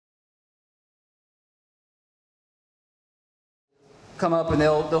come up and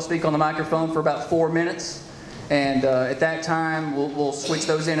they'll speak on the microphone for about 4 minutes. And at that time, we'll switch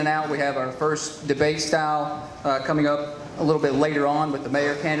those in and out. We have our first debate style coming up a little bit later on with the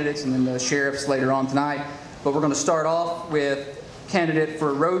mayor candidates and then the sheriffs later on tonight. But we're going to start off with candidate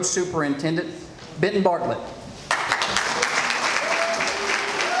for road superintendent, Benton Bartlett.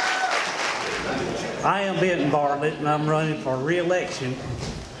 I am Benton Bartlett, and I'm running for re-election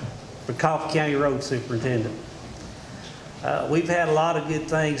for Coffee County Road Superintendent. We've had a lot of good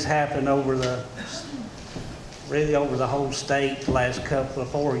things happen over the whole state the last couple of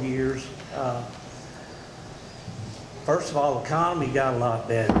 4 years. First of all, the economy got a lot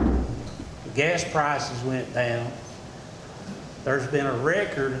better. The gas prices went down. There's been a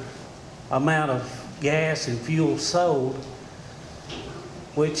record amount of gas and fuel sold,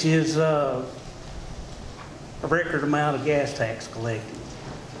 which is a record amount of gas tax collected.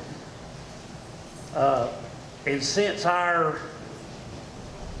 And since our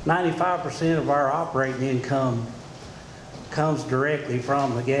 95% of our operating income comes directly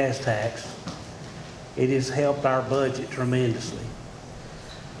from the gas tax, it has helped our budget tremendously.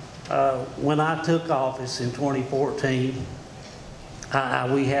 When I took office in 2014,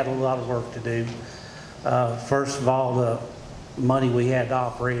 we had a lot of work to do. First of all, the money we had to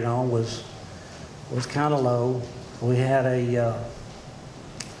operate on was kind of low. We had a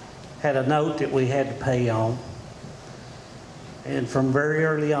note that we had to pay on. And from very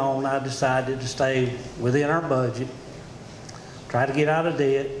early on, I decided to stay within our budget, try to get out of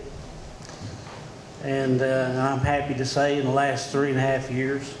debt. And I'm happy to say in the last 3.5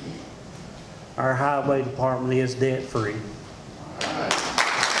 years, our highway department is debt-free.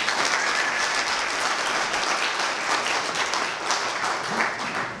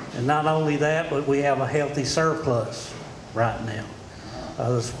 And not only that, but we have a healthy surplus right now.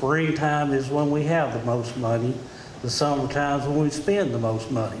 The springtime is when we have the most money. The summertime is when we spend the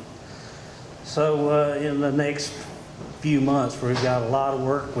most money. So in the next few months, we've got a lot of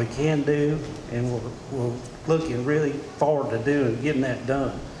work we can do, and we're looking really forward to getting that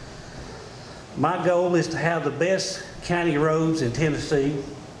done. My goal is to have the best county roads in Tennessee,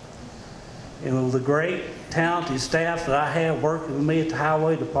 and with the great, talented staff that I have working with me at the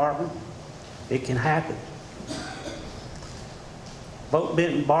highway department, it can happen. Vote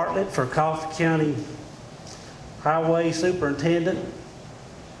Benton Bartlett for Coffee County Highway Superintendent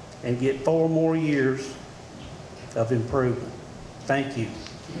and get 4 more years of improvement. Thank you.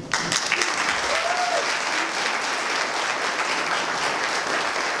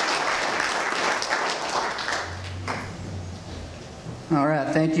 All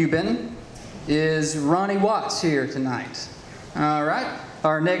right, thank you, Benton. Is Ronnie Watts here tonight? All right.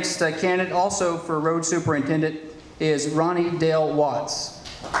 Our next candidate also for road superintendent is Ronnie Dale Watts.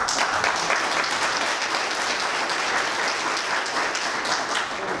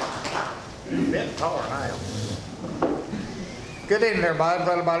 Good evening, everybody.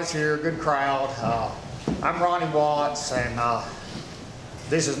 Everybody's here. Good crowd. I'm Ronnie Watts, and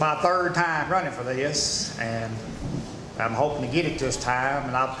this is my 3rd time running for this, and I'm hoping to get it this time.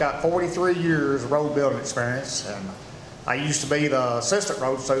 And I've got 43 years of road building experience, and I used to be the assistant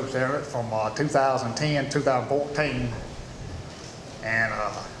road superintendent from 2010 2014. And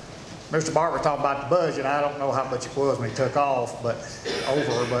Mr. Bart was talking about the budget. I don't know how much it was when he took off, but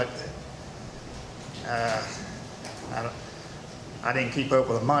I didn't keep up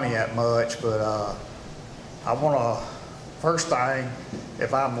with the money that much, but I want to, first thing,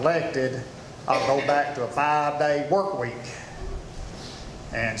 if I'm elected, I'll go back to a 5-day work week.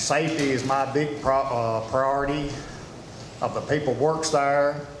 And safety is my big priority of the people who works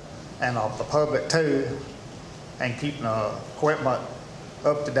there and of the public too, and keeping the equipment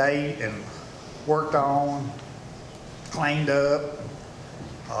up to date and worked on, cleaned up.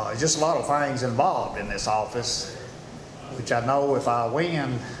 Just a lot of things involved in this office, which I know if I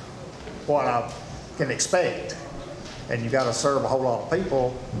win, what I can expect. And you got to serve a whole lot of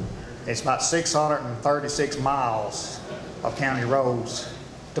people. It's about 636 miles of county roads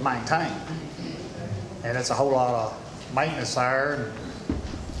to maintain. And it's a whole lot of maintenance there,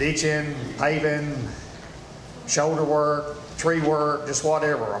 ditching, paving, shoulder work, tree work, just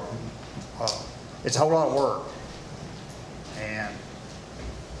whatever. It's a whole lot of work. And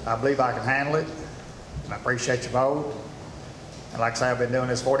I believe I can handle it. And I appreciate your vote. And like I say, I've been doing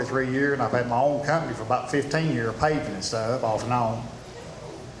this 43 years, and I've had my own company for about 15 years, paving and stuff, off and on.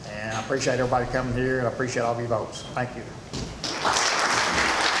 And I appreciate everybody coming here, and I appreciate all of your votes. Thank you.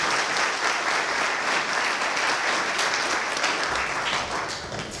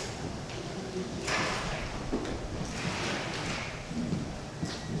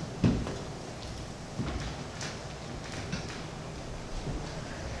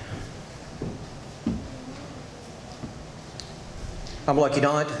 I'm Lucky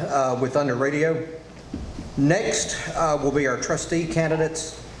Daunt with Thunder Radio. Next will be our trustee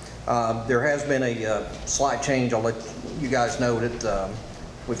candidates. There has been a slight change. I'll let you guys know that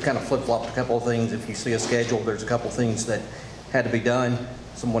we've kind of flip-flopped a couple of things. If you see a schedule, there's a couple of things that had to be done.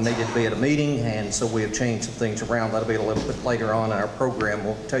 Someone needed to be at a meeting, and so we have changed some things around. That'll be a little bit later on in our program.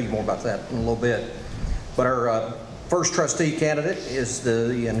 We'll tell you more about that in a little bit. But our first trustee candidate is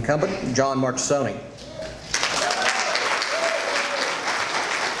the incumbent, John Marchesoni.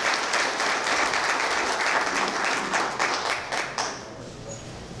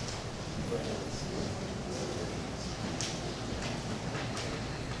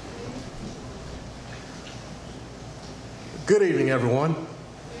 Good evening, everyone.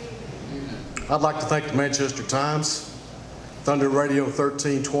 I'd like to thank the Manchester Times, Thunder Radio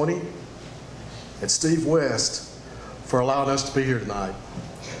 1320, and Steve West for allowing us to be here tonight.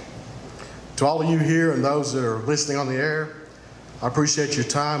 To all of you here and those that are listening on the air, I appreciate your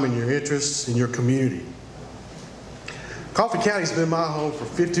time and your interest in your community. Coffee County's been my home for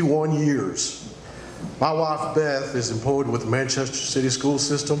 51 years. My wife, Beth, is employed with the Manchester City School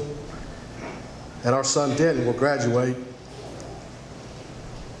System, and our son, Denton, will graduate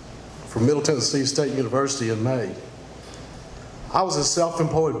from Middle Tennessee State University in May. I was a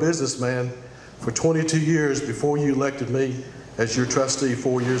self-employed businessman for 22 years before you elected me as your trustee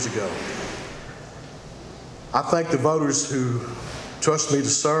 4 years ago. I thank the voters who trust me to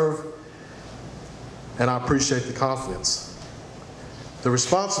serve, and I appreciate the confidence. The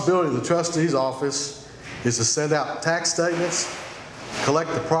responsibility of the trustee's office is to send out tax statements,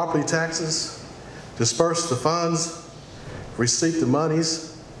 collect the property taxes, disperse the funds, receipt the monies,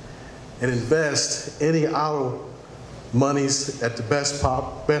 and invest any idle monies at the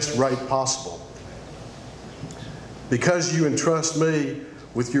best rate possible. Because you entrust me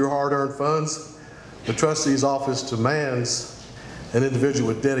with your hard-earned funds, the trustee's office demands an individual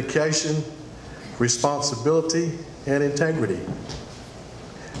with dedication, responsibility, and integrity.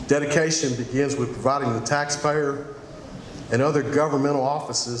 Dedication begins with providing the taxpayer and other governmental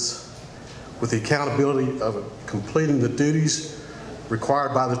offices with the accountability of completing the duties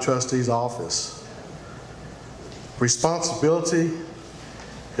required by the trustee's office. Responsibility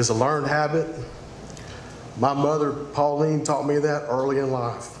is a learned habit. My mother, Pauline, taught me that early in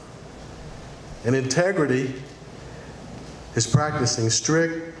life. And integrity is practicing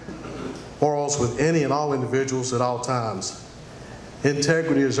strict morals with any and all individuals at all times.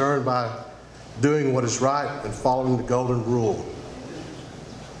 Integrity is earned by doing what is right and following the golden rule.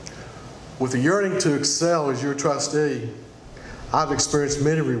 With a yearning to excel as your trustee, I've experienced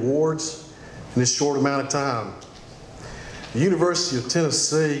many rewards in this short amount of time. The University of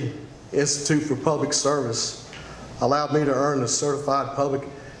Tennessee Institute for Public Service allowed me to earn the Certified Public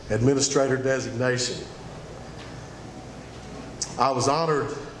Administrator designation. I was honored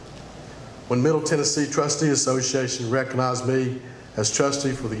when Middle Tennessee Trustee Association recognized me as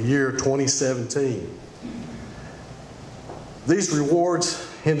trustee for the year 2017. These rewards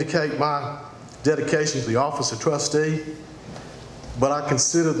indicate my dedication to the office of trustee, but I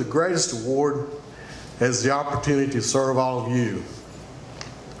consider the greatest award as the opportunity to serve all of you.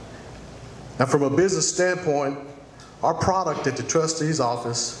 Now, from a business standpoint, our product at the trustee's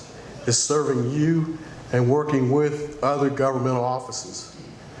office is serving you and working with other governmental offices.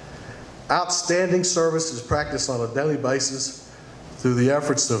 Outstanding service is practiced on a daily basis through the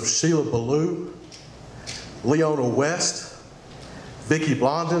efforts of Sheila Ballou, Leona West, Vicki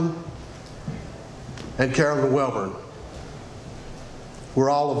Blondin, and Carolyn Welburn. We're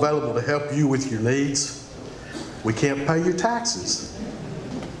all available to help you with your needs. We can't pay your taxes,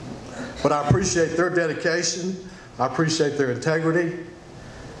 but I appreciate their dedication, I appreciate their integrity,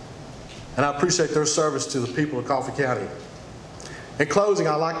 and I appreciate their service to the people of Coffee County. In closing,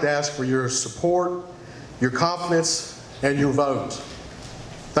 I'd like to ask for your support, your confidence, and your vote.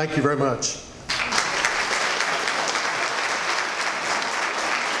 Thank you very much.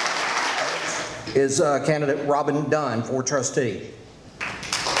 Is candidate Robin Dunn for trustee.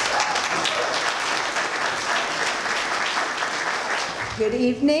 Good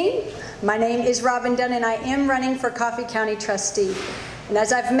evening. My name is Robin Dunn, and I am running for Coffee County trustee. And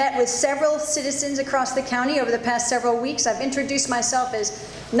as I've met with several citizens across the county over the past several weeks, I've introduced myself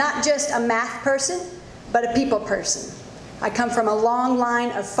as not just a math person, but a people person. I come from a long line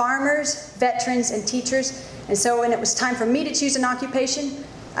of farmers, veterans, and teachers, and so when it was time for me to choose an occupation,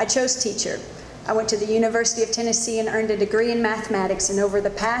 I chose teacher. I went to the University of Tennessee and earned a degree in mathematics, and over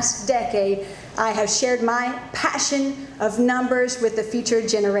the past decade, I have shared my passion of numbers with the future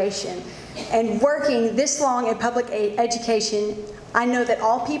generation. And working this long in public education, I know that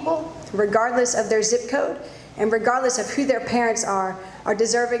all people, regardless of their zip code, and regardless of who their parents are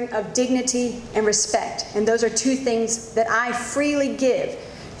deserving of dignity and respect. And those are two things that I freely give.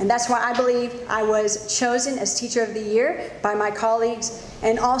 And that's why I believe I was chosen as Teacher of the Year by my colleagues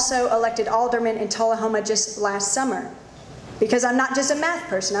and also elected alderman in Tullahoma just last summer. Because I'm not just a math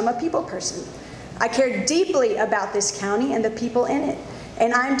person, I'm a people person. I care deeply about this county and the people in it.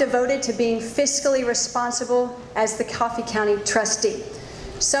 And I'm devoted to being fiscally responsible as the Coffee County trustee.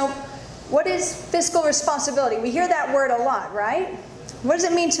 So what is fiscal responsibility? We hear that word a lot, right? What does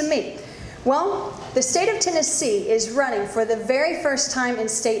it mean to me? Well, the state of Tennessee is running for the very first time in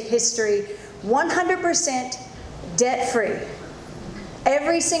state history 100% debt-free.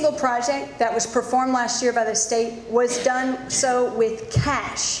 Every single project that was performed last year by the state was done so with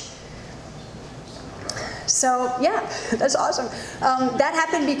cash. So yeah, that's awesome. That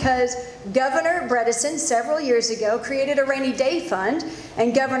happened because Governor Bredesen several years ago created a rainy day fund,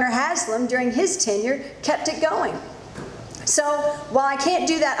 and Governor Haslam during his tenure kept it going. So while I can't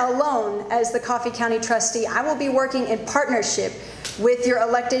do that alone as the Coffee County trustee, I will be working in partnership with your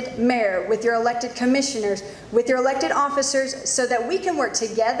elected mayor, with your elected commissioners, with your elected officers, so that we can work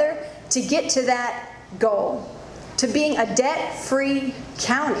together to get to that goal, to being a debt-free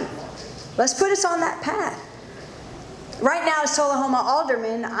county. Let's put us on that path. Right now as Tullahoma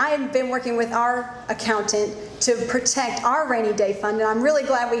alderman, I've been working with our accountant to protect our rainy day fund, and I'm really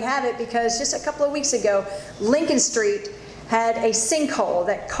glad we have it because just a couple of weeks ago, Lincoln Street had a sinkhole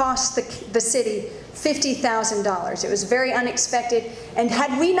that cost the city $50,000. It was very unexpected, and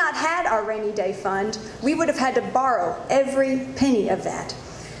had we not had our rainy day fund, we would have had to borrow every penny of that.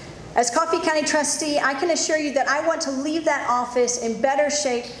 As Coffee County trustee, I can assure you that I want to leave that office in better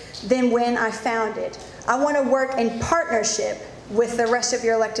shape than when I found it. I want to work in partnership with the rest of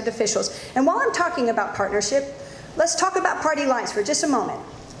your elected officials. And while I'm talking about partnership, let's talk about party lines for just a moment.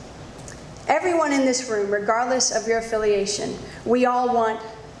 Everyone in this room, regardless of your affiliation, we all want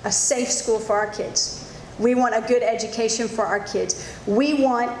a safe school for our kids. We want a good education for our kids. We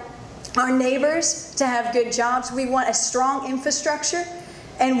want our neighbors to have good jobs. We want a strong infrastructure.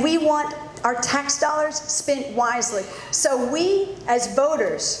 And we want our tax dollars spent wisely. So we, as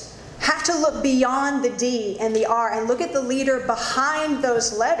voters, have to look beyond the D and the R and look at the leader behind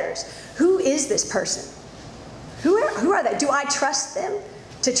those letters. Who is this person? Who are they? Do I trust them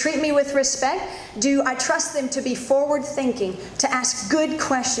to treat me with respect? Do I trust them to be forward-thinking, to ask good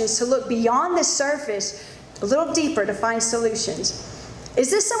questions, to look beyond the surface, a little deeper to find solutions? Is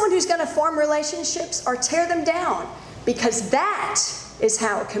this someone who's going to form relationships or tear them down? Because that is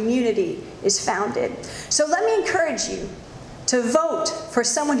how a community is founded. So let me encourage you to vote for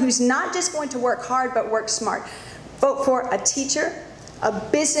someone who's not just going to work hard but work smart. Vote for a teacher, a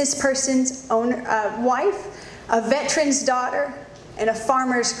business person's wife, a veteran's daughter, and a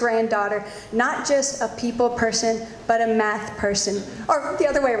farmer's granddaughter. Not just a people person, but a math person. Or the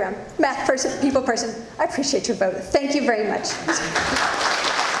other way around, math person, people person. I appreciate your vote. Thank you very much.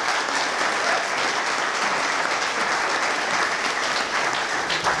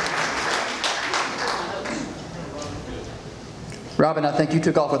 Robin, I think you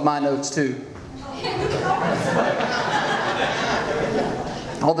took off with my notes too.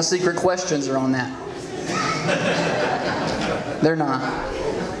 All the secret questions are on that. They're not.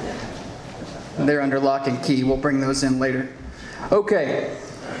 They're under lock and key. We'll bring those in later. Okay.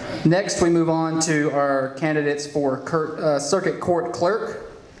 Next, we move on to our candidates for Circuit Court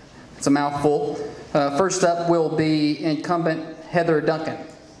Clerk. It's a mouthful. First up will be incumbent Heather Duncan.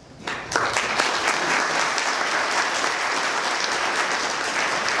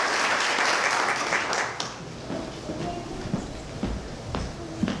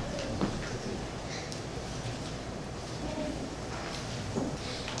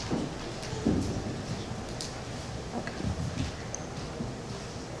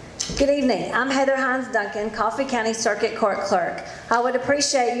 Good evening. I'm Heather Hines Duncan, Coffee County Circuit Court Clerk. I would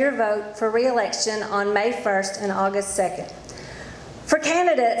appreciate your vote for re-election on May 1st and August 2nd. For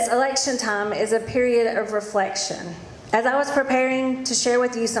candidates, election time is a period of reflection. As I was preparing to share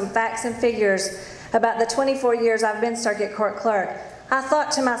with you some facts and figures about the 24 years I've been Circuit Court Clerk, I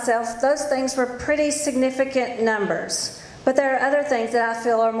thought to myself, those things were pretty significant numbers. But there are other things that I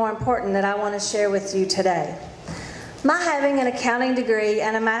feel are more important that I want to share with you today. My having an accounting degree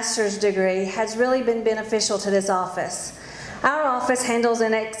and a master's degree has really been beneficial to this office. Our office handles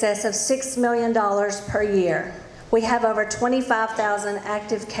in excess of $6 million per year. We have over 25,000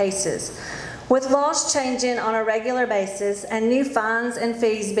 active cases. With laws changing on a regular basis and new fines and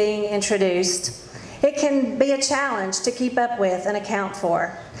fees being introduced, it can be a challenge to keep up with and account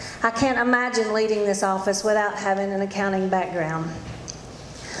for. I can't imagine leading this office without having an accounting background.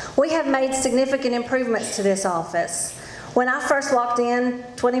 We have made significant improvements to this office. When I first walked in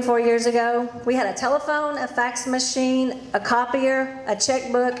 24 years ago, we had a telephone, a fax machine, a copier, a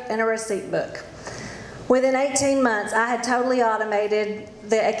checkbook, and a receipt book. Within 18 months, I had totally automated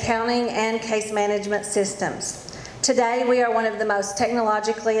the accounting and case management systems. Today, we are one of the most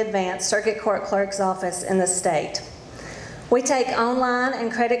technologically advanced circuit court clerk's office in the state. We take online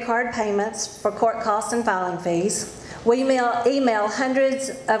and credit card payments for court costs and filing fees. We email hundreds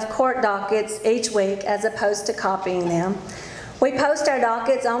of court dockets each week as opposed to copying them. We post our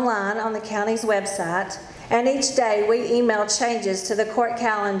dockets online on the county's website, and each day we email changes to the court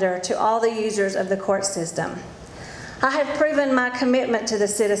calendar to all the users of the court system. I have proven my commitment to the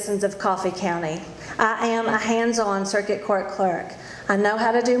citizens of Coffee County. I am a hands-on circuit court clerk. I know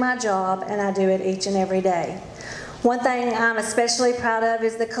how to do my job, and I do it each and every day. One thing I'm especially proud of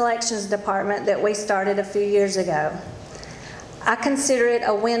is the collections department that we started a few years ago. I consider it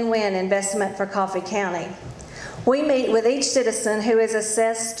a win-win investment for Coffee County. We meet with each citizen who is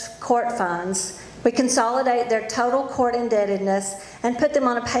assessed court funds. We consolidate their total court indebtedness and put them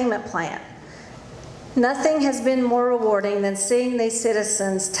on a payment plan. Nothing has been more rewarding than seeing these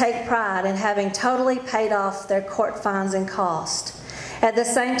citizens take pride in having totally paid off their court fines and costs. At the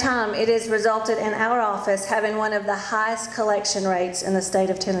same time, it has resulted in our office having one of the highest collection rates in the state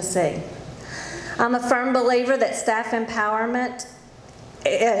of Tennessee. I'm a firm believer that staff empowerment,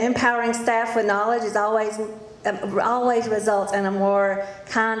 empowering staff with knowledge is always results in a more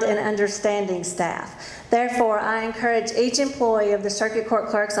kind and understanding staff. Therefore, I encourage each employee of the Circuit Court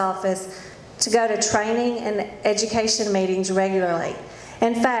Clerk's office to go to training and education meetings regularly.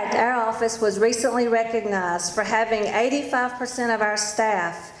 In fact, our office was recently recognized for having 85% of our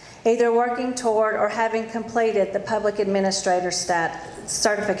staff either working toward or having completed the public administrator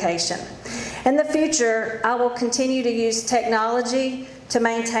certification. In the future, I will continue to use technology to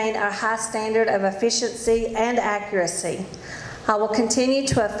maintain our high standard of efficiency and accuracy. I will continue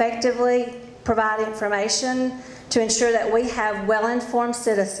to effectively provide information to ensure that we have well-informed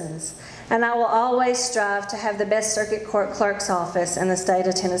citizens, and I will always strive to have the best circuit court clerk's office in the state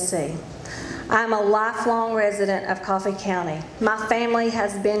of Tennessee. I'm a lifelong resident of Coffee County. My family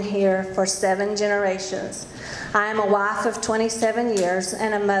has been here for 7 generations. I am a wife of 27 years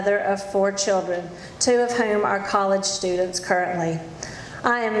and a mother of 4 children, 2 of whom are college students currently.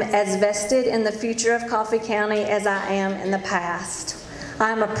 I am as vested in the future of Coffee County as I am in the past.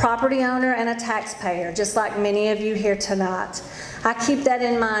 I am a property owner and a taxpayer, just like many of you here tonight. I keep that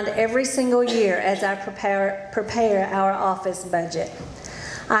in mind every single year as I prepare our office budget.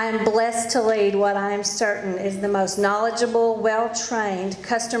 I am blessed to lead what I am certain is the most knowledgeable, well-trained,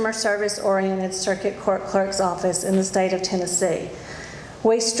 customer service-oriented circuit court clerk's office in the state of Tennessee.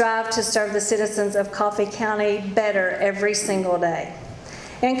 We strive to serve the citizens of Coffee County better every single day.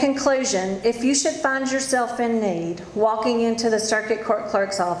 In conclusion, if you should find yourself in need walking into the circuit court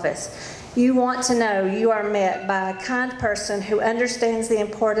clerk's office, you want to know you are met by a kind person who understands the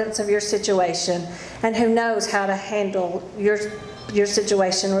importance of your situation and who knows how to handle your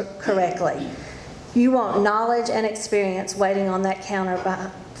situation correctly. You want knowledge and experience waiting on that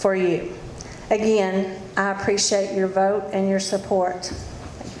counter for you. Again, I appreciate your vote and your support.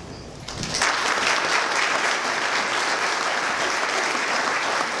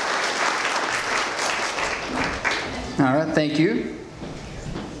 All right, thank you.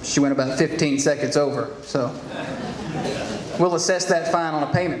 She went about 15 seconds over, so we'll assess that fine on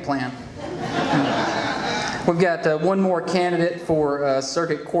a payment plan. We've got one more candidate for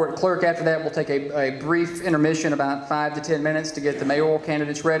circuit court clerk. After that, we'll take a brief intermission, about 5 to 10 minutes, to get the mayoral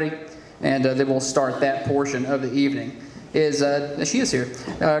candidates ready, and then we'll start that portion of the evening. She is here.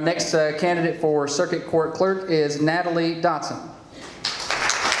 Next candidate for circuit court clerk is Natalie Dotson.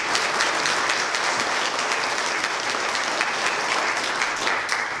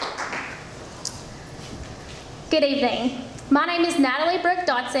 Good evening. My name is Natalie Brooke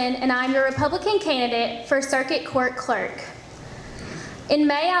Dotson, and I'm your Republican candidate for Circuit Court Clerk. In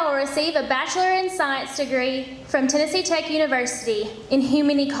May, I will receive a Bachelor in Science degree from Tennessee Tech University in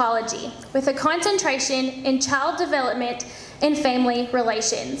Human Ecology, with a concentration in child development and family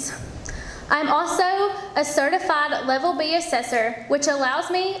relations. I'm also a certified Level B assessor, which allows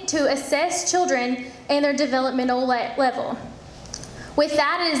me to assess children and their developmental level. With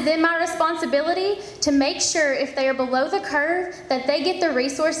that, it is then my responsibility to make sure if they are below the curve that they get the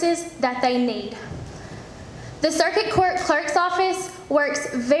resources that they need. The Circuit Court Clerk's Office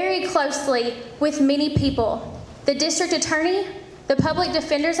works very closely with many people: the District Attorney, the Public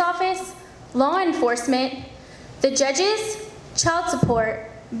Defender's Office, law enforcement, the judges, child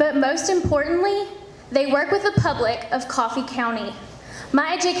support, but most importantly, they work with the public of Coffee County.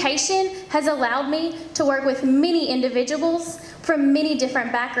 My education has allowed me to work with many individuals from many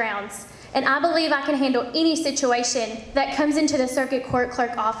different backgrounds, and I believe I can handle any situation that comes into the circuit court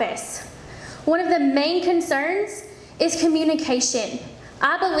clerk office. One of the main concerns is communication.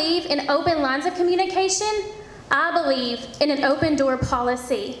 I believe in open lines of communication. I believe in an open door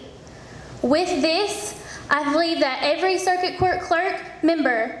policy. With this, I believe that every circuit court clerk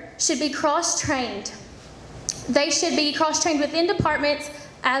member should be cross-trained. They should be cross-trained within departments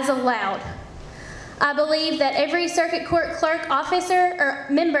as allowed. I believe that every circuit court clerk officer or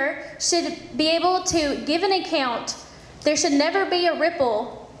member should be able to give an account. There should never be a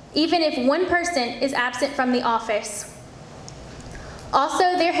ripple, even if one person is absent from the office.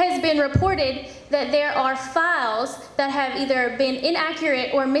 Also, there has been reported that there are files that have either been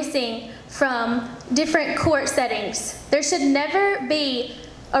inaccurate or missing from different court settings. There should never be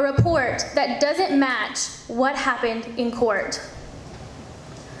a report that doesn't match what happened in court.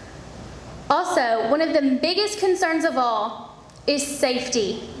 Also, one of the biggest concerns of all is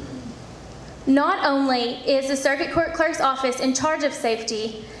safety. Not only is the circuit court clerk's office in charge of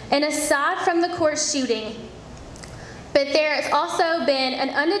safety, and aside from the court shooting, but there has also been an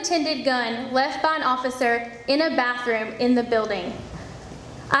unattended gun left by an officer in a bathroom in the building.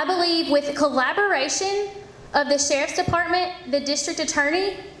 I believe with collaboration of the Sheriff's Department, the District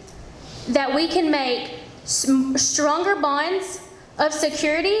Attorney, that we can make stronger bonds of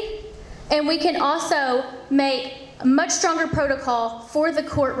security, and we can also make a much stronger protocol for the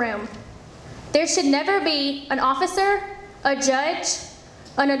courtroom. There should never be an officer, a judge,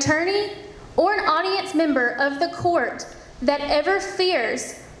 an attorney, or an audience member of the court that ever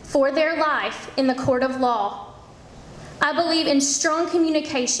fears for their life in the court of law. I believe in strong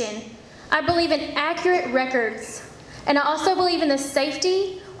communication. I believe in accurate records. And I also believe in the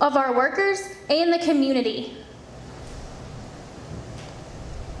safety of our workers and the community.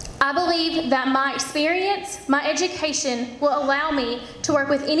 I believe that my experience, my education will allow me to work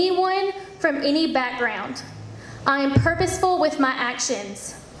with anyone from any background. I am purposeful with my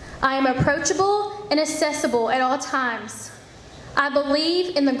actions. I am approachable and accessible at all times. I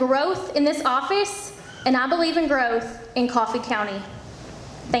believe in the growth in this office, and I believe in growth in Coffee County.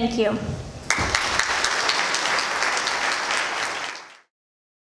 Thank you.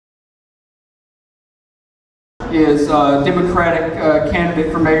 Is Democratic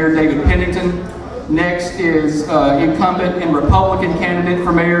candidate for Mayor David Pennington. Next is incumbent and Republican candidate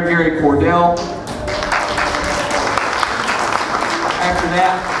for Mayor Gary Cordell. After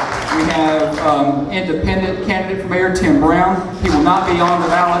that, we have independent candidate for Mayor Tim Brown. He will not be on the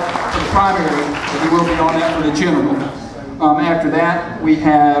ballot for the primary, but he will be on that for the general. After that, we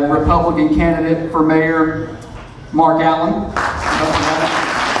have Republican candidate for Mayor Mark Allen.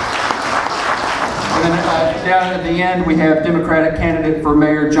 And then down at the end, we have Democratic candidate for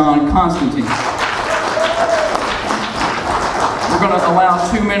Mayor John Constantine. We're going to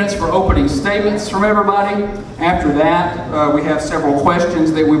allow 2 minutes for opening statements from everybody. After that, we have several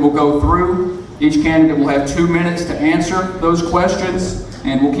questions that we will go through. Each candidate will have 2 minutes to answer those questions,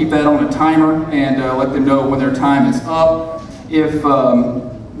 and we'll keep that on a timer and let them know when their time is up. If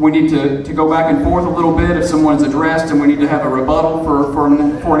we need to go back and forth a little bit, if someone's addressed and we need to have a rebuttal for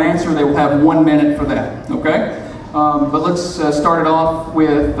an answer, they will have 1 minute for that, okay? But let's start it off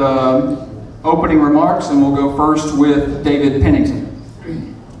with opening remarks, and we'll go first with David Pennington.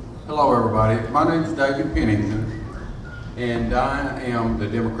 Hello everybody, my name is David Pennington, and I am the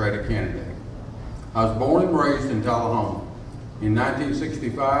Democratic candidate. I was born and raised in Tullahoma. In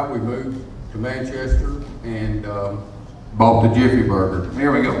 1965, we moved to Manchester and bought the Jiffy Burger.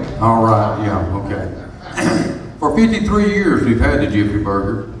 Here we go. All right, yeah, okay. For 53 years, we've had the Jiffy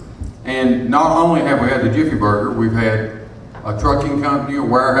Burger. And not only have we had the Jiffy Burger, we've had a trucking company, a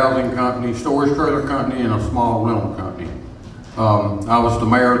warehousing company, storage trailer company, and a small rental company. I was the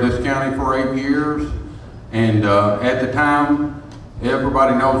mayor of this county for 8 years. And at the time,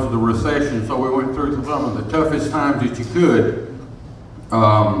 everybody knows the recession, so we went through some of the toughest times that you could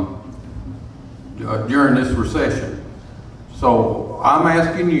during this recession. So I'm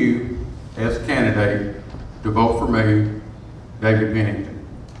asking you, as a candidate, to vote for me, David Pennington.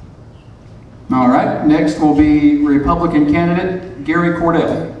 All right, next will be Republican candidate Gary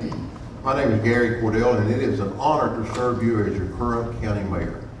Cordell. My name is Gary Cordell, and it is an honor to serve you as your current county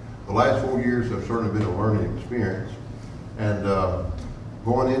mayor. The last 4 years have certainly been a learning experience, and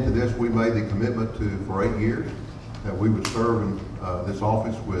going into this, we made the commitment for 8 years that we would serve in this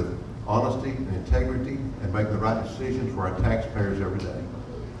office with honesty and integrity and make the right decisions for our taxpayers every day.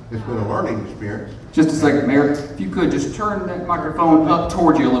 It's been a learning experience. Just a second, Mayor. If you could just turn that microphone up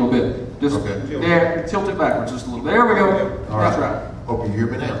towards you a little bit. Just okay. There, tilt it backwards just a little bit. There we go. All That's right. right. Hope you hear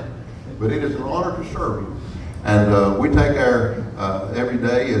me now. But it is an honor to serve you. And we take our every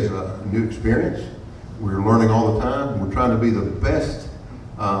day as a new experience. We're learning all the time. We're trying to be the best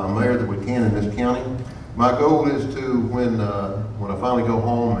mayor that we can in this county. My goal is to, when I finally go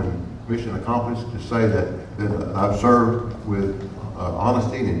home and mission accomplished, to say that I've served with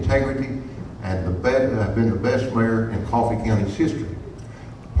honesty and integrity, and I've been the best mayor in Coffee County's history.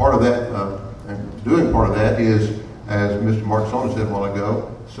 Part of that, and doing part of that is, as Mr. Marksoni said a while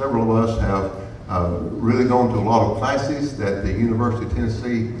ago, several of us have really gone to a lot of classes that the University of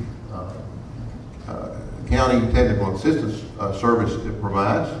Tennessee County Technical Assistance Service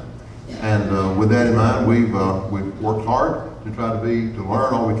provides. And with that in mind, we've worked hard to try to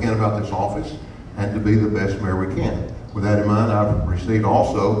learn all we can about this office and to be the best mayor we can. With that in mind, I've received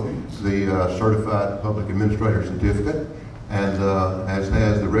also the Certified Public Administrator Certificate, and as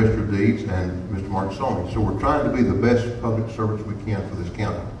has the Register of Deeds and Mr. Marksoni. So we're trying to be the best public servants we can for this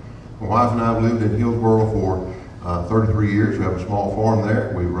county. My wife and I have lived in Hillsboro for 33 years. We have a small farm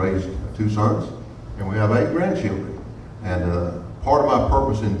there. We've raised 2 sons, and we have 8 grandchildren. And part of my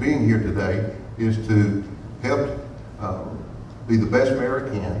purpose in being here today is to help be the best mayor I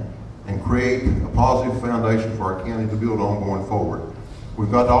can and create a positive foundation for our county to build on going forward.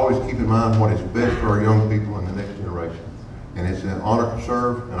 We've got to always keep in mind what is best for our young people in the next generation. And it's an honor to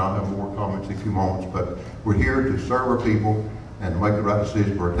serve, and I'll have more comments in a few moments, but we're here to serve our people and make the right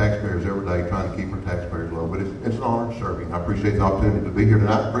decision for our taxpayers every day, trying to keep our taxpayers low. But it's an honor to serve you. I appreciate the opportunity to be here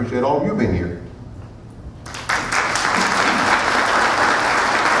tonight. I appreciate all of you being here.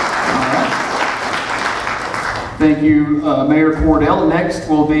 Thank you, Mayor Cordell. Next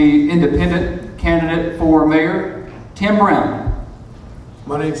will be independent candidate for mayor, Tim Brown.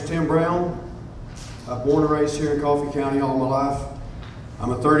 My name's Tim Brown. I'm born and raised here in Coffee County all my life.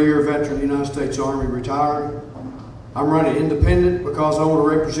 I'm a 30-year veteran of the United States Army, retired. I'm running independent because I want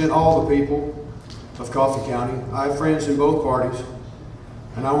to represent all the people of Coffee County. I have friends in both parties,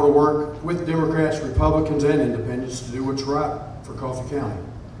 and I want to work with Democrats, Republicans, and independents to do what's right for Coffee County.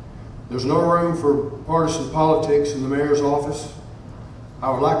 There's no room for partisan politics in the mayor's office.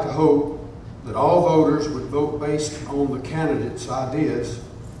 I would like to hope that all voters would vote based on the candidate's ideas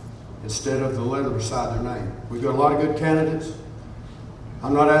instead of the letter beside their name. We've got a lot of good candidates.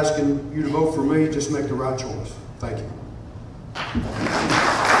 I'm not asking you to vote for me, just make the right choice. Thank you.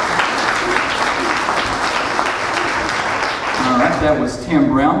 All right, that was Tim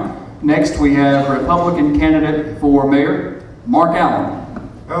Brown. Next we have Republican candidate for mayor, Mark Allen.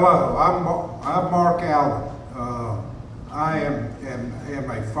 Hello, I'm Mark Allen. I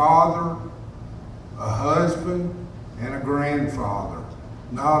am a father, a husband, and a grandfather,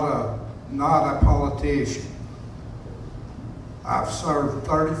 not a politician. I've served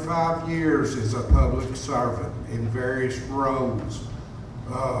 35 years as a public servant in various roles.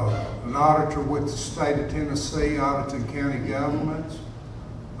 An auditor with the state of Tennessee, auditing county governments,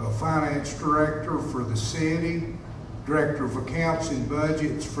 a finance director for the city, director of accounts and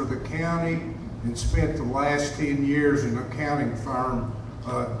budgets for the county, and spent the last 10 years in an accounting firm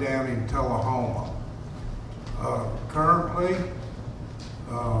down in Tullahoma. Currently,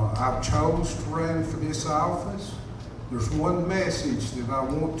 I've chose to run for this office. There's one message that I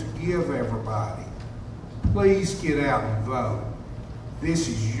want to give everybody. Please get out and vote. This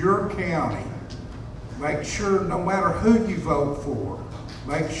is your county. Make sure, no matter who you vote for,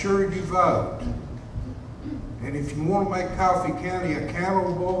 make sure you vote. And if you want to make Coffee County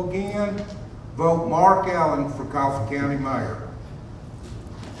accountable again, vote Mark Allen for Coffee County Mayor.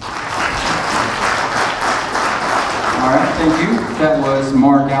 All right, thank you. That was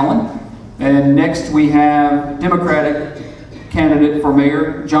Mark Allen. And next we have Democratic candidate for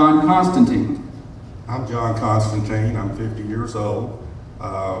mayor, John Constantine. I'm John Constantine. I'm 50 years old.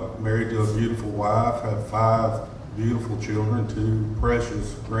 Married to a beautiful wife, have 5 beautiful children, 2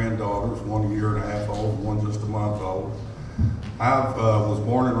 precious granddaughters, 1 a year and a half old, 1 just a month old. I was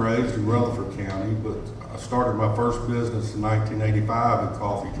born and raised in Rutherford County, but I started my first business in 1985 in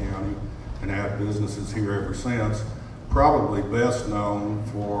Coffee County and had businesses here ever since. Probably best known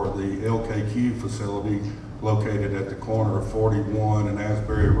for the LKQ facility located at the corner of 41 and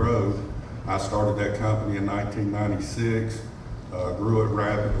Asbury Road. I started that company in 1996, grew it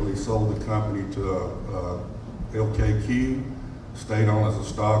rapidly, sold the company to LKQ, stayed on as a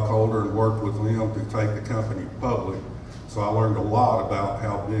stockholder and worked with them to take the company public. So I learned a lot about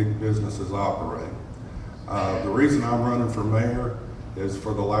how big businesses operate. The reason I'm running for mayor is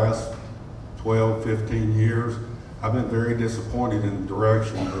for the last 12, 15 years, I've been very disappointed in the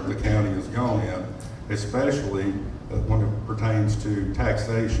direction that the county has gone in, especially when it pertains to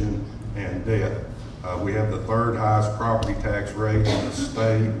taxation and debt. We have the third highest property tax rate in the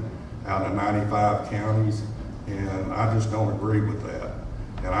state out of 95 counties, and I just don't agree with that.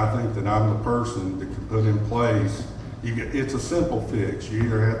 And I think that I'm the person that can put in place, it's a simple fix. You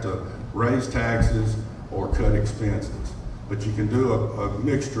either have to raise taxes or cut expenses. But you can do a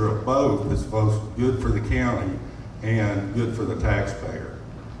mixture of both that's both good for the county and good for the taxpayer.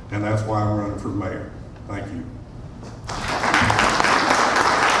 And that's why I'm running for mayor. Thank you.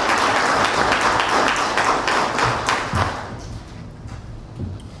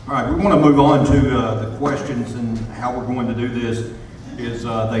 All right, we want to move on to the questions, and how we're going to do this is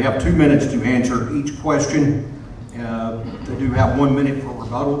they have 2 minutes to answer each question. They do have 1 minute for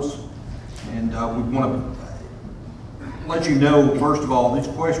rebuttals, and we want to let you know, first of all, these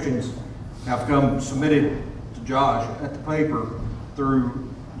questions have come submitted to Josh at the paper through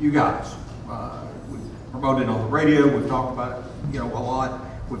you guys. We promoted it on the radio, we've talked about it, a lot.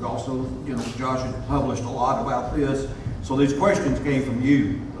 We've also, Josh has published a lot about this. So these questions came from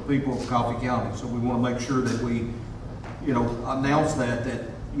you, the people of Coffee County. So we want to make sure that we, announce that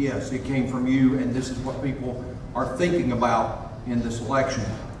yes, it came from you, and this is what people are thinking about in this election.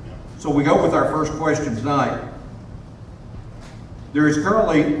 So we go with our first question tonight. There is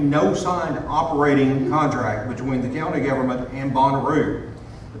currently no signed operating contract between the county government and Bonnaroo.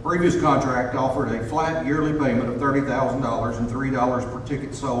 The previous contract offered a flat yearly payment of $30,000 and $3 per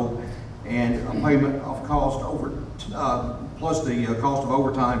ticket sold, and a payment of cost over plus the cost of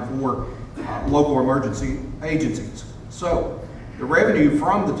overtime for local emergency agencies. So the revenue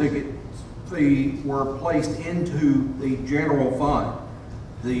from the ticket fee were placed into the general fund.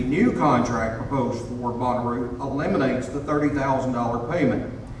 The new contract proposed for Bonnaroo eliminates the $30,000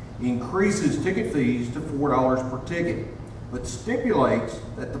 payment, increases ticket fees to $4 per ticket, but stipulates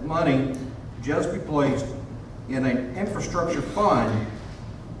that the money just be placed in an infrastructure fund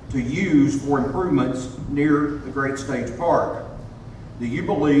to use for improvements near the Great Stage Park. Do you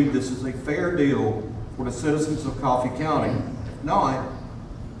believe this is a fair deal for the citizens of Coffee County? If not,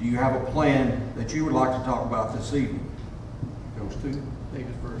 do you have a plan that you would like to talk about this evening? Goes to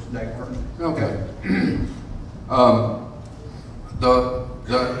David first. Dave first. Okay. The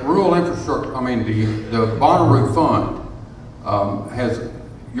rural infrastructure, the Bonnaroo fund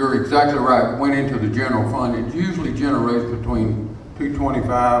you're exactly right, went into the general fund. It usually generates between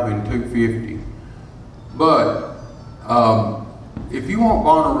 $225 and $250. But if you want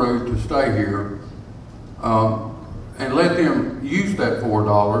Bonnaroo to stay here and let them use that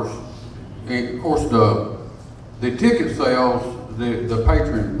 $4, and of course the ticket sales, the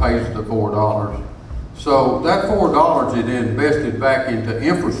patron pays the $4. So that $4 is invested back into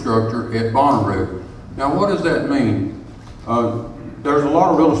infrastructure at Bonnaroo. Now what does that mean? There's a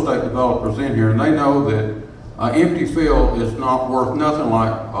lot of real estate developers in here, and they know that an empty field is not worth nothing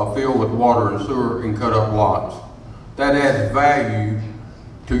like a field with water and sewer and cut up lots. That adds value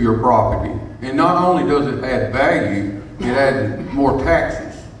to your property. And not only does it add value, it adds more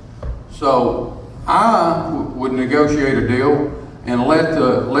taxes. So I would negotiate a deal and let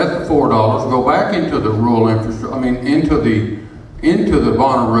the $4 go back into the rural infrastructure, into the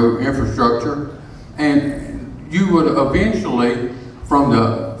Bonnaroo infrastructure, and you would eventually, from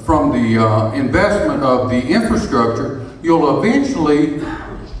the investment of the infrastructure, you'll eventually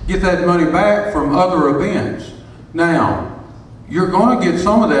get that money back from other events. Now, you're going to get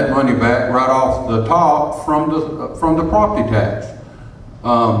some of that money back right off the top from the property tax,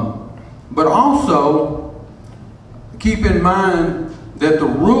 but also keep in mind that the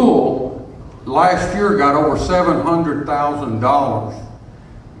rural last year got over $700,000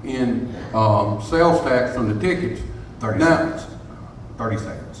 in sales tax from the tickets. 30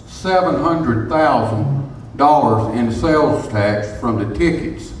 seconds. $700,000 in sales tax from the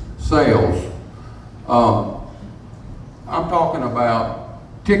tickets sales. I'm talking about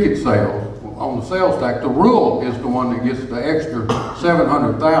ticket sales. On the sales tax, the rural is the one that gets the extra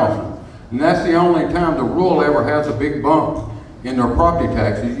 $700,000. And that's the only time the rural ever has a big bump in their property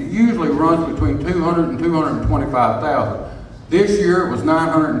taxes. It usually runs between $200,000 and $225,000. This year it was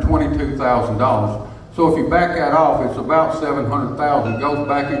 $922,000. So if you back that off, it's about $700,000 goes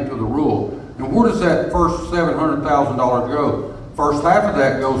back into the rural. And where does that first $700,000 go? First half of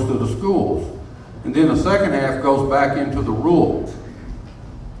that goes to the schools, and then the second half goes back into the rural.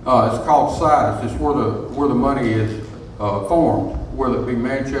 It's called SIDUS. It's where the money is formed, whether it be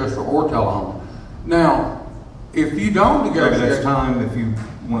Manchester or Tullahoma. Now, if you don't negotiate... That's time. If you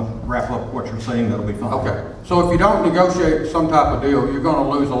want to wrap up what you're saying, that'll be fine. Okay. So if you don't negotiate some type of deal, you're going to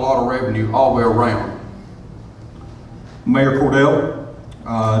lose a lot of revenue all the way around. Mayor Cordell,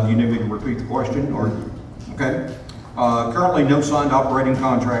 do you need me to repeat the question? Or okay. Currently, no signed operating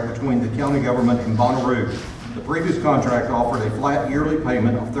contract between the county government and Bonnaroo. The previous contract offered a flat yearly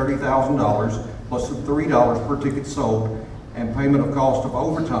payment of $30,000 plus $3 per ticket sold and payment of cost of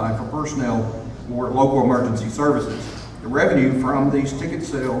overtime for personnel for local emergency services. The revenue from these ticket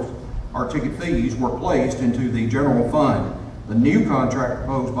sales or ticket fees were placed into the general fund. The new contract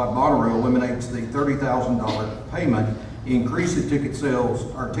proposed by Bonnaroo eliminates the $30,000 payment, increases ticket sales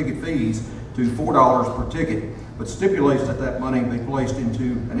or ticket fees to $4 per ticket, but stipulates that that money be placed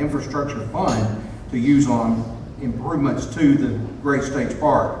into an infrastructure fund to use on improvements to the Great States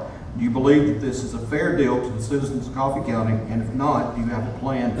Park. Do you believe that this is a fair deal to the citizens of Coffee County? And if not, do you have a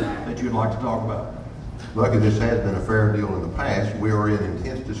plan that you'd like to talk about? Lucky this has been a fair deal in the past. We are in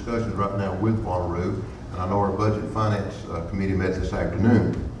intense discussions right now with Bonnaroo, and I know our Budget and Finance Committee met this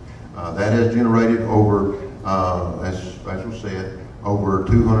afternoon. That has generated over, as was said, over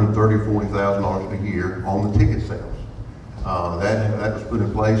 $230,000-$240,000 a year on the ticket sales. That was put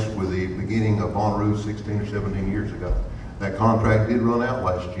in place with the beginning of Bonnaroo 16 or 17 years ago. That contract did run out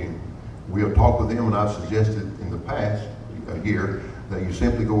last June. We have talked with them, and I've suggested in the past year that you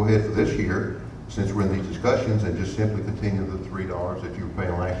simply go ahead for this year, since we're in these discussions, and just simply continue the $3 that you were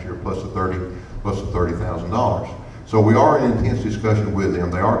paying last year plus the $30,000. So we are in intense discussion with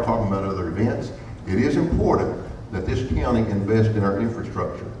them. They are talking about other events. It is important that this county invest in our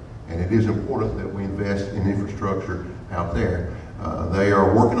infrastructure, and it is important that we invest in infrastructure out there. They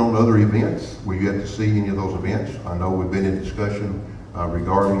are working on other events. We've yet to see any of those events. I know we've been in discussion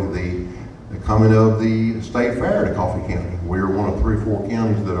regarding the coming of the state fair to Coffee County. We're one of 3 or 4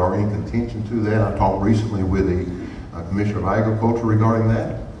 counties that are in contention to that. I talked recently with the Commissioner of Agriculture regarding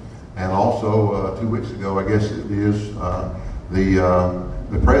that. And also 2 weeks ago, I guess it is, the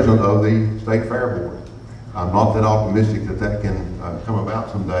president of the state fair board. I'm not that optimistic that that can come about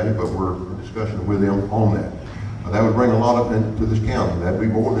someday, but we're in discussion with them on that. That would bring a lot of into this county. That'd be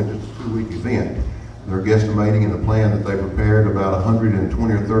more than just a 2-week event. They're guesstimating in the plan that they prepared about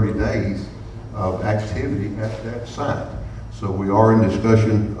 120 or 30 days of activity at that site. So we are in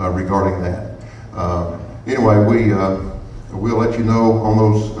discussion regarding that. Anyway, we'll let you know on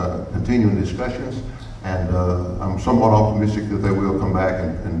those continuing discussions, and I'm somewhat optimistic that they will come back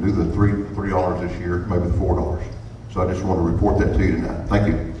and do the $3 this year, maybe the $4. So I just want to report that to you tonight. Thank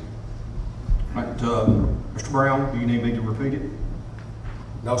you. All right, Mr. Brown, do you need me to repeat it?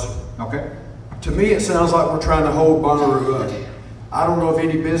 No, sir. Okay. To me, it sounds like we're trying to hold Bonnaroo up. I don't know of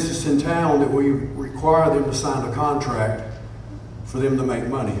any business in town that we require them to sign a contract for them to make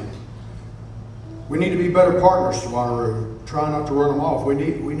money. We need to be better partners to Bonnaroo. Try not to run them off. We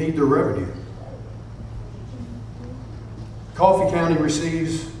need their revenue. Coffee County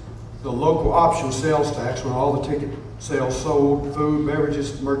receives the local option sales tax when all the ticket sales sold, food,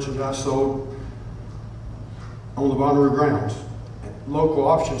 beverages, merchandise sold on the Bonnaroo grounds. Local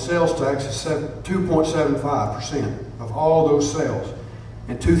option sales tax is 2.75% of all those sales.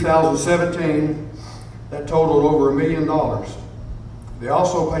 In 2017, that totaled over $1 million. They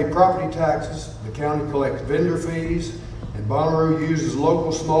also pay property taxes. The county collects vendor fees, and Bonnaroo uses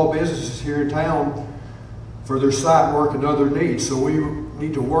local small businesses here in town for their site work and other needs. So we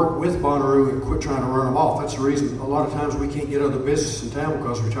need to work with Bonnaroo and quit trying to run them off. That's the reason a lot of times we can't get other business in town,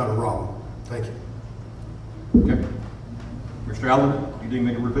 because we try to rob them. Thank you. Okay. Mr. Allen, you need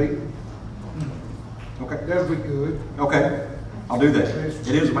me to repeat? Okay. That'd be good. Okay. I'll do that. It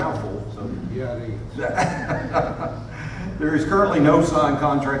is a mouthful. So. Yeah, it is. There is currently no signed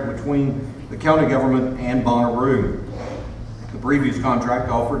contract between the county government and Bonnaroo. The previous contract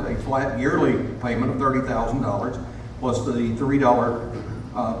offered a flat yearly payment of $30,000 plus the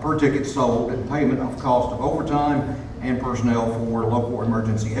 $3 per ticket sold and payment of cost of overtime and personnel for local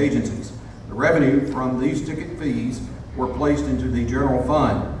emergency agencies. The revenue from these ticket fees were placed into the general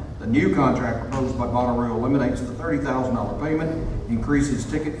fund. The new contract proposed by Bonnaroo eliminates the $30,000 payment, increases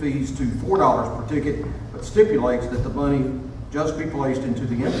ticket fees to $4 per ticket, but stipulates that the money just be placed into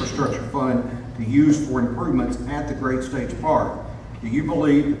the infrastructure fund to use for improvements at the Great States Park. Do you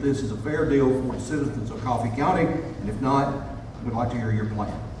believe that this is a fair deal for the citizens of Coffee County? And if not, we'd like to hear your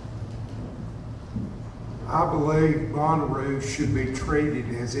plan. I believe Bonnaroo should be treated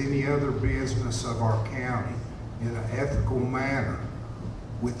as any other business of our county in an ethical manner,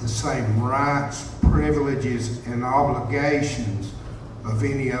 with the same rights, privileges, and obligations of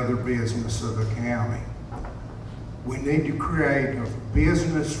any other business of the county. We need to create a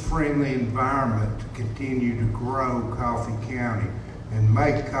business-friendly environment to continue to grow Coffee County and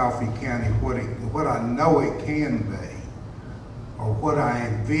make Coffee County what I know it can be, or what I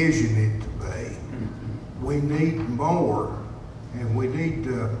envision it to be. We need more, and we need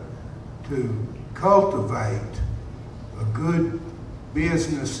to cultivate a good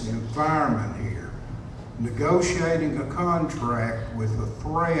business environment here. Negotiating a contract with the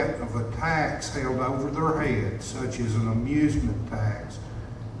threat of a tax held over their heads, such as an amusement tax,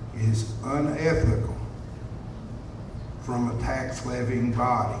 is unethical from a tax levying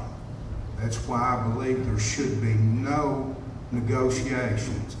body. That's why I believe there should be no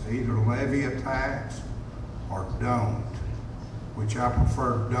negotiations. Either levy a tax or don't, which I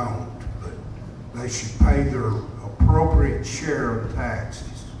prefer don't, but they should pay their appropriate share of taxes.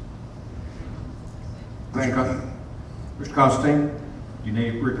 Thank you. Mr. Constantine, you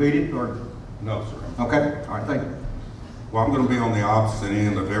need to repeat it, or? No, sir. Okay, all right, thank you. Well, I'm going to be on the opposite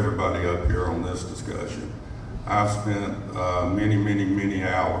end of everybody up here on this discussion. I've spent many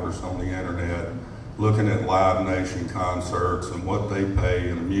hours on the internet looking at Live Nation concerts and what they pay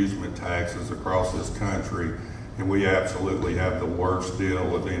in amusement taxes across this country, and we absolutely have the worst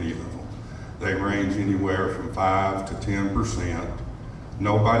deal of any of them. They range anywhere from 5 to 10%.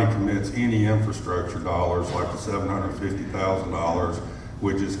 Nobody commits any infrastructure dollars like the $750,000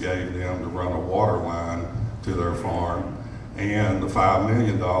 we just gave them to run a water line to their farm, and the $5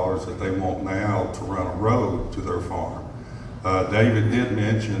 million that they want now to run a road to their farm. David did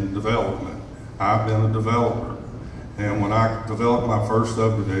mention development. I've been a developer, and when I developed my first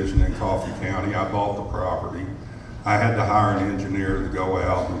subdivision in Coffee County, I bought the property. I had to hire an engineer to go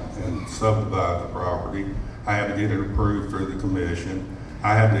out and subdivide the property. I had to get it approved through the commission.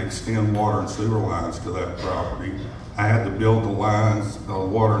 I had to extend water and sewer lines to that property. I had to build the lines, the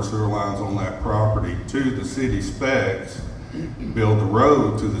water and sewer lines on that property to the city specs, build the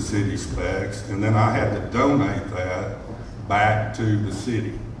road to the city specs, and then I had to donate that back to the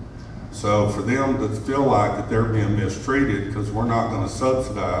city. So for them to feel like that they're being mistreated because we're not going to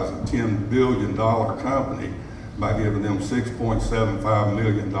subsidize a $10 billion company by giving them $6.75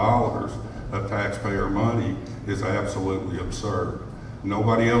 million of taxpayer money is absolutely absurd.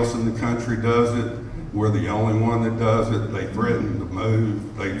 Nobody else in the country does it. We're the only one that does it. They threaten to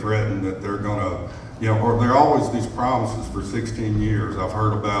move. They threaten that they're going to, or there are always these promises for 16 years. I've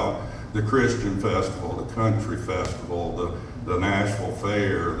heard about the Christian Festival, the Country Festival, the Nashville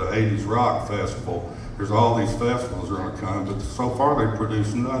Fair, the 80s Rock Festival. There's all these festivals that are going to come, but so far they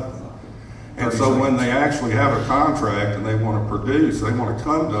produce nothing. And so when they actually have a contract and they want to produce, they want to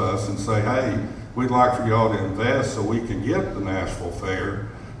come to us and say, hey, we'd like for y'all to invest so we can get the Nashville Fair.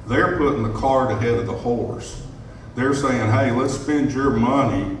 They're putting the cart ahead of the horse. They're saying, hey, let's spend your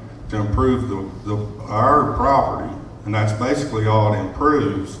money to improve our property, and that's basically all it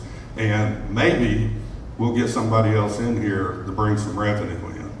improves, and maybe we'll get somebody else in here to bring some revenue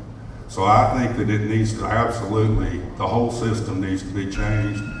in. So I think that it needs to absolutely, the whole system needs to be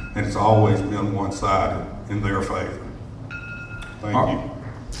changed, and it's always been one-sided in their favor. Thank you.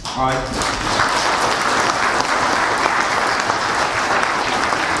 All right.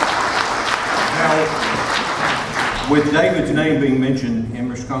 Now, with David's name being mentioned in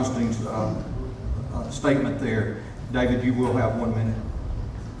Mr. Constantine's statement there, David, you will have 1 minute.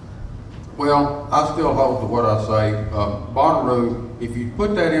 Well, I still hold to what I say. Bonnaroo, if you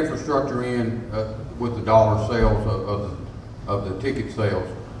put that infrastructure in with the dollar sales of the ticket sales,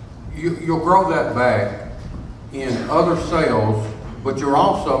 you'll grow that back in other sales, but you're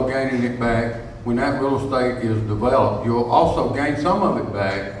also gaining it back when that real estate is developed. You'll also gain some of it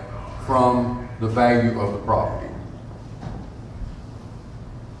back from the value of the property.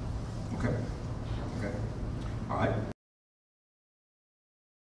 Okay. Okay. All right.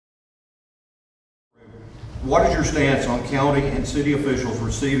 What is your stance on county and city officials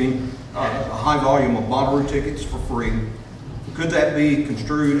receiving a high volume of Bonnaroo tickets for free? Could that be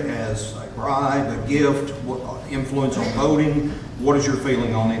construed as a bribe, a gift, influence on voting? What is your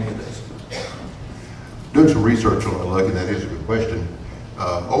feeling on any of this? Doing some research on it, looking, that is a good question.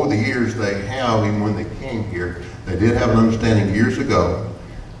 Over the years, they have, even when they came here, they did have an understanding years ago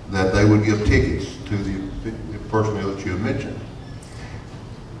that they would give tickets to the personnel that you have mentioned.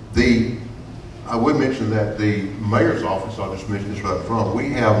 I would mention that the mayor's office, I'll just mention this right up front,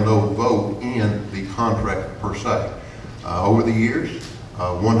 we have no vote in the contract per se. Over the years,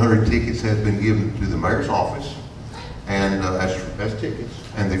 100 tickets has been given to the mayor's office and as tickets.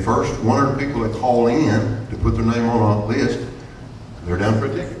 And the first 100 people that call in to put their name on a list, they're down for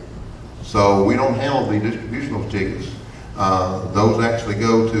a ticket. So we don't handle the distribution of tickets. Those actually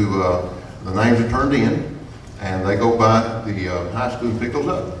go to, the names are turned in, and they go by the high school and pick those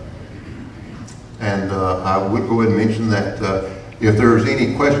up. And I would go ahead and mention that if there's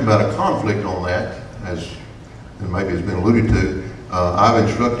any question about a conflict on that, as and maybe has been alluded to, I've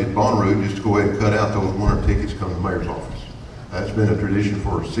instructed Bonnaroo just to go ahead and cut out those 100 tickets come to the mayor's office. That's been a tradition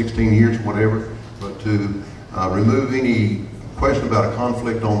for 16 years, whatever, but to remove any question about a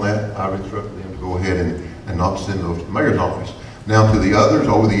conflict on that. I've instructed them to go ahead and not send those to the mayor's office. Now to the others,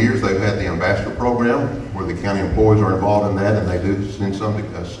 over the years they've had the ambassador program where the county employees are involved in that, and they do send some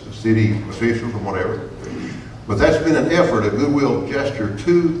to city officials or whatever. But that's been an effort, a goodwill gesture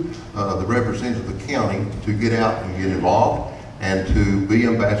to the representatives of the county to get out and get involved and to be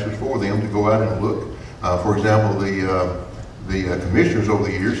ambassadors for them, to go out and look. For example, the commissioners over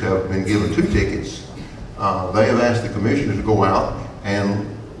the years have been given 2 tickets. They have asked the commissioners to go out and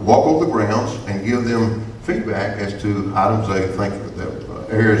walk over the grounds and give them feedback as to items they think that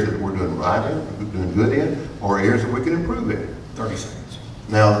areas that we're doing right in, doing good in, or areas that we can improve in. 30 seconds.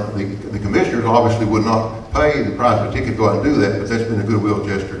 Now, the commissioners obviously would not pay the price of a ticket to go out and do that, but that's been a goodwill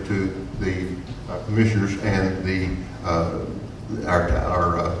gesture to the commissioners and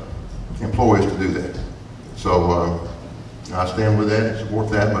our employees to do that. So I stand with that and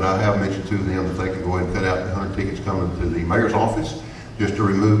support that, but I have mentioned to them that they can go ahead and cut out the 100 tickets coming to the mayor's office just to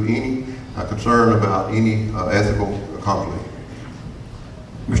remove any concern about any ethical conflict.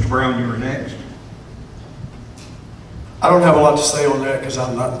 Mr. Brown, you are next. I don't have a lot to say on that because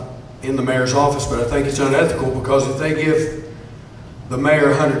I'm not in the mayor's office, but I think it's unethical because if they give the mayor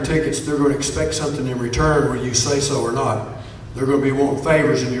 100 tickets, they're going to expect something in return whether you say so or not. They're going to be wanting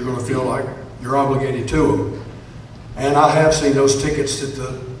favors and you're going to feel like you're obligated to them. And I have seen those tickets that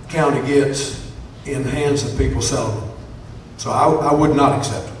the county gets in the hands of people selling them. So I would not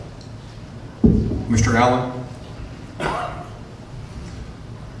accept them. Mr. Allen?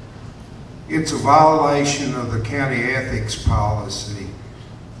 It's a violation of the county ethics policy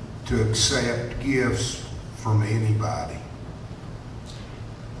to accept gifts from anybody.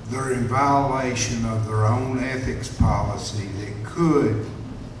 They're in violation of their own ethics policy that could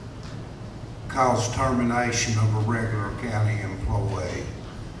cause termination of a regular county employee.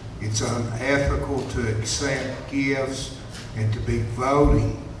 It's unethical to accept gifts and to be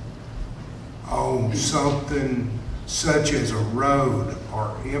voting on something such as a road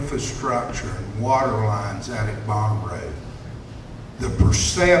or infrastructure and water lines out at Bond Road. The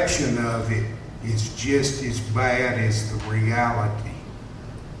perception of it is just as bad as the reality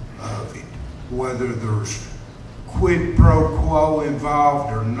of it. Whether there's quid pro quo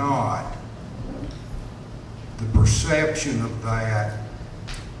involved or not, the perception of that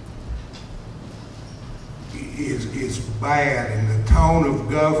is bad, and the tone of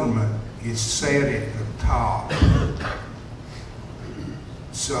government is set at the top.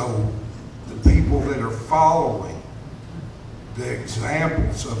 So the people that are following the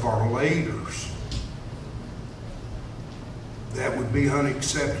examples of our leaders, that would be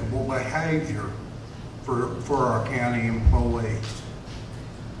unacceptable behavior for our county employees.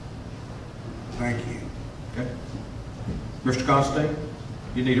 Thank you. Okay. Mr. Constantine,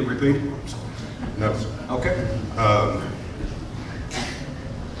 you need it repeated? No. Okay.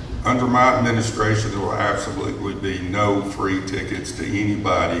 Under my administration, there will absolutely be no free tickets to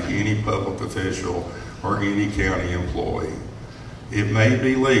anybody, any public official, or any county employee. It may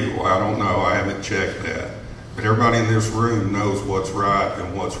be legal, I don't know, I haven't checked that. But everybody in this room knows what's right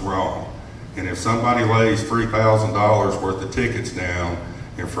and what's wrong. And if somebody lays $3,000 worth of tickets down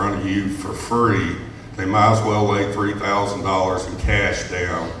in front of you for free, they might as well lay $3,000 in cash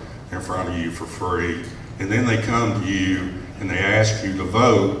down in front of you for free. And then they come to you and they ask you to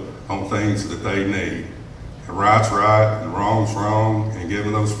vote on things that they need. And right's right and wrong's wrong, and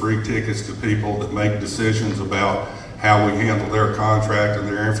giving those free tickets to people that make decisions about how we handle their contract and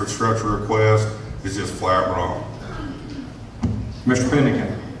their infrastructure request is just flat wrong. Mr.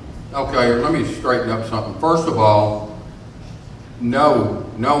 Pennington. Okay, let me straighten up something. First of all, no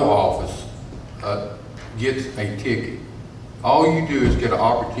office gets a ticket. All you do is get an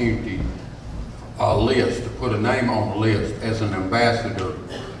opportunity, a list, to put a name on the list as an ambassador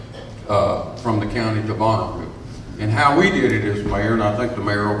from the county to Bonnaroo. And how we did it as mayor, and I think the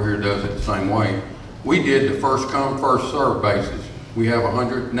mayor over here does it the same way, we did the first come, first served basis. We have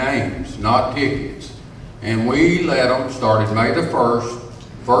 100 names, not tickets. And we let them, started May the 1st,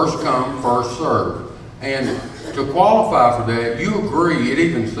 first come, first served. And to qualify for that, you agree, it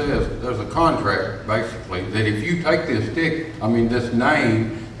even says, there's a contract basically, that if you take this ticket, this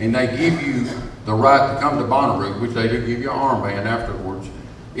name, and they give you the right to come to Bonnaroo, which they do give you an armband afterwards,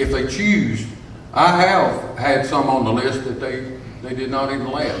 if they choose, I have had some on the list that they did not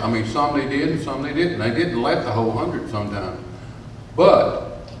even let. Some they did and some they didn't. They didn't let the whole 100 sometimes.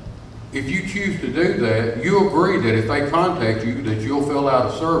 But if you choose to do that, you agree that if they contact you, that you'll fill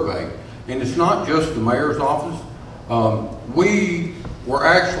out a survey. And it's not just the mayor's office. We were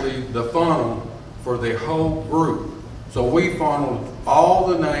actually the funnel for the whole group. So we funneled all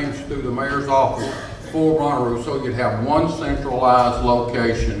the names through the mayor's office for Bonnaroo, so you'd have one centralized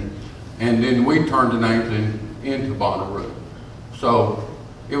location, and then we turned the names into Bonnaroo. So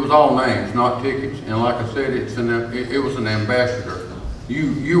it was all names, not tickets. And like I said, it was an ambassador.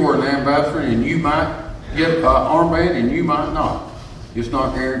 You were an ambassador, and you might get an armband, and you might not. It's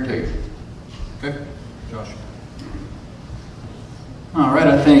not guaranteed. Okay, Josh. All right,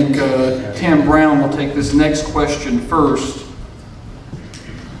 I think Tim Brown will take this next question first.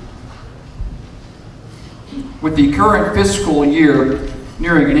 With the current fiscal year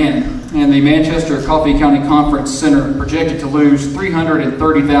nearing an end, and the Manchester Coffee County Conference Center projected to lose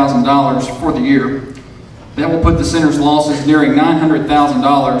 $330,000 for the year, that will put the center's losses nearing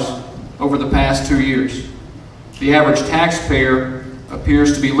 $900,000 over the past 2 years. The average taxpayer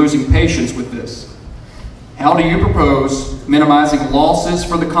appears to be losing patience with this. How do you propose minimizing losses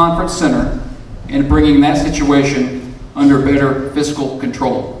for the conference center and bringing that situation under better fiscal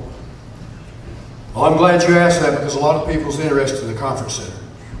control? Well, I'm glad you asked that because a lot of people's interested in the conference center.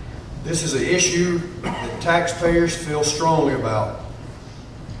 This is an issue that taxpayers feel strongly about.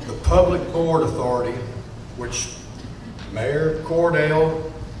 The Public Board Authority, which Mayor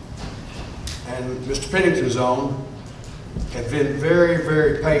Cordell and Mr. Pennington's on, have been very,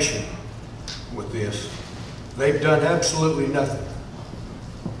 very patient with this. They've done absolutely nothing.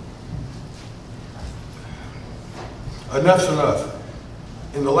 Enough's enough.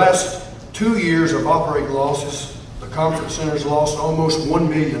 In the last 2 years of operating losses, the conference center's lost almost $1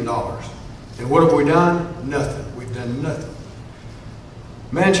 million. And what have we done? Nothing. We've done nothing.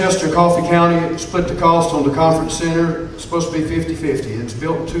 Manchester Coffee County split the cost on the conference center. It's supposed to be 50-50. It was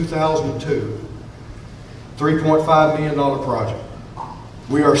built in 2002. $3.5 million project.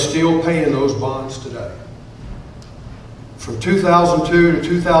 We are still paying those bonds today. From 2002 to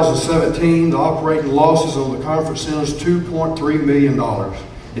 2017, the operating losses on the conference center is $2.3 million.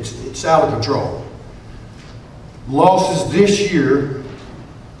 It's out of control. Losses this year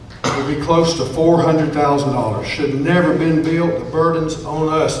will be close to $400,000. Should have never been built. The burden's on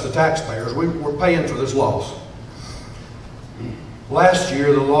us, the taxpayers. We're paying for this loss. Last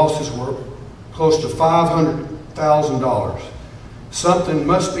year, the losses were close to $500,000. Something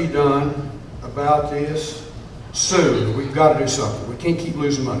must be done about this soon. We've got to do something. We can't keep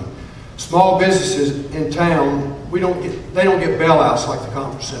losing money. Small businesses in town, they don't get bailouts like the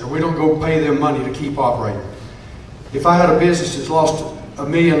conference center. We don't go pay them money to keep operating. If I had a business that's lost $1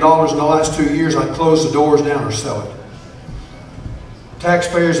 million in the last 2 years, I'd close the doors down or sell it.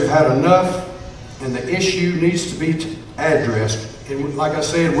 Taxpayers have had enough, and the issue needs to be addressed. And like I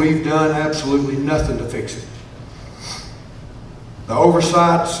said, we've done absolutely nothing to fix it. The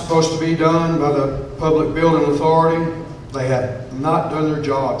oversight's supposed to be done by the Public Building Authority. They have not done their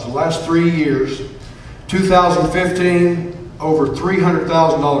jobs. The last 3 years, 2015, over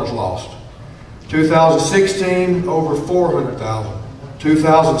 $300,000 lost. 2016, over $400,000.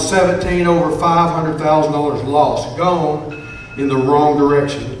 2017, over $500,000 lost, gone in the wrong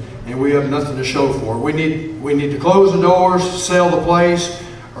direction, and we have nothing to show for it. We need to close the doors, sell the place,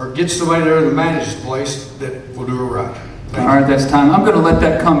 or get somebody there to manage the place that will do it right. All right, that's time. I'm going to let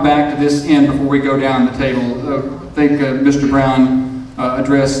that come back to this end before we go down the table. I think Mr. Brown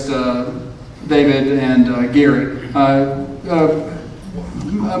addressed David and Gary.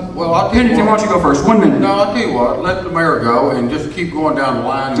 Well, Pennington, why don't you go first? 1 minute. No, I'll tell you what, let the mayor go and just keep going down the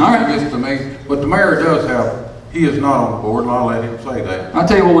line All right. when it gets to me. But the mayor does have, he is not on the board, and I'll let him say that. I'll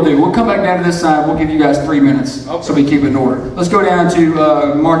tell you what we'll do. We'll come back down to this side. We'll give you guys 3 minutes so we keep it in order. Let's go down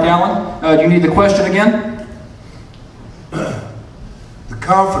to Mark Allen. Do you need the question again? The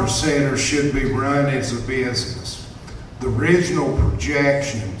conference center should be run as a business. The original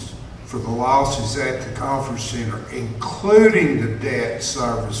projections for the losses at the conference center, including the debt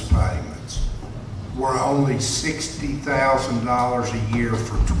service payments, were only $60,000 a year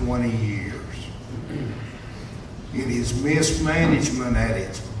for 20 years. It is mismanagement at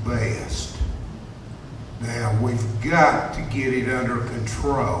its best. Now, we've got to get it under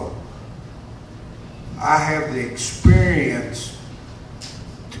control. I have the experience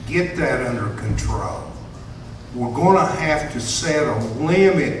to get that under control. We're going to have to set a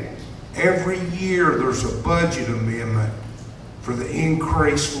limit. Every year there's a budget amendment for the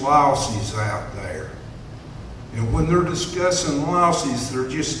increased losses out there. And when they're discussing losses, they're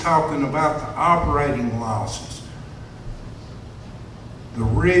just talking about the operating losses. The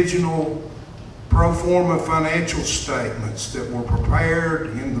original pro forma financial statements that were prepared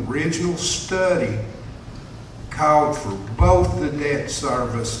in the original study called for both the debt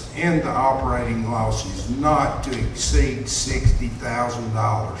service and the operating losses not to exceed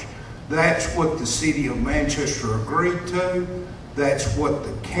 $60,000. That's what the city of Manchester agreed to. That's what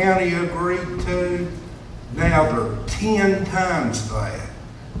the county agreed to. Now they're 10 times that.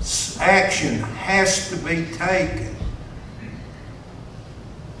 Action has to be taken.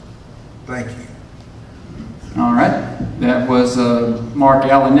 Thank you. All right. That was Mark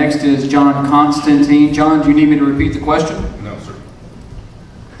Allen. Next is John Constantine. John, do you need me to repeat the question? No, sir.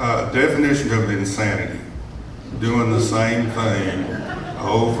 Definition of insanity. Doing the same thing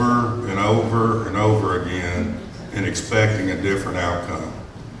over and over and over again and expecting a different outcome.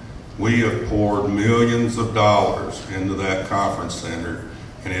 We have poured millions of dollars into that conference center,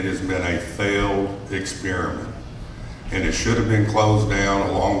 and it has been a failed experiment. And it should have been closed down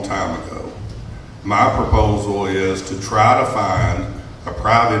a long time ago. My proposal is to try to find a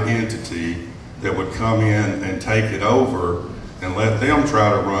private entity that would come in and take it over and let them try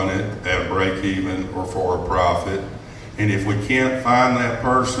to run it at break even or for a profit. And if we can't find that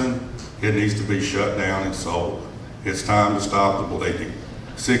person, it needs to be shut down and sold. It's time to stop the bleeding.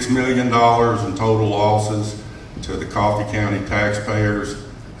 $6 million in total losses to the Coffee County taxpayers,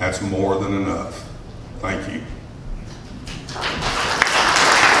 that's more than enough. Thank you.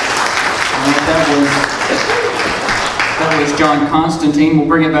 That was John Constantine. We'll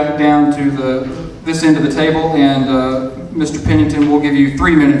bring it back down to this end of the table, and Mr. Pennington will give you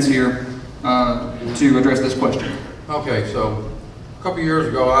 3 minutes here to address this question. Okay, so a couple years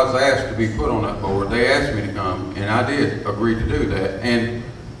ago I was asked to be put on that board. They asked me to come, and I did agree to do that.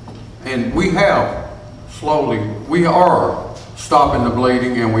 And we have slowly, we are stopping the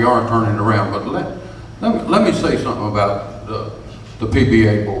bleeding and we are turning it around. But let me say something about the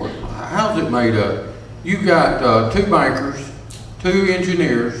PBA board. How's it made up? You got 2 bankers, 2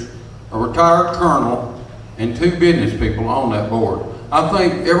 engineers, a retired colonel, and 2 business people on that board. I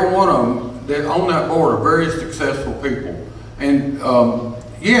think every one of them that on that board are very successful people. And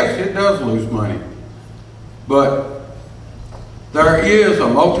yes, it does lose money, but there is a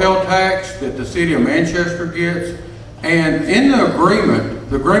motel tax that the city of Manchester gets, and in the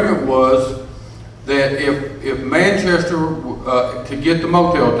agreement was that if Manchester could get the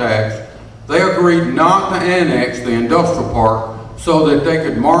motel tax, they agreed not to annex the industrial park so that they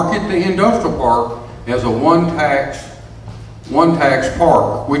could market the industrial park as a one tax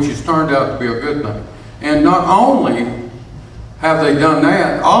park, which has turned out to be a good thing. And not only have they done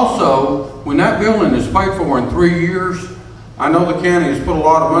that, also, when that building is paid for in 3 years, I know the county has put a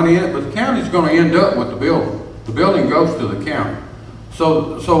lot of money in it, but the county's going to end up with the building. The building goes to the county.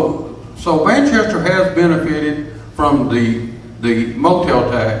 So Manchester has benefited from the motel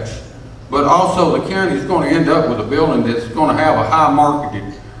tax, but also the county is going to end up with a building that's going to have a high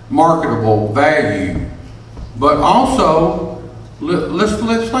marketable value. But also, let's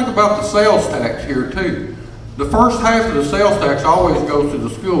think about the sales tax here too. The first half of the sales tax always goes to the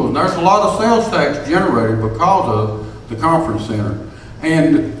schools, and there's a lot of sales tax generated because of the conference center.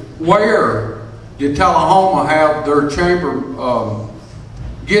 And where did Tullahoma have their chamber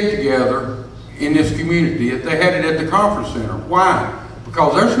get together in this community? They had it at the conference center. Why?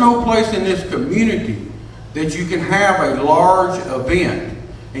 Because there's no place in this community that you can have a large event.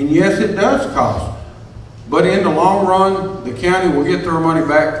 And yes, it does cost. But in the long run, the county will get their money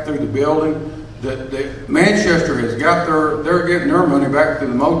back through the building. Manchester has got they're getting their money back through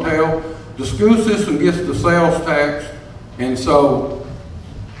the motel. The school system gets the sales tax. And so,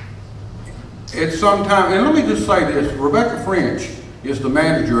 it's sometime, and let me just say this, Rebecca French is the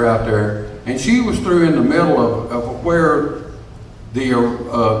manager out there, and she was through in the middle of where the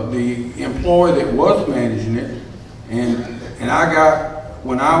employee that was managing it, and I got,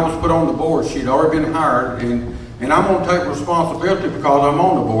 when I was put on the board, she'd already been hired, and I'm going to take responsibility because I'm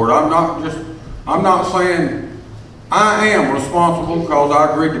on the board. I'm not saying I am responsible because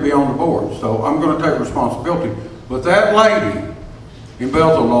I agreed to be on the board, so I'm going to take responsibility. But that lady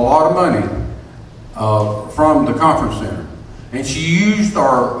embezzled a lot of money from the conference center, and she used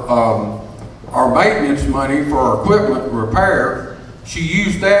our maintenance money for our equipment repair. She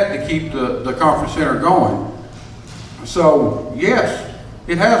used that to keep the conference center going. So yes,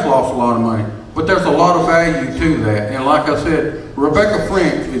 it has lost a lot of money, but there's a lot of value to that. And like I said, Rebecca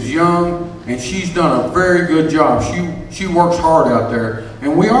French is young, and she's done a very good job. She works hard out there,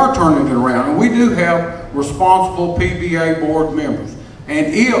 and we are turning it around. And we do have responsible PBA board members. And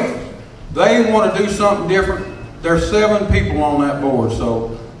if they want to do something different, there's 7 people on that board.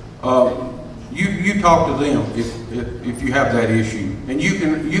 So you talk to them if you have that issue, and you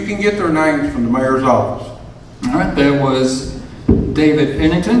can get their names from the mayor's office. All right, that was David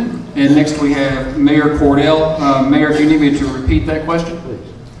Pennington, and next we have Mayor Cordell. Mayor, do you need me to repeat that question?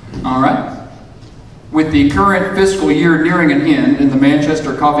 Please. All right. With the current fiscal year nearing an end and the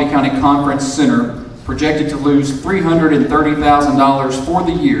Manchester Coffee County Conference Center projected to lose $330,000 for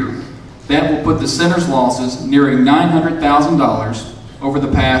the year, That will put the center's losses nearing $900,000 over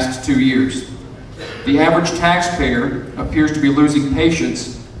the past 2 years. The average taxpayer appears to be losing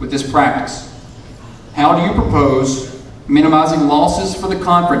patience with this practice. How do you propose minimizing losses for the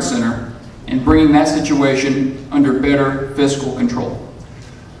conference center and bringing that situation under better fiscal control?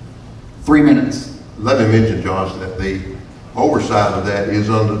 3 minutes. Let me mention, Josh, that the oversight of that is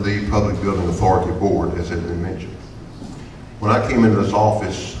under the Public Building Authority Board, as has been mentioned. When I came into this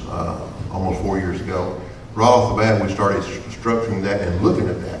office almost 4 years ago, right off the bat we started structuring that and looking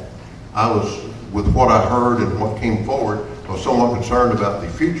at that. I was, with what I heard and what came forward, I was somewhat concerned about the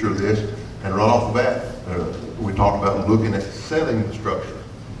future of this, and right off the bat we talked about looking at selling the structure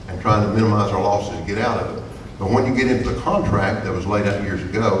and trying to minimize our losses and get out of it. But when you get into the contract that was laid out years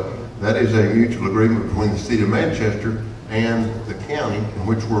ago, that is a mutual agreement between the city of Manchester and the county in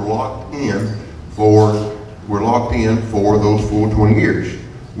which we're locked in for those full 20 years.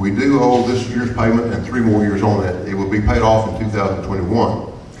 We do owe this year's payment and 3 more years on that. It will be paid off in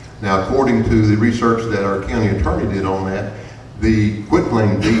 2021. Now, according to the research that our county attorney did on that, the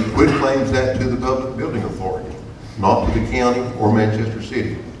quitclaim deed quitclaims that to the Public Building Authority, not to the county or Manchester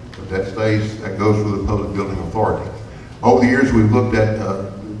City. But that goes with the Public Building Authority. Over the years, we've looked at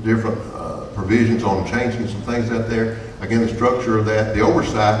different provisions on changing some things out there. Again, the structure of that, the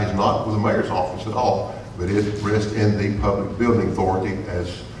oversight is not with the mayor's office at all, but it rests in the Public Building Authority,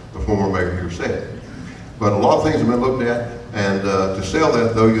 as the former mayor here said. But a lot of things have been looked at, and to sell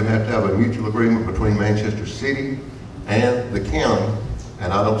that, though, you have to have a mutual agreement between Manchester City and the county,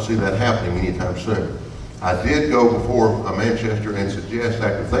 and I don't see that happening anytime soon. I did go before Manchester and suggest,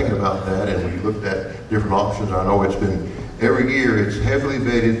 after thinking about that, and we looked at different options. I know it's been, every year, it's heavily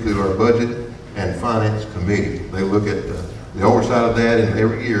vetted through our Budget and Finance Committee. They look at the oversight of that, and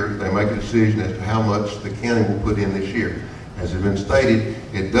every year they make a decision as to how much the county will put in this year. As has been stated,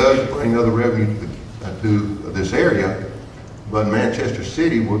 it does bring other revenue to this area, but Manchester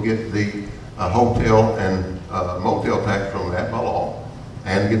City will get the hotel and motel tax from that by law,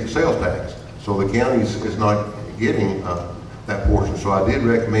 and get the sales tax. So the county is not getting that portion. So I did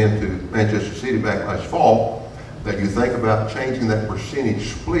recommend to Manchester City back last fall that you think about changing that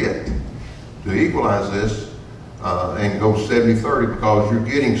percentage split to equalize this and go 70-30, because you're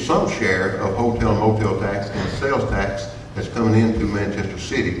getting some share of hotel and motel tax and sales tax that's coming into Manchester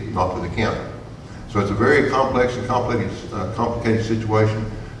City, not to the county. So it's a very complex and complicated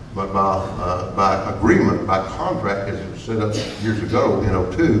situation, but by agreement, by contract, as it was set up years ago in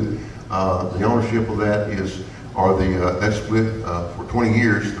 2002, the ownership of that that's split for 20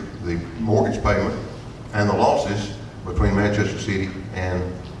 years, the mortgage payment and the losses between Manchester City and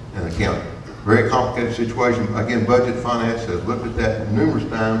the county. Very complicated situation. Again, Budget Finance has looked at that numerous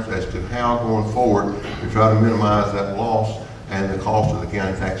times as to how going forward to try to minimize that loss and the cost of the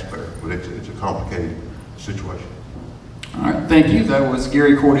county taxpayer. But it's a complicated situation. All right, thank you. That was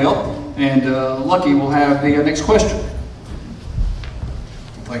Gary Cordell. And Lucky will have the next question.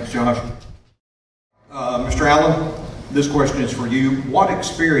 Thanks, Josh. Mr. Allen, this question is for you. What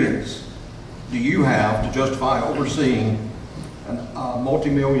experience do you have to justify overseeing a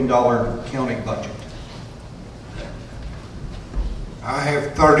multi-million-dollar county budget? I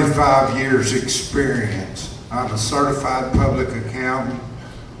have 35 years experience. I'm a certified public accountant.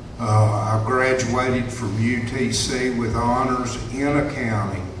 I graduated from UTC with honors in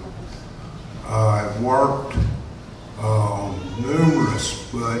accounting. I've worked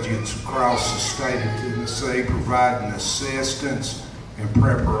numerous budgets across the state of Tennessee, providing assistance and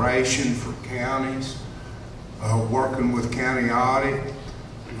preparation for counties, working with county audit.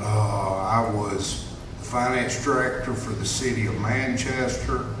 I was finance director for the city of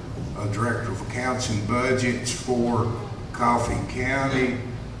Manchester, director of accounts and budgets for Coffee County.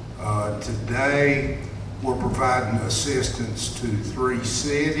 Today, we're providing assistance to 3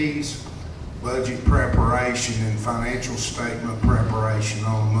 cities, budget preparation and financial statement preparation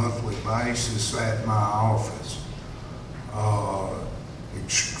on a monthly basis at my office.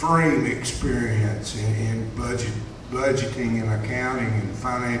 Extreme experience in budgeting and accounting and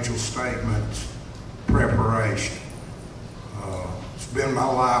financial statements preparation. It's been my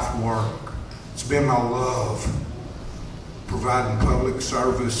life work. It's been my love, providing public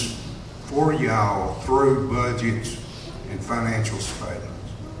service for y'all through budgets and financial statements.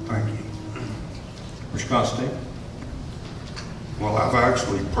 Thank you. Mr. Constantine? Well, I've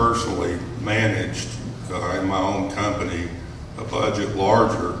actually personally managed in my own company a budget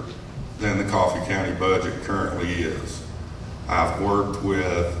larger than the Coffee County budget currently is. I've worked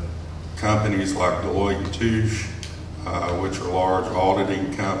with companies like Deloitte & Touche, which are large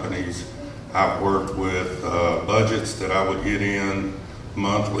auditing companies. I've worked with budgets that I would get in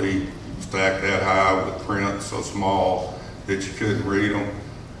monthly stacked that high with print so small that you couldn't read them.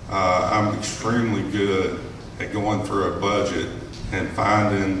 I'm extremely good at going through a budget and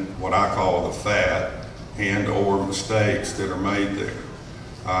finding what I call the fat and or mistakes that are made there.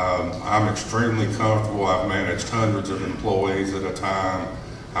 I'm extremely comfortable. I've managed hundreds of employees at a time.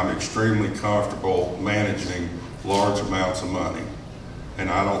 I'm extremely comfortable managing large amounts of money. And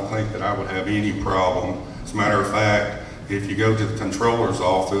I don't think that I would have any problem. As a matter of fact, if you go to the controller's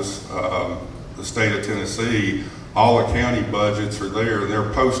office, the state of Tennessee, all the county budgets are there, they're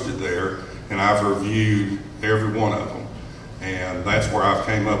posted there, and I've reviewed every one of them. And that's where I've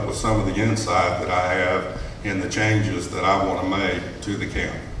came up with some of the insight that I have in the changes that I want to make to the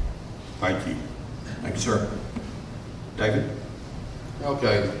county. Thank you. Thank you, sir. David?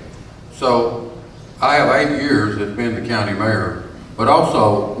 Okay, so I have 8 years as being the county mayor, but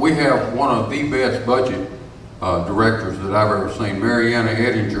also we have one of the best budget directors that I've ever seen. Mariana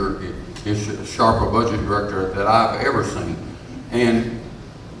Edinger is a sharper budget director that I've ever seen. And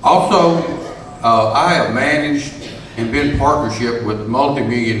also, I have managed and been in partnership with a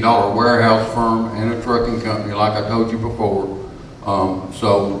multi-million-dollar warehouse firm and a trucking company, like I told you before.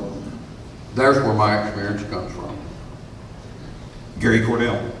 So there's where my experience comes from. Gary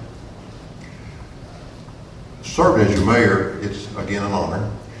Cordell. Serving as your mayor, it's again an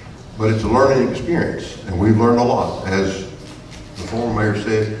honor, but it's a learning experience, and we've learned a lot. As the former mayor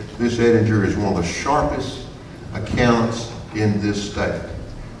said, Ms. Edinger is one of the sharpest accountants in this state.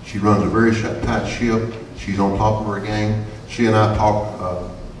 She runs a very tight ship. She's on top of her game. She and I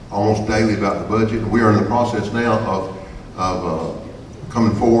talk almost daily about the budget. We are in the process now of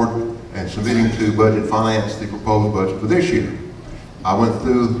coming forward and submitting to Budget Finance the proposed budget for this year. I went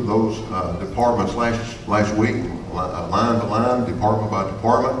through those departments last week, line to line, department by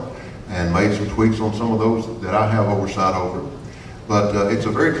department, and made some tweaks on some of those that I have oversight over. But it's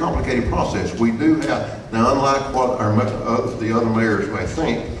a very complicated process. We do have, now unlike what the other mayors may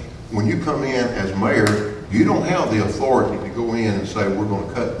think, when you come in as mayor, you don't have the authority to go in and say, we're going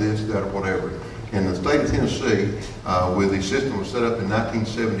to cut this, that, or whatever. In the state of Tennessee, with the system was set up in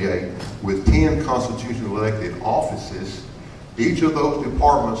 1978, with 10 constitutionally elected offices, each of those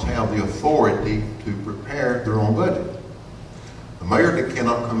departments have the authority to prepare their own budget. The mayor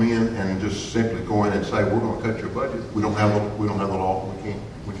cannot come in and just simply go in and say, we're going to cut your budget. We don't have the law.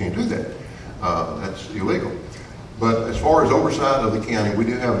 We can't do that. That's illegal. But as far as oversight of the county, we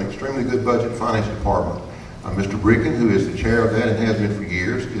do have an extremely good budget finance department. Mr. Bricken, who is the chair of that and has been for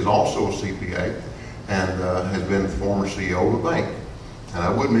years, is also a CPA and has been the former CEO of a bank. And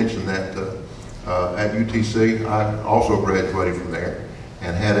I would mention that at UTC, I also graduated from there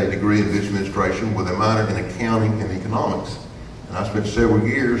and had a degree in business administration with a minor in accounting and economics. And I spent several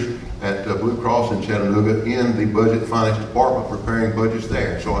years at Blue Cross in Chattanooga in the budget finance department preparing budgets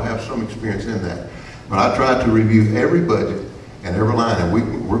there. So I have some experience in that. But I tried to review every budget and every line, and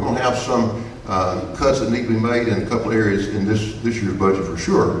we're going to have some cuts that need to be made in a couple areas in this year's budget for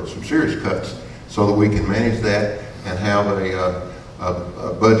sure, some serious cuts, so that we can manage that and have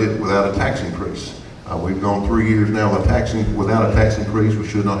a budget without a tax increase. We've gone 3 years now without a tax increase. We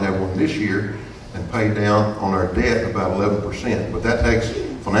should not have one this year, and pay down on our debt about 11%. But that takes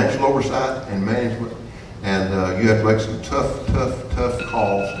financial oversight and management, and you have to make some tough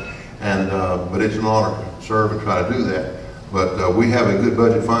calls. And but it's an honor to serve and try to do that. But we have a good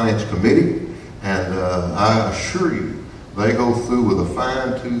budget finance committee, and I assure you, they go through with a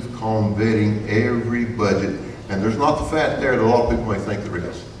fine-tooth comb vetting every budget. And there's not the fat there that a lot of people may think there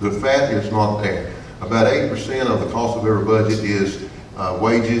is. The fat is not there. About 8% of the cost of every budget is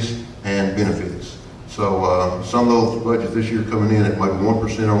wages and benefits. So some of those budgets this year coming in at maybe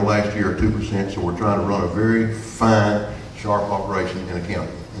 1% over last year or 2%. So we're trying to run a very fine, sharp operation in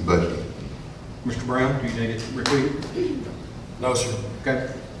accounting and budgeting. Mr. Brown, do you need it repeated? No, sir.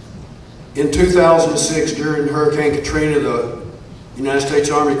 Okay. In 2006, during Hurricane Katrina, the United States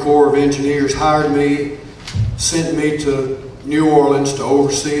Army Corps of Engineers hired me, sent me to New Orleans to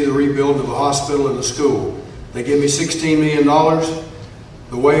oversee the rebuild of a hospital and a school. They gave me $16 million.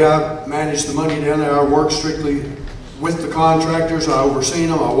 The way I managed the money down there, I worked strictly with the contractors. I overseen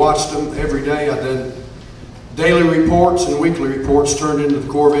them. I watched them every day. I did daily reports and weekly reports turned into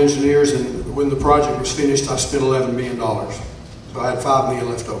the Corps of Engineers, and when the project was finished, I spent $11 million. So I had $5 million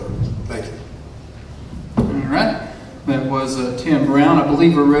left over. Thank you. All right. That was Tim Brown. I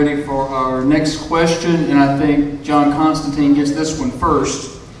believe we're ready for our next question, and I think John Constantine gets this one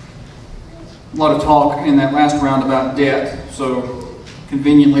first. A lot of talk in that last round about debt, so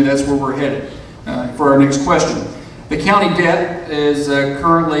conveniently that's where we're headed for our next question. The county debt is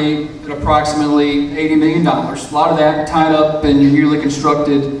currently at approximately $80 million. A lot of that tied up in your newly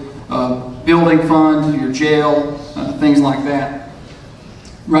constructed building fund, your jail, things like that.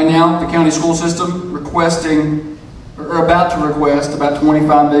 Right now, the county school system about to request about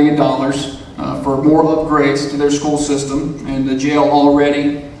 $25 million for more upgrades to their school system, and the jail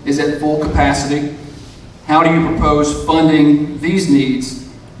already is at full capacity. How do you propose funding these needs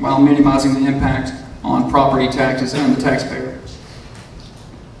while minimizing the impact on property taxes and the taxpayer?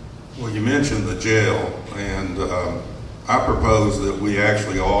 Well, you mentioned the jail, and I propose that we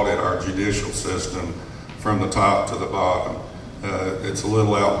actually audit our judicial system from the top to the bottom. It's a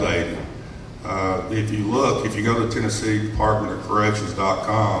little outdated. If you go to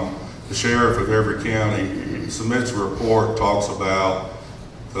TennesseeDepartmentOfCorrections.com, the sheriff of every county submits a report, talks about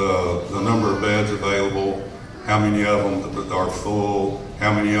the number of beds available, how many of them are full,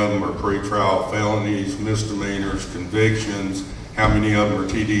 how many of them are pretrial felonies, misdemeanors, convictions, how many of them are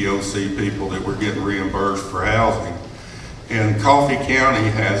TDOC people that we're getting reimbursed for housing. And Coffee County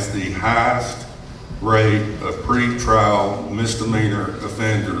has the highest rate of pretrial misdemeanor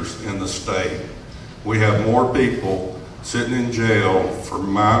offenders in the state. We have more people sitting in jail for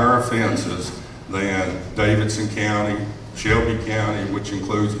minor offenses than Davidson County, Shelby County, which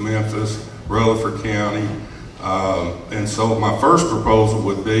includes Memphis, Rutherford County. And so my first proposal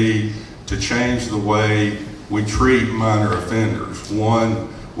would be to change the way we treat minor offenders. One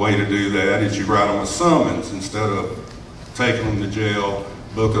way to do that is you write them a summons instead of taking them to jail,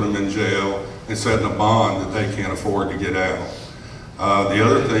 booking them in jail, and setting a bond that they can't afford to get out. The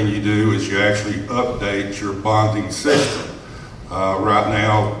other thing you do is you actually update your bonding system. Right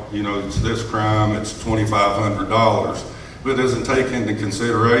now, it's this crime, it's $2,500. What it doesn't take into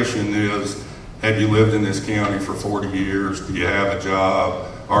consideration is, have you lived in this county for 40 years? Do you have a job?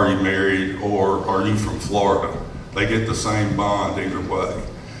 Are you married? Or are you from Florida? They get the same bond either way.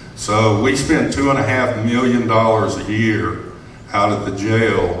 So we spend $2.5 million a year out of the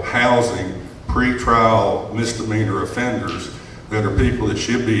jail housing pretrial misdemeanor offenders that are people that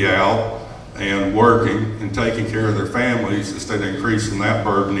should be out and working and taking care of their families, instead of increasing that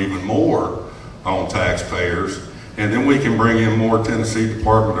burden even more on taxpayers. And then we can bring in more Tennessee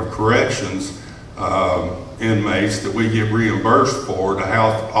Department of Corrections inmates that we get reimbursed for to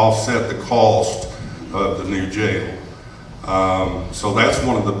help offset the cost of the new jail. So that's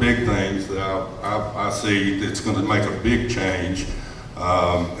one of the big things that I see that's going to make a big change.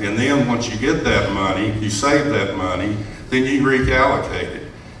 And then once you get that money, you save that money, then you reallocate it.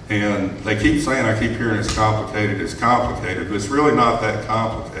 And they keep saying, I keep hearing it's complicated, but it's really not that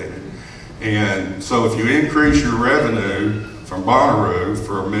complicated. And so if you increase your revenue from Bonnaroo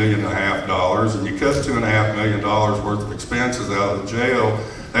for $1.5 million and you cut $2.5 million worth of expenses out of the jail,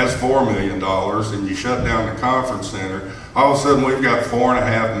 that's $4 million, and you shut down the conference center, all of a sudden we've got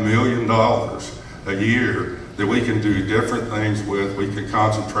 $4.5 million a year that we can do different things with. We can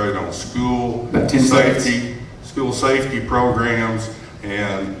concentrate on school safety programs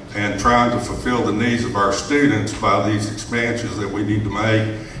and trying to fulfill the needs of our students by these expansions that we need to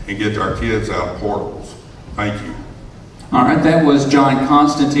make and get our kids out of portables. Thank you. All right, that was John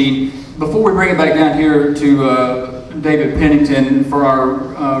Constantine. Before we bring it back down here to David Pennington for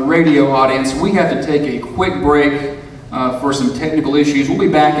our radio audience, we have to take a quick break for some technical issues. We'll be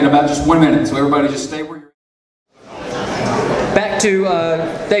back in about just 1 minute, so everybody just stay where you're at. Back to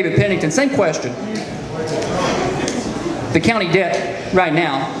David Pennington, same question. The county debt right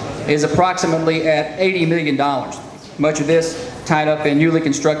now is approximately at $80 million. Much of this tied up in newly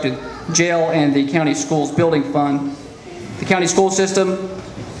constructed jail and the county schools building fund. The county school system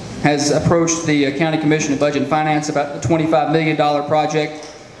has approached the County Commission of Budget and Finance about a $25 million project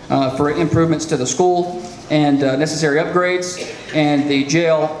for improvements to the school and necessary upgrades. And the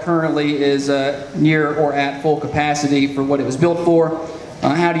jail currently is near or at full capacity for what it was built for.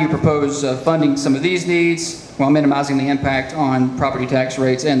 How do you propose funding some of these needs while minimizing the impact on property tax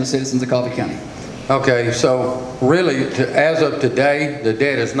rates and the citizens of Coffee County? Okay, so really, as of today, the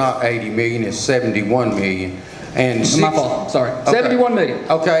debt is not 80 million, it's 71 million. And my fault, sorry. Okay. 71 million.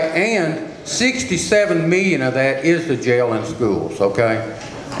 Okay, and 67 million of that is the jail and schools, okay?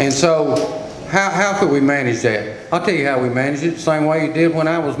 And so, how could we manage that? I'll tell you how we managed it, the same way you did when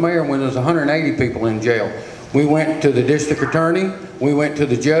I was mayor, when there was 180 people in jail. We went to the district attorney, we went to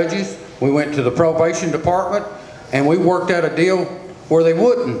the judges, we went to the probation department, and we worked out a deal where they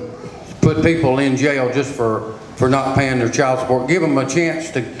wouldn't put people in jail just for not paying their child support, give them a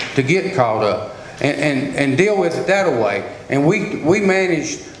chance to get caught up and deal with it that way. And we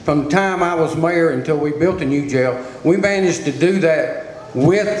managed, from the time I was mayor until we built a new jail, we managed to do that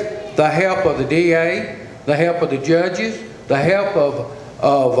with the help of the DA, the help of the judges, the help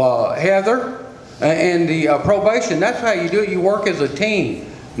of Heather, and the probation. That's how you do it. You work as a team.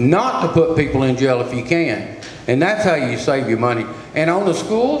 not to put people in jail if you can. And that's how you save your money. And on the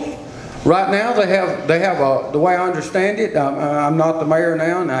schools, right now they have the way I understand it, I'm not the mayor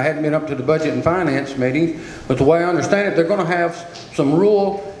now and I hadn't been up to the budget and finance meetings, but the way I understand it, they're going to have some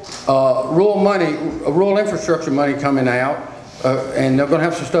rural infrastructure money coming out, and they're going to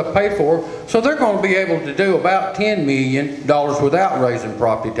have some stuff paid for. So they're going to be able to do about $10 million without raising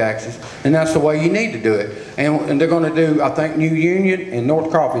property taxes, and that's the way you need to do it. And they're going to do, I think, New Union and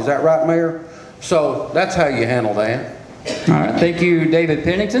North Coffee. Is that right, Mayor? So that's how you handle that. All right, thank you, David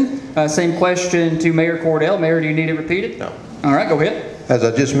Pennington. Same question to Mayor Cordell. Mayor, do you need it repeated? No. All right, go ahead. As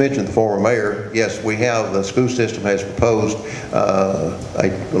I just mentioned, the former mayor, yes, we have, the school system has proposed a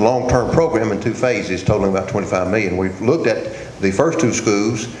long-term program in 2 phases totaling about $25 million. We've looked at the first 2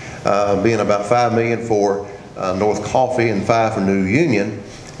 schools being about $5 million for North Coffee and $5 million for New Union.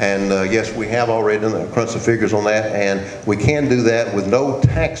 And yes, we have already done the crunch of figures on that, and we can do that with no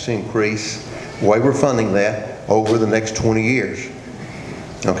tax increase, the way we're funding that, over the next 20 years.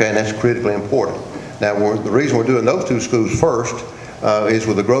 Okay, and that's critically important. Now, the reason we're doing those 2 schools first is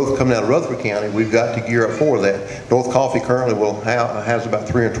with the growth coming out of Rutherford County, we've got to gear up for that. North Coffee currently has about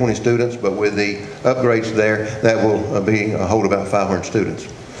 320 students, but with the upgrades there, that will hold about 500 students.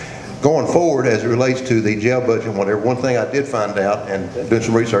 Going forward, as it relates to the jail budget and whatever, one thing I did find out and doing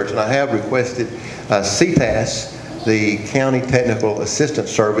some research, and I have requested CTAS, the County Technical Assistance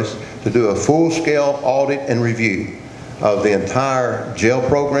Service, to do a full-scale audit and review of the entire jail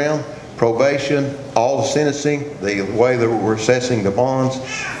program, probation, all the sentencing, the way that we're assessing the bonds,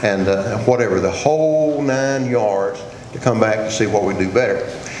 and whatever, the whole 9 yards, to come back to see what we do better.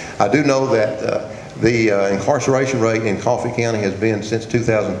 I do know that the incarceration rate in Coffee County has been, since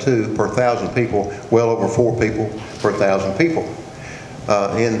 2002, per 1,000 people, well over 4 people per 1,000 people.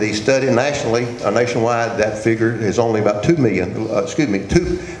 In the study nationwide, that figure is only about 2 million, about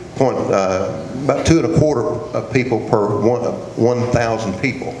 2.25 people per 1,000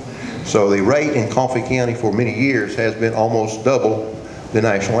 people. So the rate in Coffee County for many years has been almost double the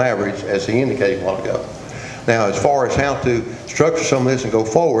national average, as he indicated a while ago. Now, as far as how to structure some of this and go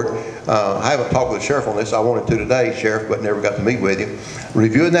forward, I haven't talked with the sheriff on this. I wanted to today, Sheriff, but never got to meet with you.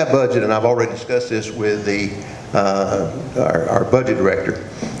 Reviewing that budget, and I've already discussed this with our budget director,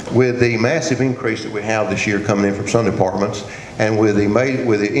 with the massive increase that we have this year coming in from some departments, and with the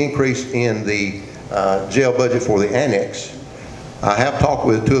increase in the jail budget for the annex, I have talked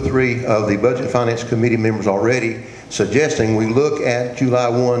with 2 or 3 of the Budget and Finance Committee members already, suggesting we look at July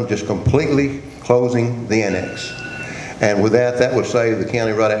 1 just completely closing the annex. And with that, that would save the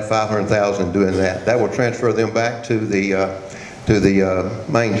county right at $500,000 doing that. That will transfer them back to the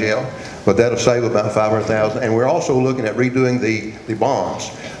main jail, but that'll save about $500,000. And we're also looking at redoing the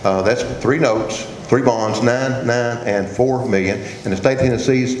bonds. That's 3 notes, 3 bonds, $9, and $4 million. And the state of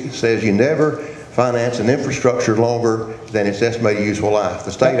Tennessee says you never finance an infrastructure longer than its estimated useful life.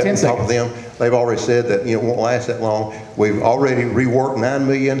 The state, I've talked to them, they've already said that it won't last that long. We've already reworked $9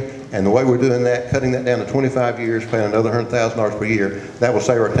 million, and the way we're doing that, cutting that down to 25 years, paying another $100,000 per year, that will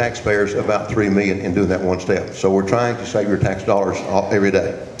save our taxpayers about $3 million in doing that one step. So we're trying to save your tax dollars every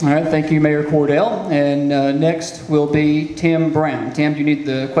day. All right, thank you, Mayor Cordell. And next will be Tim Brown. Tim, do you need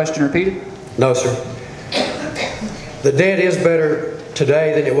the question repeated? No, sir. The debt is better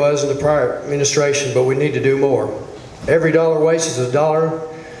today than it was in the prior administration, but we need to do more. Every dollar wasted is a dollar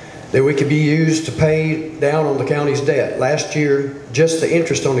that we could be used to pay down on the county's debt. Last year, just the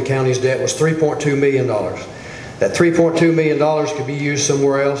interest on the county's debt was $3.2 million. That $3.2 million could be used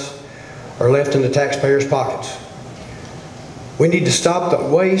somewhere else or left in the taxpayers' pockets. We need to stop the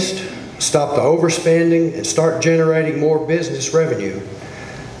waste, stop the overspending, and start generating more business revenue.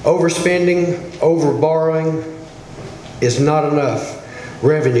 Overspending, over-borrowing is not enough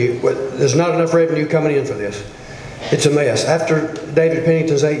revenue. There's not enough revenue coming in for this. It's a mess. After David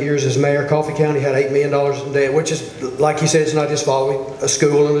Pennington's 8 years as mayor, Coffee County had $8 million in debt, which is, like he said, it's not his fault. A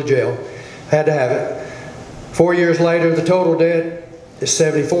school and a jail had to have it. 4 years later, the total debt is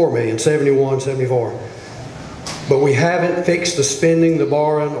 $74 million, 71, 74. But we haven't fixed the spending, the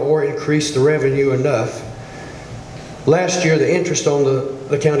borrowing, or increased the revenue enough. Last year, the interest on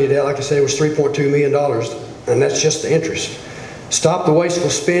the county debt, like I said, was $3.2 million, and that's just the interest. Stop the wasteful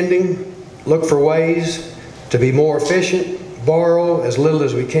spending, look for ways to be more efficient, borrow as little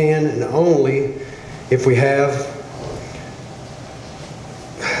as we can, and only if we have,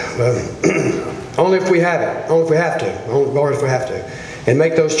 only if we have it, only if we have to, or if we have to, and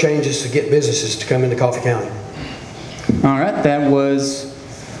make those changes to get businesses to come into Coffee County. All right, that was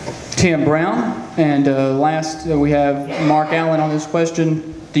Tim Brown. And last, we have Mark Allen on this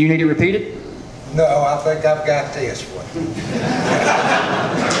question. Do you need it repeated? No, I think I've got this one.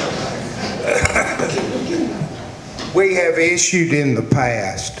 We have issued in the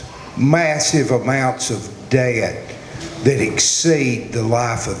past massive amounts of debt that exceed the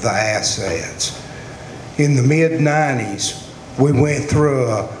life of the assets. In the mid-90s, we went through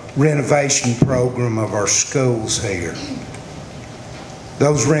a renovation program of our schools here.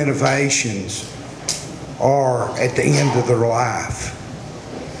 Those renovations are at the end of their life.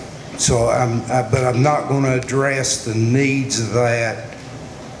 So but I'm not going to address the needs of that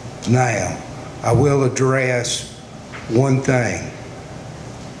now. I will address one thing.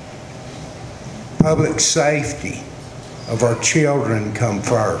 Public safety of our children come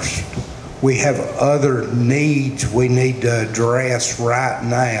first. We have other needs we need to address right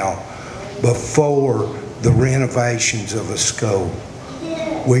now before the renovations of a school.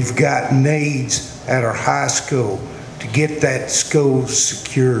 We've got needs at our high school to get that school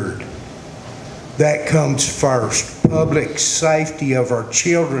secured. That comes first. Public safety of our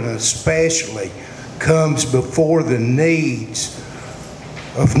children especially comes before the needs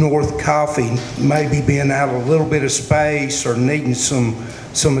of North Coffee maybe being out a little bit of space or needing some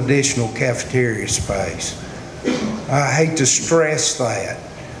additional cafeteria space. I hate to stress that.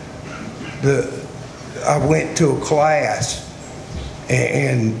 I went to a class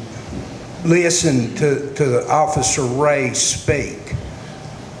and listened to Officer Ray speak.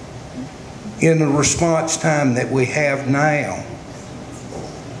 In the response time that we have now,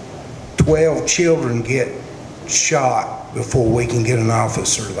 12 children get shot before we can get an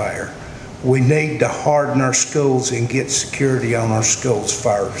officer there. We need to harden our schools and get security on our schools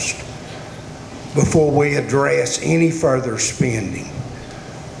first before we address any further spending.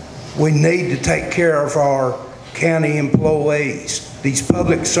 We need to take care of our county employees. These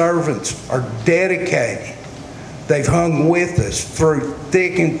public servants are dedicated. They've hung with us through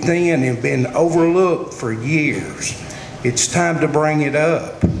thick and thin and been overlooked for years. It's time to bring it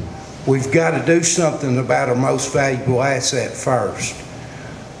up. We've got to do something about our most valuable asset first.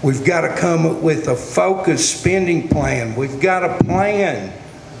 We've got to come up with a focused spending plan. We've got a plan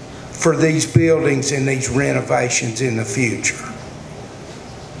for these buildings and these renovations in the future.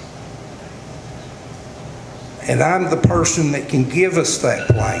 And I'm the person that can give us that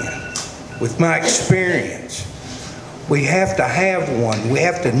plan with my experience. We have to have one. We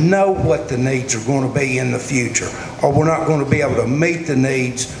have to know what the needs are going to be in the future, or we're not going to be able to meet the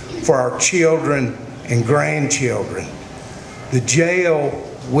needs for our children and grandchildren. The jail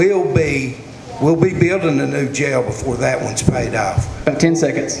we'll be building a new jail before that one's paid off. About 10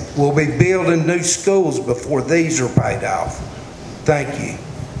 seconds. We'll be building new schools before these are paid off. Thank you.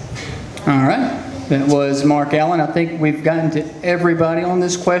 All right. That was Mark Allen. I think we've gotten to everybody on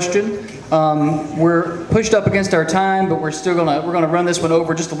this question. We're pushed up against our time, but we're gonna run this one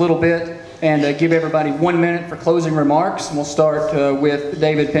over just a little bit and give everybody 1 minute for closing remarks. And we'll start with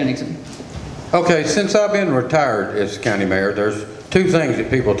David Pennington. Okay, since I've been retired as county mayor, there's two things that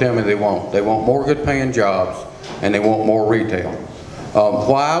people tell me they want. They want more good paying jobs and they want more retail.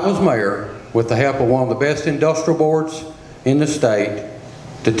 While I was mayor, with the help of one of the best industrial boards in the state,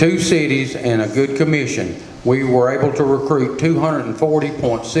 the two cities and a good commission, we were able to recruit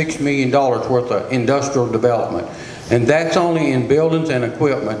 $240.6 million worth of industrial development. And that's only in buildings and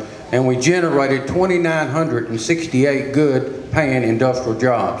equipment. And we generated 2,968 good paying industrial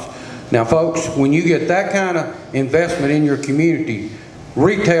jobs. Now folks, when you get that kind of investment in your community,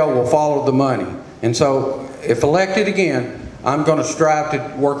 retail will follow the money. And so if elected again, I'm going to strive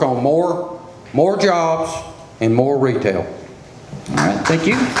to work on more jobs and more retail. All right, thank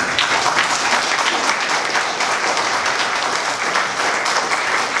you.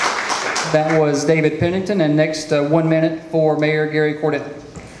 That was David Pennington, and next 1 minute for Mayor Gary Cordell.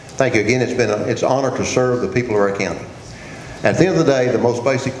 Thank you again. It's an honor to serve the people of our county. At the end of the day, the most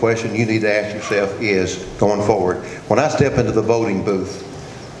basic question you need to ask yourself is, going forward, when I step into the voting booth,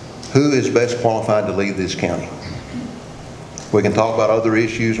 who is best qualified to lead this county? We can talk about other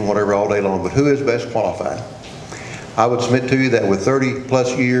issues and whatever all day long, but who is best qualified? I would submit to you that with 30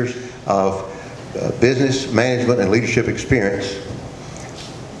 plus years of business management and leadership experience,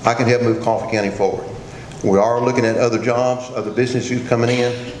 I can help move Coffee County forward. We are looking at other jobs, other businesses coming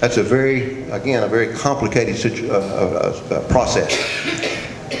in. That's a very complicated process.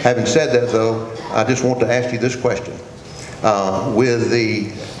 Having said that though, I just want to ask you this question. With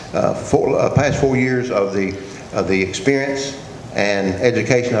the past 4 years of the experience and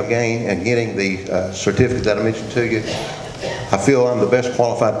education I've gained and getting the certificate that I mentioned to you, I feel I'm the best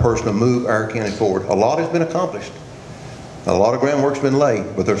qualified person to move our county forward. A lot has been accomplished. A lot of groundwork's been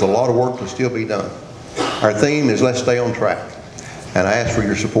laid, but there's a lot of work to still be done. Our theme is let's stay on track. And I ask for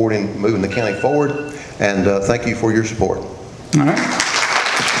your support in moving the county forward, and thank you for your support. All right.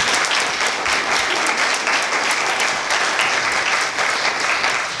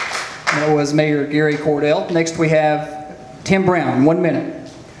 That was Mayor Gary Cordell. Next we have Tim Brown, 1 minute.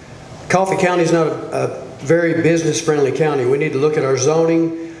 Coffee County is not a very business-friendly county. We need to look at our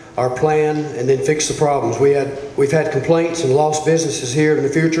zoning, our plan, and then fix the problems. We've had complaints and lost businesses here in the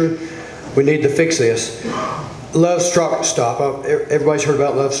future. We need to fix this. Love's Truck Stop. Everybody's heard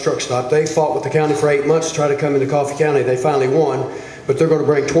about Love's Truck Stop. They fought with the county for 8 months to try to come into Coffee County. They finally won, but they're going to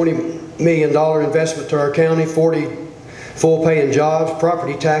bring $20 million investment to our county, 40 full-paying jobs,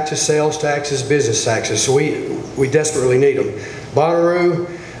 property taxes, sales taxes, business taxes. So we desperately need them. Bonnaroo,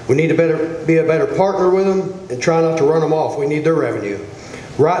 we need to be a better partner with them and try not to run them off. We need their revenue.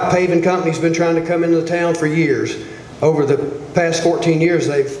 Wright Paving Company's been trying to come into the town for years. Over the past 14 years,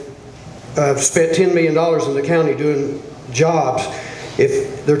 they've spent $10 million in the county doing jobs.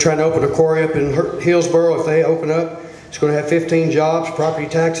 If they're trying to open a quarry up in Hillsborough, if they open up, it's going to have 15 jobs, property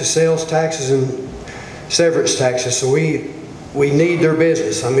taxes, sales taxes, and severance taxes. So we need their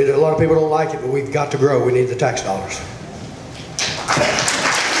business. I mean, a lot of people don't like it, but we've got to grow. We need the tax dollars.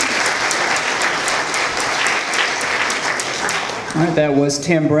 All right, that was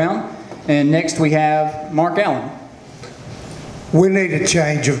Tim Brown. And next we have Mark Allen. We need a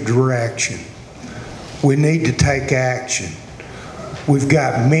change of direction. We need to take action. We've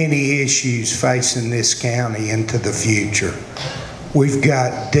got many issues facing this county into the future. We've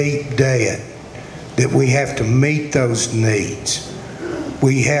got deep debt that we have to meet those needs.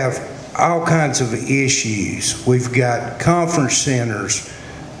 We have all kinds of issues. We've got conference centers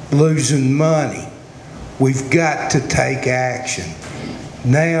losing money. We've got to take action.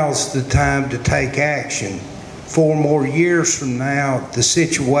 Now's the time to take action. 4 more years from now, the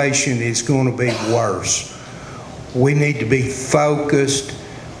situation is going to be worse. We need to be focused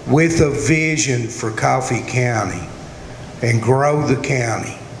with a vision for Coffee County and grow the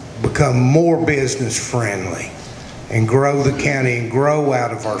county, become more business friendly, and grow the county and grow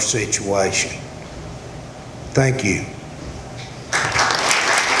out of our situation. Thank you.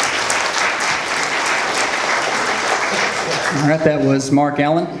 All right, that was Mark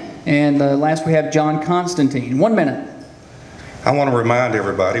Allen. And last we have John Constantine. 1 minute. I want to remind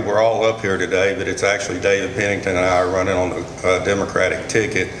everybody, we're all up here today, but it's actually David Pennington and I are running on the Democratic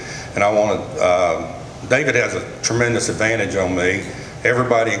ticket. And I want to, David has a tremendous advantage on me.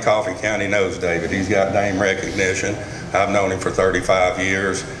 Everybody in Coffee County knows David. He's got name recognition. I've known him for 35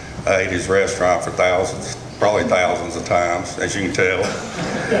 years. I ate his restaurant for probably thousands of times, as you can tell.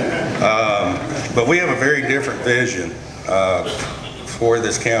 But we have a very different vision for where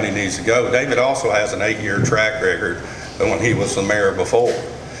this county needs to go. David also has an 8-year track record when he was the mayor before.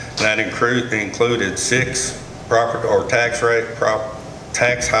 And that included 6 property or tax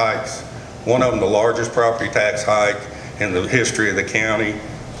hikes, one of them the largest property tax hike in the history of the county,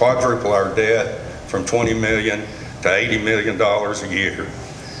 quadruple our debt from $20 million to $80 million a year,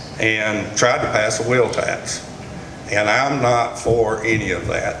 and tried to pass a wheel tax. And I'm not for any of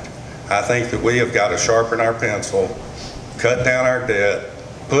that. I think that we have got to sharpen our pencil, cut down our debt,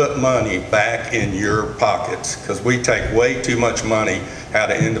 put money back in your pockets, because we take way too much money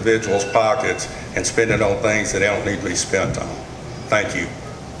out of individuals' pockets and spend it on things that they don't need to be spent on. Thank you.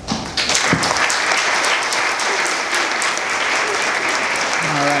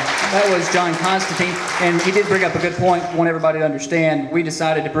 All right, that was John Constantine, and he did bring up a good point. I want everybody to understand, we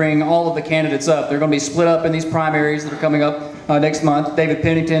decided to bring all of the candidates up. They're going to be split up in these primaries that are coming up next month. David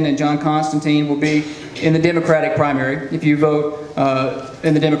Pennington and John Constantine will be in the Democratic primary. If you vote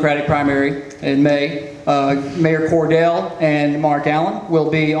in the Democratic primary in May, Mayor Cordell and Mark Allen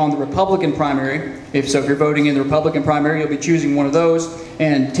will be on the Republican primary. If you're voting in the Republican primary, you'll be choosing one of those.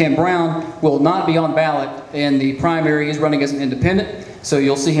 And Tim Brown will not be on ballot in the primary. He's running as an independent, so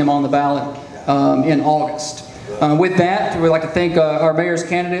you'll see him on the ballot in August. With that, we'd like to thank our mayor's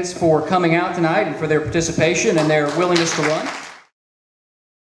candidates for coming out tonight and for their participation and their willingness to run.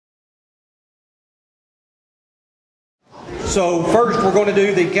 So first we're going to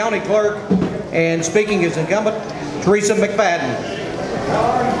do the county clerk, and speaking is incumbent Teresa McFadden.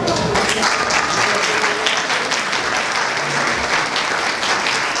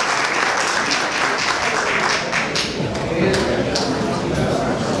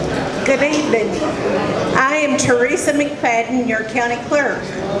 Good evening. I am Teresa McFadden, your county clerk.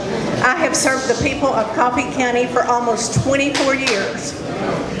 I have served the people of Coffee County for almost 24 years.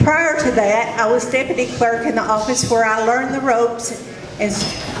 Prior to that, I was deputy clerk in the office where I learned the ropes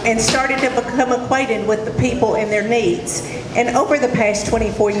and started to become acquainted with the people and their needs. And over the past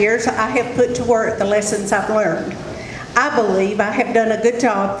 24 years, I have put to work the lessons I've learned. I believe I have done a good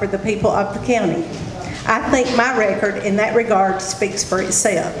job for the people of the county. I think my record in that regard speaks for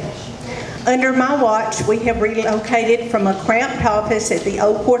itself. Under my watch, we have relocated from a cramped office at the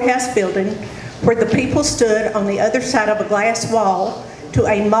old courthouse building where the people stood on the other side of a glass wall to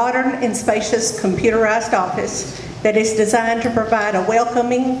a modern and spacious computerized office that is designed to provide a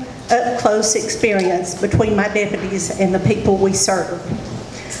welcoming, up-close experience between my deputies and the people we serve.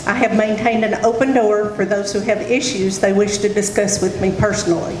 I have maintained an open door for those who have issues they wish to discuss with me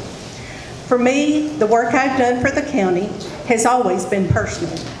personally. For me, the work I've done for the county has always been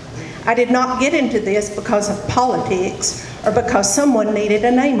personal. I did not get into this because of politics or because someone needed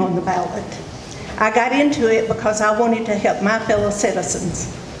a name on the ballot. I got into it because I wanted to help my fellow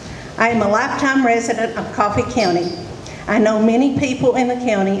citizens. I am a lifetime resident of Coffee County. I know many people in the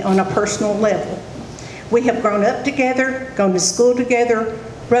county on a personal level. We have grown up together, gone to school together,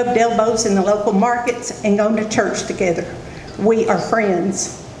 rubbed elbows in the local markets, and gone to church together. We are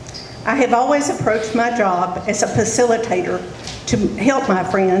friends. I have always approached my job as a facilitator to help my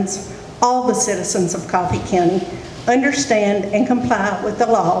friends, all the citizens of Coffee County, understand and comply with the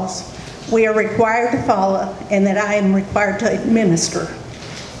laws we are required to follow and that I am required to administer.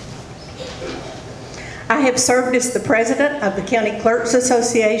 I have served as the president of the County Clerks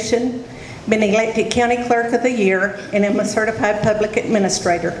Association, been elected County Clerk of the Year, and am a certified public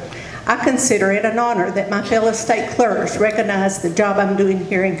administrator. I consider it an honor that my fellow state clerks recognize the job I'm doing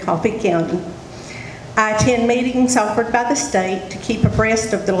here in Coffee County. I attend meetings offered by the state to keep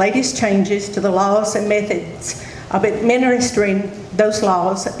abreast of the latest changes to the laws and methods of administering those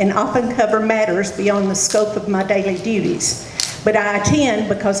laws and often cover matters beyond the scope of my daily duties. But I attend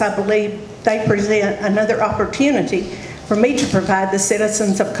because I believe they present another opportunity for me to provide the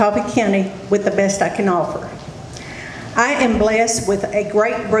citizens of Coffee County with the best I can offer. I am blessed with a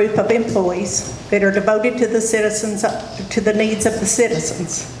great group of employees that are devoted to the citizens, to the needs of the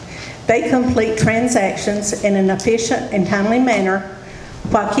citizens. They complete transactions in an efficient and timely manner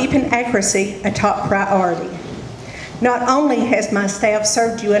while keeping accuracy a top priority. Not only has my staff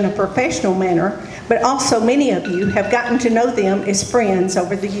served you in a professional manner, but also many of you have gotten to know them as friends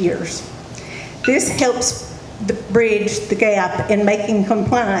over the years. This helps bridge the gap in making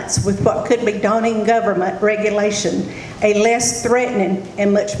compliance with what could be daunting government regulation a less threatening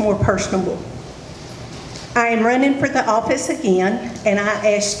and much more personable. I am running for the office again, and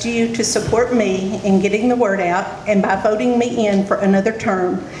I asked you to support me in getting the word out and by voting me in for another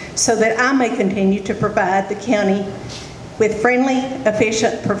term so that I may continue to provide the county with friendly,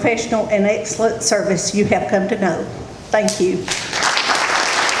 efficient, professional, and excellent service you have come to know. Thank you.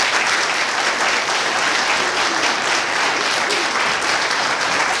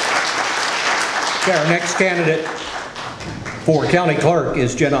 Okay, our next candidate for county clerk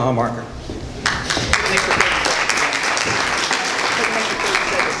is Jenna Hallmarker.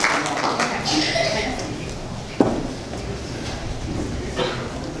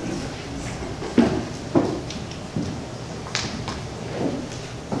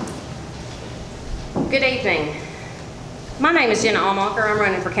 Good evening. My name is Jenna Allmacher. I'm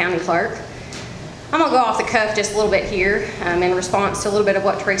running for county clerk. I'm going to go off the cuff just a little bit here in response to a little bit of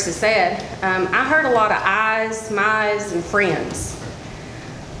what Teresa said. I heard a lot of I's, my's, and friends.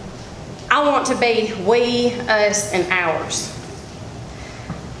 I want to be we, us, and ours.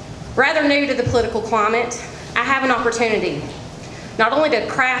 Rather new to the political climate, I have an opportunity not only to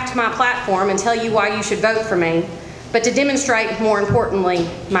craft my platform and tell you why you should vote for me, but to demonstrate, more importantly,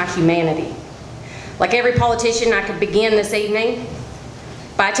 my humanity. Like every politician, I could begin this evening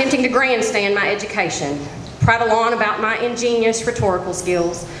by attempting to grandstand my education, prattle on about my ingenious rhetorical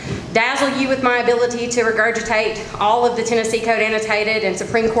skills, dazzle you with my ability to regurgitate all of the Tennessee Code annotated and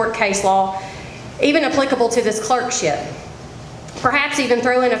Supreme Court case law, even applicable to this clerkship. Perhaps even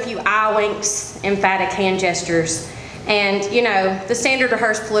throw in a few eye winks, emphatic hand gestures, and, you know, the standard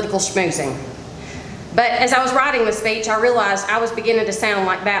rehearsed political schmoozing. But as I was writing the speech, I realized I was beginning to sound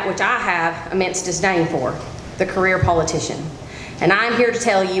like that which I have immense disdain for, the career politician. And I'm here to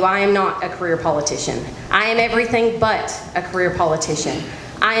tell you I am not a career politician. I am everything but a career politician.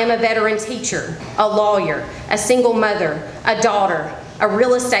 I am a veteran teacher, a lawyer, a single mother, a daughter, a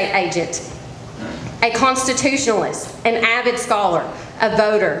real estate agent, a constitutionalist, an avid scholar, a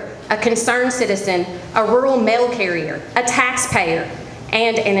voter, a concerned citizen, a rural mail carrier, a taxpayer,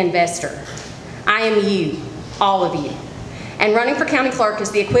 and an investor. I am you, all of you. And running for county clerk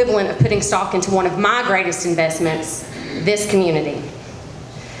is the equivalent of putting stock into one of my greatest investments, this community.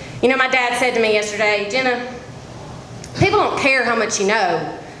 You know, my dad said to me yesterday, Jenna, people don't care how much you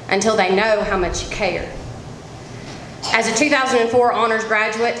know until they know how much you care. As a 2004 honors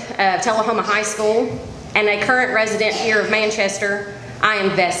graduate of Tullahoma High School and a current resident here of Manchester, I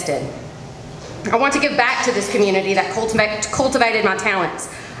am vested. I want to give back to this community that cultivated my talents.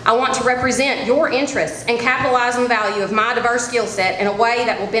 I want to represent your interests and capitalize on the value of my diverse skill set in a way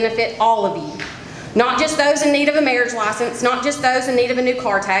that will benefit all of you. Not just those in need of a marriage license, not just those in need of a new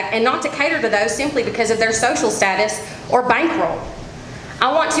car tag, and not to cater to those simply because of their social status or bankroll.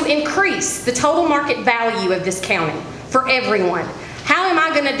 I want to increase the total market value of this county for everyone. How am I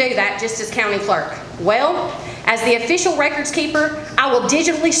going to do that just as county clerk? Well, as the official records keeper, I will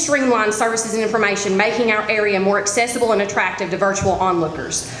digitally streamline services and information, making our area more accessible and attractive to virtual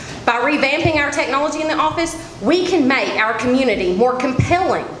onlookers. By revamping our technology in the office, we can make our community more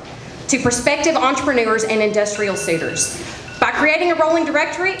compelling to prospective entrepreneurs and industrial suitors. By creating a rolling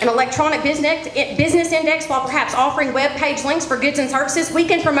directory, an electronic business index, while perhaps offering web page links for goods and services, we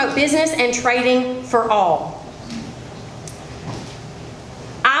can promote business and trading for all.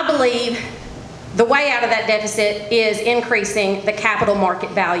 I believe the way out of that deficit is increasing the capital market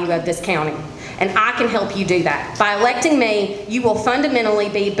value of this county. And I can help you do that. By electing me, you will fundamentally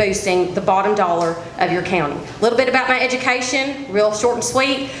be boosting the bottom dollar of your county. A little bit about my education, real short and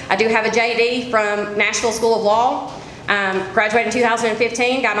sweet. I do have a JD from Nashville School of Law. Graduated in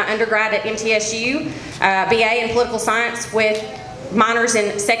 2015, got my undergrad at MTSU, BA in political science with minors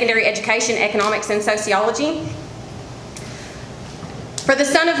in secondary education, economics, and sociology. For the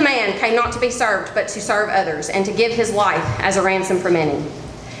Son of Man came not to be served, but to serve others, and to give his life as a ransom for many.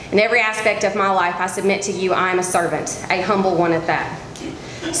 In every aspect of my life, I submit to you, I am a servant, a humble one at that.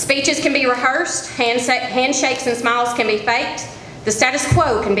 Speeches can be rehearsed, handshakes and smiles can be faked, the status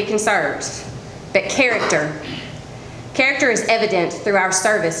quo can be conserved, but character is evident through our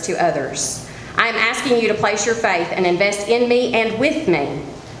service to others. I am asking you to place your faith and invest in me and with me.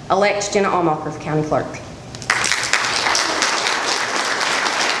 Elect Jenna Almacher for County Clerk.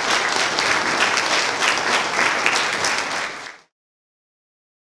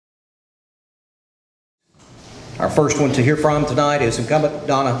 Our first one to hear from tonight is incumbent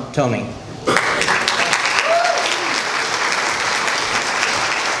Donna Toney.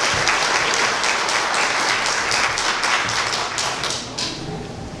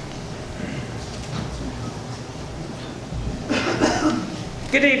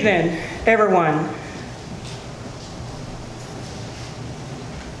 Good evening, everyone.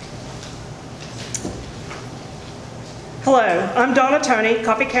 Hello, I'm Donna Toney,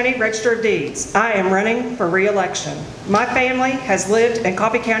 Coffee County Register of Deeds. I am running for re-election. My family has lived in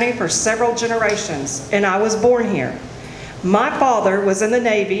Coffee County for several generations, and I was born here. My father was in the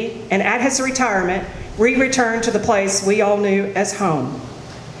Navy, and at his retirement, we returned to the place we all knew as home.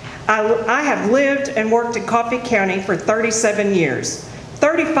 I have lived and worked in Coffee County for 37 years.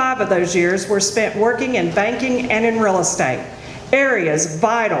 35 of those years were spent working in banking and in real estate, areas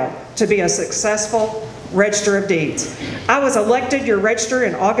vital to be a successful Register of Deeds. I was elected your Register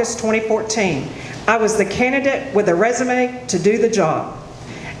in August 2014. I was the candidate with a resume to do the job.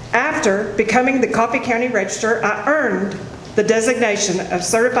 After becoming the Coffee County Register, I earned the designation of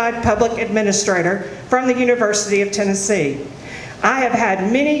Certified Public Administrator from the University of Tennessee. I have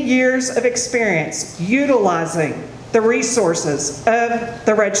had many years of experience utilizing the resources of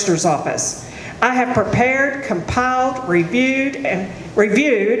the Register's Office. I have prepared, compiled, reviewed,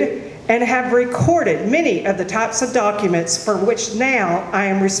 and have recorded many of the types of documents for which now I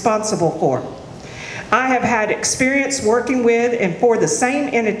am responsible for. I have had experience working with and for the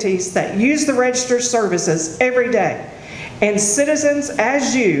same entities that use the Register's services every day, and citizens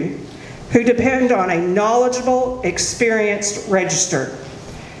as you who depend on a knowledgeable, experienced Register.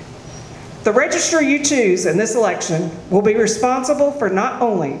 The Register you choose in this election will be responsible for not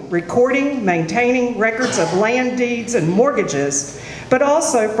only recording, maintaining records of land deeds and mortgages, but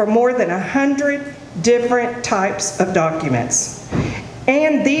also for more than 100 different types of documents.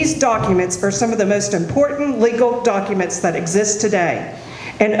 And these documents are some of the most important legal documents that exist today.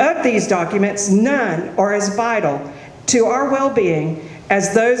 And of these documents, none are as vital to our well-being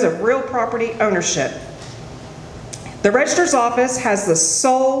as those of real property ownership. The Register's Office has the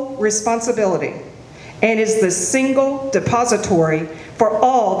sole responsibility and is the single depository for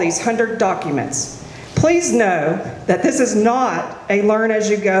all these 100 documents. Please know that this is not a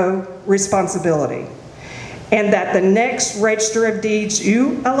learn-as-you-go responsibility, and that the next Register of Deeds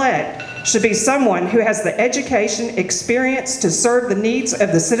you elect should be someone who has the education, experience to serve the needs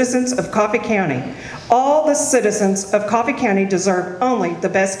of the citizens of Coffee County. All the citizens of Coffee County deserve only the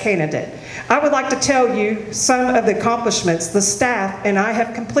best candidate. I would like to tell you some of the accomplishments the staff and I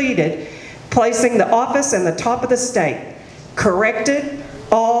have completed, placing the office in the top of the state, corrected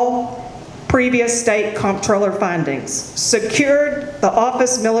all previous state comptroller findings, secured the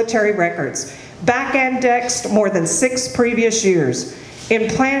office military records, back-indexed more than 6 previous years,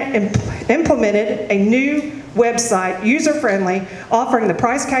 implemented a new website, user-friendly, offering the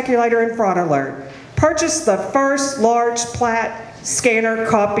price calculator and fraud alert, purchased the first large plat scanner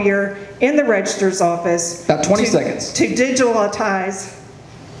copier in the registrar's office. About 20 seconds. To digitalize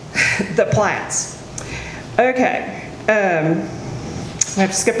the plats. Okay, I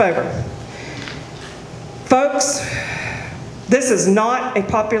have to skip over. Folks, this is not a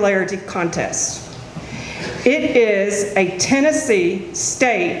popularity contest. It is a Tennessee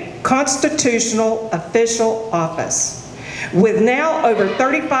state constitutional official office. With now over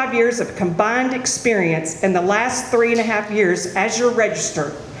 35 years of combined experience in the last 3.5 years as your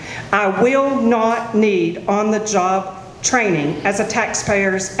registrar, I will not need on-the-job training at the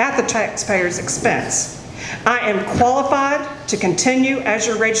taxpayer's expense. I am qualified to continue as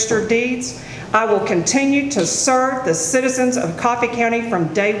your register of deeds. I will continue to serve the citizens of Coffee County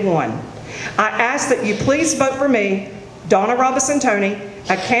from day one. I ask that you please vote for me, Donna Robison-Toney,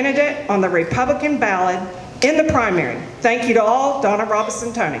 a candidate on the Republican ballot in the primary. Thank you to all. Donna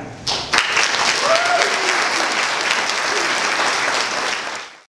Robison-Toney.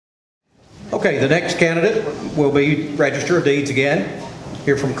 Okay, the next candidate will be Register of Deeds again.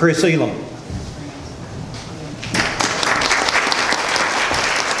 Hear from Chris Elam.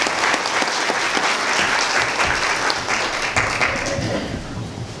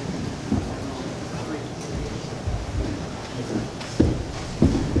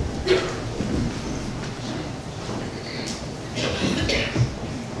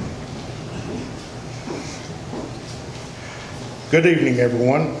 Good evening,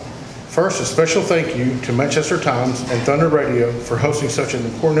 everyone. First, a special thank you to Manchester Times and Thunder Radio for hosting such an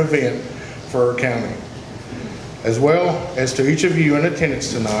important event for our county, as well as to each of you in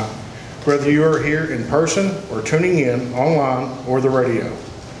attendance tonight, whether you are here in person or tuning in online or the radio.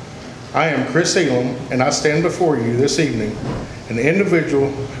 I am Chris Elam, and I stand before you this evening, an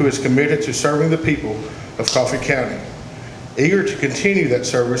individual who is committed to serving the people of Coffee County, eager to continue that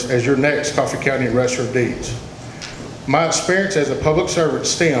service as your next Coffee County Register of Deeds. My experience as a public servant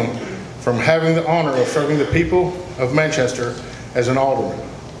stemmed from having the honor of serving the people of Manchester as an alderman,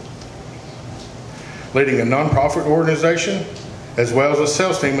 leading a nonprofit organization, as well as a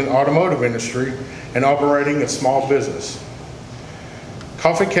sales team in the automotive industry and operating a small business.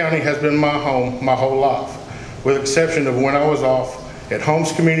 Coffee County has been my home my whole life, with the exception of when I was off at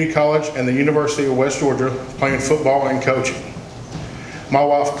Holmes Community College and the University of West Georgia playing football and coaching. My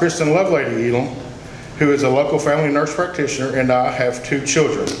wife, Kristen Lovelady Elam, who is a local family nurse practitioner, and I have 2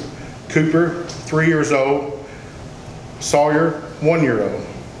 children. Cooper, 3 years old, Sawyer, 1 year old.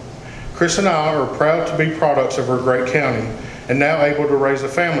 Chris and I are proud to be products of our great county and now able to raise a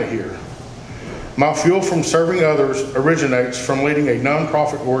family here. My fuel from serving others originates from leading a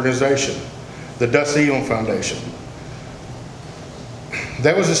nonprofit organization, the Dusty Elam Foundation,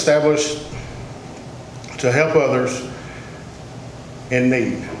 that was established to help others in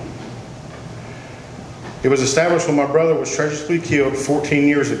need. It was established when my brother was tragically killed 14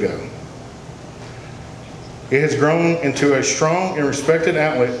 years ago. It has grown into a strong and respected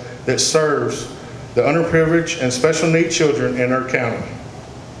outlet that serves the underprivileged and special needs children in our county.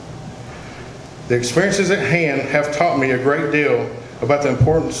 The experiences at hand have taught me a great deal about the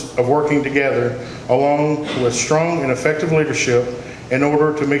importance of working together along with strong and effective leadership in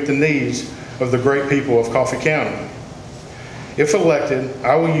order to meet the needs of the great people of Coffee County. If elected,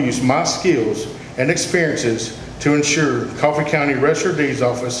 I will use my skills and experiences to ensure Coffee County Register of Deeds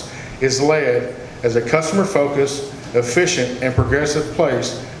office is led as a customer-focused, efficient, and progressive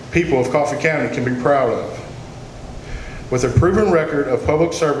place people of Coffee County can be proud of. With a proven record of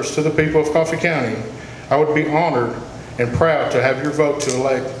public service to the people of Coffee County, I would be honored and proud to have your vote to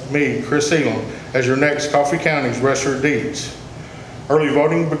elect me, Chris Elam, as your next Coffee County's Register of Deeds. Early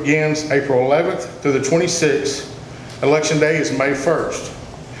voting begins April 11th through the 26th. Election day is May 1st.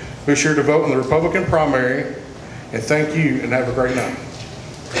 Be sure to vote in the Republican primary, and thank you and have a great night.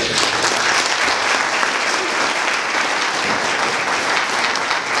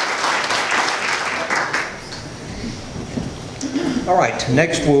 All right,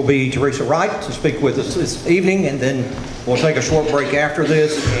 next will be Teresa Wright to speak with us this evening, and then we'll take a short break after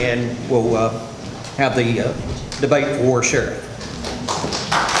this, and we'll have the debate for sheriff.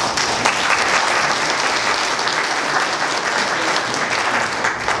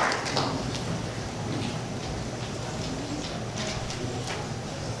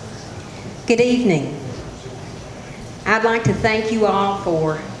 Good evening. I'd like to thank you all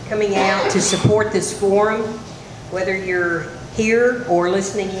for coming out to support this forum, whether you're here or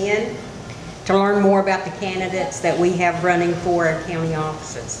listening in, to learn more about the candidates that we have running for our county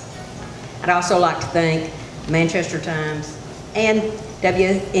offices. I'd also like to thank Manchester Times, and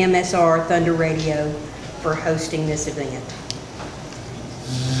WMSR Thunder Radio for hosting this event.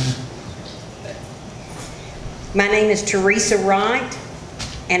 My name is Teresa Wright,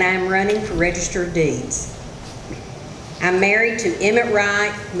 and I'm running for Register of Deeds. I'm married to Emmett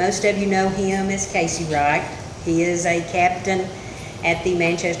Wright. Most of you know him as Casey Wright. He is a captain at the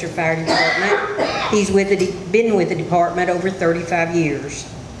Manchester Fire Department. He's been with the department over 35 years.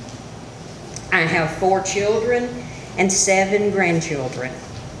 I have 4 children and 7 grandchildren.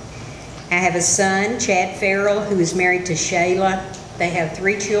 I have a son, Chad Farrell, who is married to Shayla. They have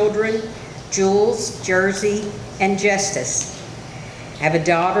 3 children, Jules, Jersey, and Justice. I have a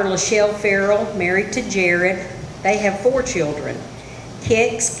daughter, Lachelle Farrell, married to Jared. They have 4 children,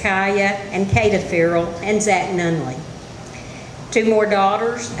 Kix, Kaya, and Kata Farrell, and Zach Nunley. 2 more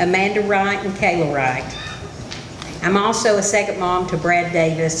daughters, Amanda Wright and Kayla Wright. I'm also a second mom to Brad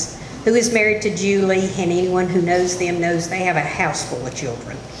Davis, who is married to Julie, and anyone who knows them knows they have a house full of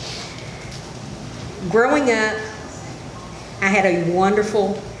children. Growing up, I had a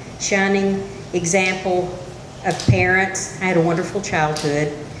wonderful, shining example of parents. I had a wonderful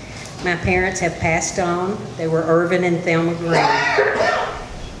childhood. My parents have passed on. They were Irvin and Thelma Green.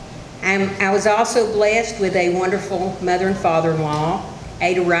 I was also blessed with a wonderful mother and father-in-law,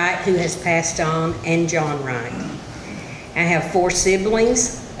 Ada Wright, who has passed on, and John Wright. I have 4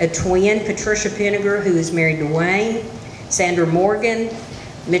 siblings, a twin, Patricia Penniger, who is married to Wayne, Sandra Morgan,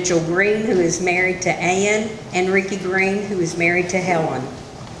 Mitchell Green, who is married to Ann, and Ricky Green, who is married to Helen.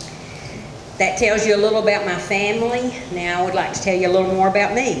 That tells you a little about my family. Now I would like to tell you a little more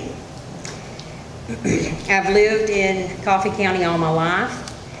about me. I've lived in Coffee County all my life,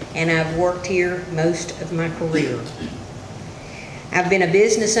 and I've worked here most of my career. I've been a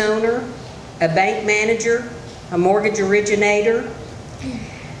business owner, a bank manager, a mortgage originator,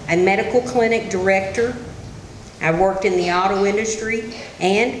 a medical clinic director. I've worked in the auto industry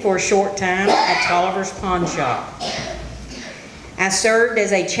and, for a short time, at Tolliver's Pawn Shop. I served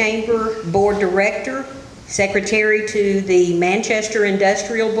as a chamber board director, secretary to the Manchester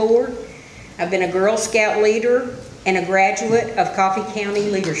Industrial Board. I've been a Girl Scout leader and a graduate of Coffee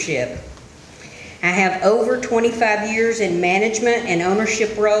County leadership. I have over 25 years in management and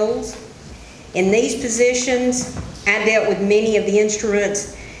ownership roles. In these positions, I dealt with many of the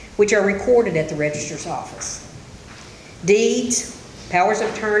instruments which are recorded at the Registrar's office. Deeds, powers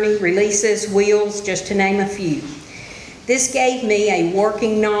of attorney, releases, wills, just to name a few. This gave me a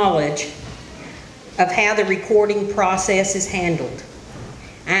working knowledge of how the recording process is handled.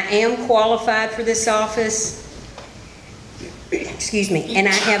 I am qualified for this office, and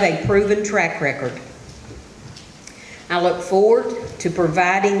I have a proven track record. I look forward to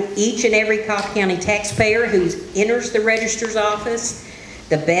providing each and every Coffee County taxpayer who enters the Registrar's office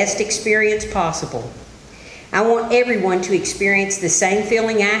the best experience possible. I want everyone to experience the same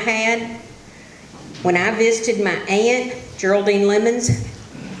feeling I had when I visited my aunt, Geraldine Lemons,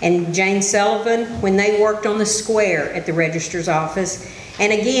 and Jane Sullivan when they worked on the square at the Registrar's office,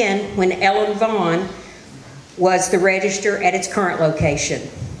 and again when Ellen Vaughn was the Register at its current location.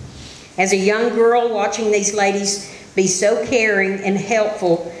 As a young girl, watching these ladies be so caring and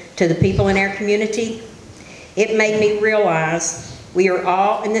helpful to the people in our community, it made me realize we are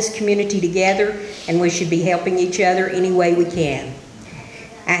all in this community together and we should be helping each other any way we can.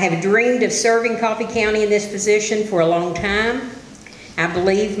 I have dreamed of serving Coffee County in this position for a long time. I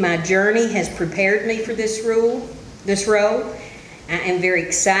believe my journey has prepared me for this role. I am very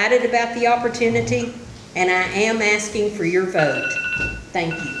excited about the opportunity, and I am asking for your vote.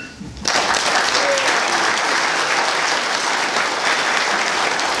 Thank you.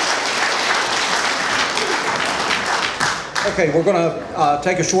 Okay, we're going to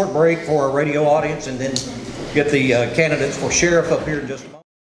take a short break for our radio audience and then get the candidates for sheriff up here in just a moment.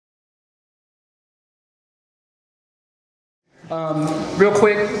 Real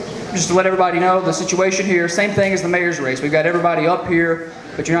quick, just to let everybody know the situation here, same thing as the mayor's race. We've got everybody up here,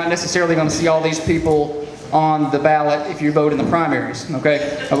 but you're not necessarily going to see all these people on the ballot if you vote in the primaries,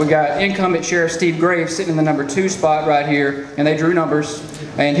 okay? We got incumbent Sheriff Steve Graves sitting in the number 2 spot right here, and they drew numbers,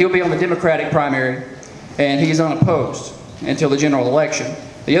 and he'll be on the Democratic primary, and he's unopposed until the general election.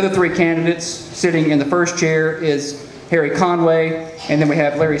 The other 3 candidates sitting in the 1st chair is Harry Conway, and then we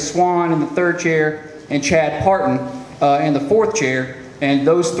have Larry Swan in the 3rd chair, and Chad Parton in the 4th chair, and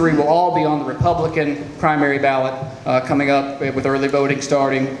those 3 will all be on the Republican primary ballot coming up with early voting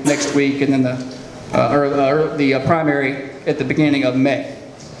starting next week, and then the primary at the beginning of May.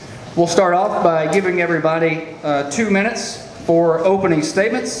 We'll start off by giving everybody 2 minutes for opening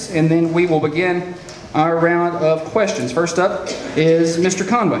statements, and then we will begin our round of questions. First up is Mr.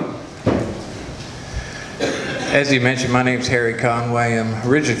 Conway. As you mentioned, my name's Harry Conway. I'm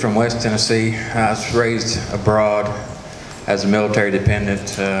originally from West Tennessee. I was raised abroad as a military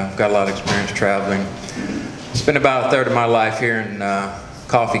dependent. Got a lot of experience traveling. Spent about a third of my life here in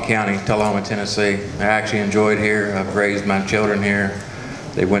Coffee County, Tullahoma, Tennessee. I actually enjoyed here. I've raised my children here.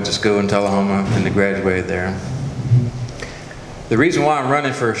 They went to school in Tullahoma and they graduated there. The reason why I'm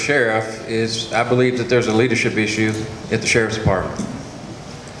running for sheriff is I believe that there's a leadership issue at the Sheriff's Department.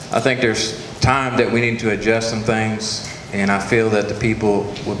 I think there's time that we need to adjust some things, and I feel that the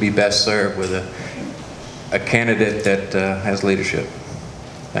people would be best served with a candidate that has leadership.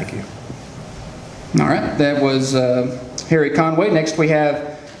 Thank you. All right, that was Harry Conway. Next we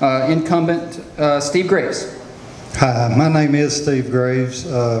have incumbent Steve Graves. Hi, my name is Steve Graves.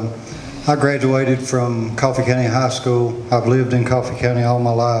 I graduated from Coffee County High School. I've lived in Coffee County all my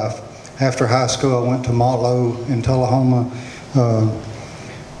life. After high school, I went to Montlow in Tullahoma,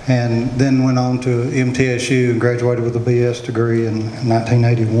 and then went on to MTSU and graduated with a BS degree in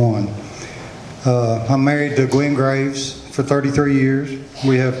 1981. I'm married to Gwen Graves for 33 years.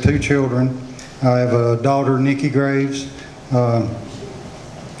 We have 2 children. I have a daughter, Nikki Graves.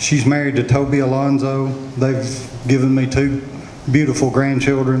 She's married to Toby Alonzo. They've given me 2 beautiful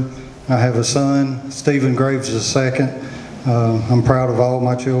grandchildren. I have a son, Stephen Graves II. I'm proud of all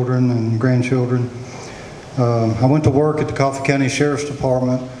my children and grandchildren. I went to work at the Coffee County Sheriff's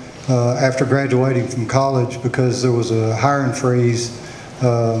Department after graduating from college because there was a hiring freeze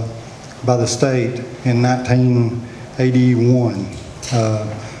by the state in 1981.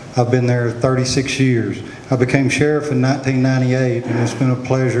 I've been there 36 years. I became sheriff in 1998, and it's been a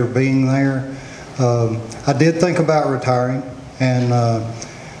pleasure being there. I did think about retiring, and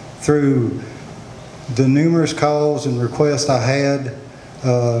through the numerous calls and requests I had,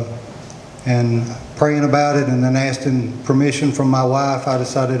 and praying about it and then asking permission from my wife, I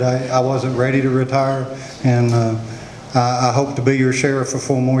decided I wasn't ready to retire, and I hope to be your sheriff for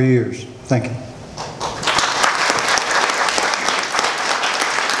 4 more years. Thank you.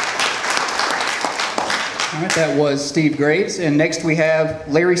 All right, that was Steve Graves. And next we have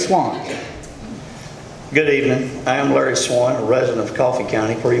Larry Swan. Good evening. I am Larry Swan, a resident of Coffee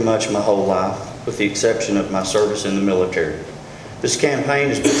County pretty much my whole life, with the exception of my service in the military. This campaign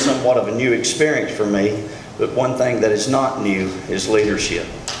has been somewhat of a new experience for me, but one thing that is not new is leadership.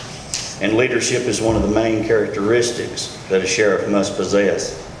 And leadership is one of the main characteristics that a sheriff must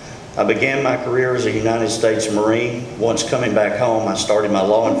possess. I began my career as a United States Marine. Once coming back home, I started my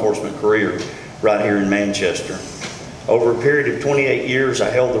law enforcement career right here in Manchester. Over a period of 28 years,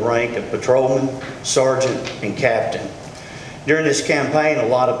 I held the rank of patrolman, sergeant, and captain. During this campaign, a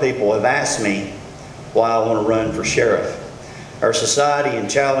lot of people have asked me why I want to run for sheriff. Our society and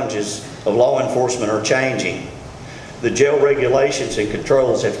challenges of law enforcement are changing. The jail regulations and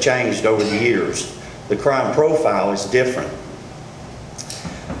controls have changed over the years. The crime profile is different.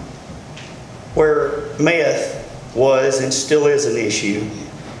 Where meth was and still is an issue,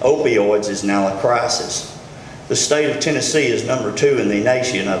 opioids is now a crisis. The state of Tennessee is number 2 in the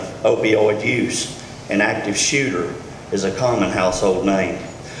nation of opioid use. An active shooter is a common household name.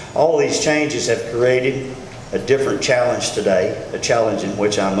 All these changes have created a different challenge today, a challenge in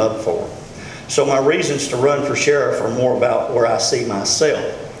which I'm up for. So my reasons to run for sheriff are more about where I see myself,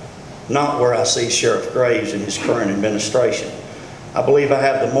 not where I see Sheriff Graves and his current administration. I believe I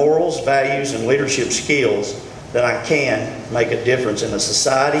have the morals, values, and leadership skills that I can make a difference in a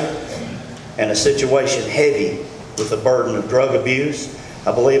society and a situation heavy with the burden of drug abuse.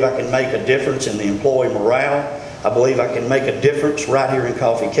 I believe I can make a difference in the employee morale. I believe I can make a difference right here in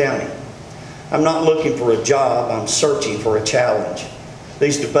Coffee County. I'm not looking for a job, I'm searching for a challenge.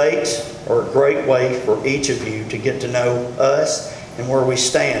 These debates are a great way for each of you to get to know us and where we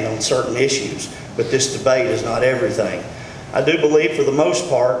stand on certain issues, but this debate is not everything. I do believe for the most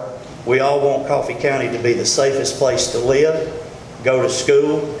part, we all want Coffee County to be the safest place to live, go to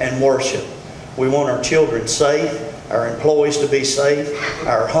school, and worship. We want our children safe, our employees to be safe,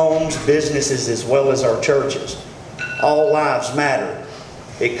 our homes, businesses, as well as our churches. All lives matter.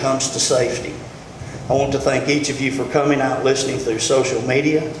 It comes to safety. I want to thank each of you for coming out, listening through social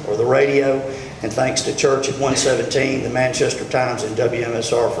media or the radio, and thanks to Church at 117, the Manchester Times, and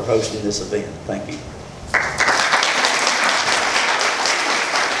WMSR for hosting this event. Thank you.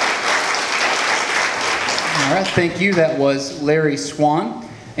 All right, thank you. That was Larry Swan.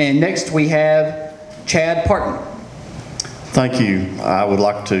 And next we have Chad Parton. Thank you. I would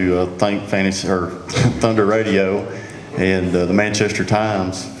like to thank Thunder Radio and the Manchester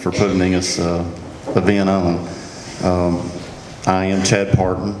Times for putting this event on. I am Chad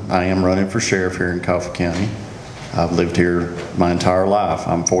Parton. I am running for sheriff here in Coffee County. I've lived here my entire life.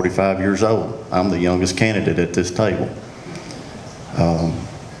 I'm 45 years old. I'm the youngest candidate at this table.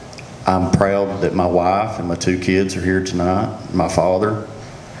 I'm proud that my wife and my 2 kids are here tonight, my father,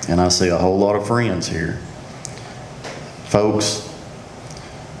 and I see a whole lot of friends here. Folks,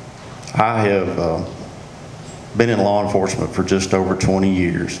 I have been in law enforcement for just over 20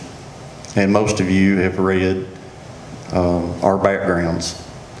 years, and most of you have read our backgrounds.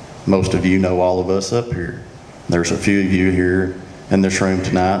 Most of you know all of us up here. There's a few of you here in this room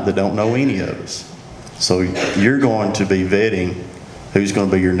tonight that don't know any of us. So you're going to be vetting who's going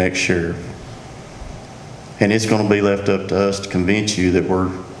to be your next sheriff. And it's going to be left up to us to convince you that we're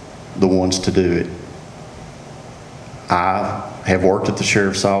the ones to do it. I have worked at the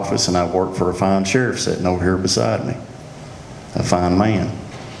sheriff's office, and I've worked for a fine sheriff sitting over here beside me, a fine man.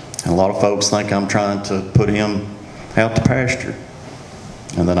 And a lot of folks think I'm trying to put him out to pasture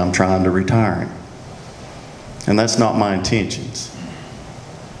and that I'm trying to retire him. And that's not my intentions.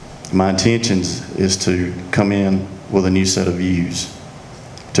 My intentions is to come in with a new set of views,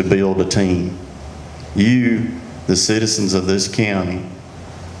 to build a team. You, the citizens of this county,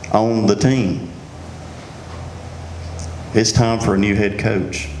 own the team. It's time for a new head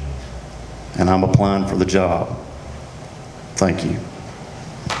coach, and I'm applying for the job. Thank you.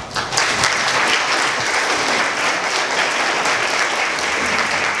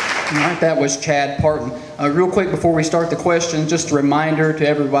 All right, that was Chad Parton. Real quick before we start the questions, just a reminder to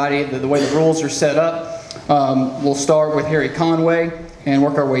everybody that the way the rules are set up, we'll start with Harry Conway and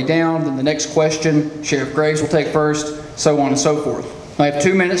work our way down. Then the next question, Sheriff Graves will take first, so on and so forth. I have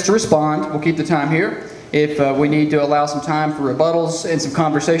 2 minutes to respond. We'll keep the time here. If we need to allow some time for rebuttals and some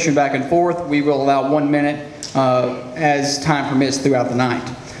conversation back and forth, we will allow 1 minute as time permits throughout the night.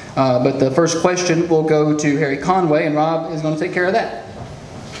 But the first question will go to Harry Conway, and Rob is going to take care of that.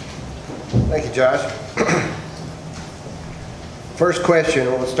 Thank you, Josh. First question,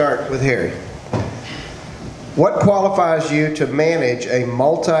 we'll start with Harry. What qualifies you to manage a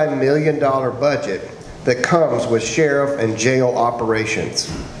multi-million-dollar budget that comes with sheriff and jail operations?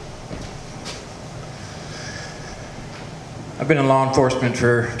 I've been in law enforcement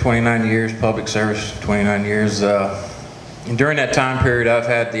for 29 years, public service for 29 years. And during that time period, I've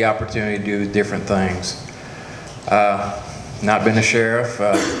had the opportunity to do different things. Not been a sheriff,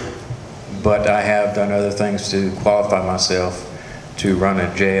 but I have done other things to qualify myself to run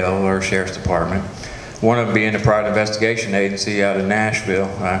a jail or a sheriff's department. One of them being a private investigation agency out of Nashville.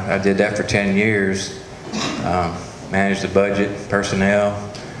 I did that for 10 years. Managed the budget, personnel,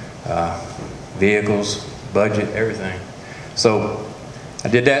 vehicles, budget, everything. So I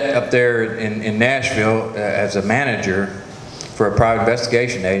did that up there in Nashville as a manager for a private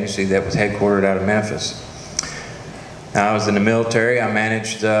investigation agency that was headquartered out of Memphis. Now, I was in the military. I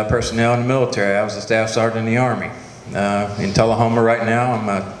managed personnel in the military. I was a staff sergeant in the Army. In Tullahoma right now, I'm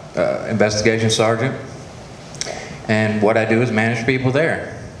an investigation sergeant. And what I do is manage people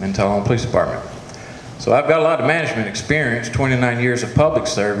there in Tullahoma Police Department. So I've got a lot of management experience, 29 years of public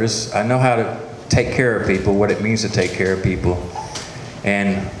service. I know how to take care of people, what it means to take care of people.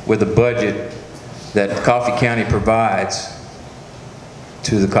 And with the budget that Coffee County provides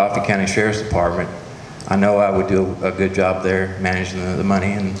to the Coffee County Sheriff's Department, I know I would do a good job there managing the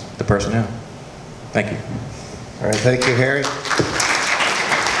money and the personnel. Thank you. All right, thank you, Harry.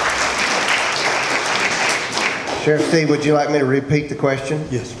 Sheriff Steve, would you like me to repeat the question?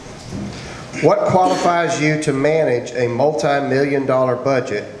 Yes. What qualifies you to manage a multi-million-dollar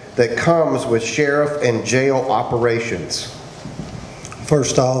budget that comes with sheriff and jail operations?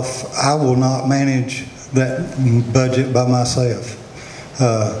 First off, I will not manage that budget by myself.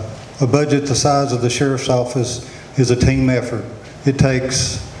 A budget the size of the sheriff's office is a team effort. It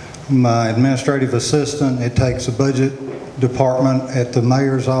takes my administrative assistant, it takes a budget department at the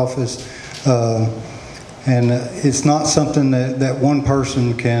mayor's office, and it's not something that one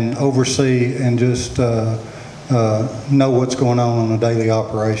person can oversee and just know what's going on a daily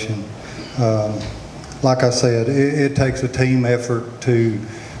operation. Like I said, it takes a team effort to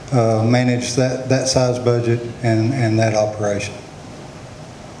manage that size budget and that operation.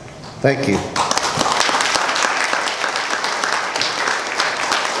 Thank you.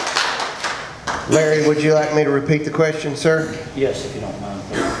 Larry, would you like me to repeat the question, sir? Yes, if you don't mind,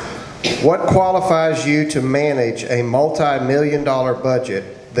 please. What qualifies you to manage a multi-million-dollar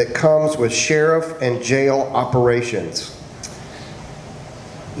budget that comes with sheriff and jail operations?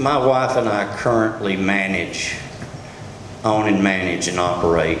 My wife and I currently own and manage and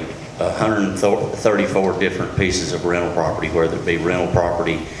operate 134 different pieces of rental property, whether it be rental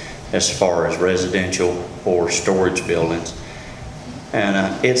property as far as residential or storage buildings.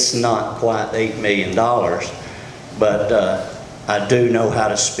 And it's not quite $8 million, but I do know how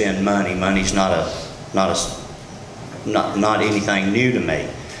to spend money. Money's not anything new to me.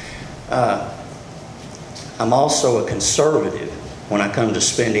 I'm also a conservative when I come to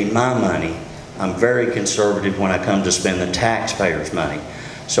spending my money. I'm very conservative when I come to spend the taxpayers' money.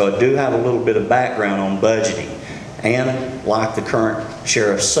 So I do have a little bit of background on budgeting. And like the current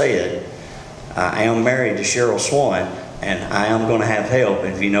sheriff said, I am married to Cheryl Swan, and I am going to have help.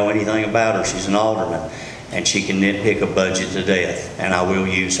 And if you know anything about her, she's an alderman, and she can nitpick a budget to death, and I will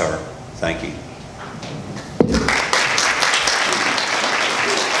use her. Thank you.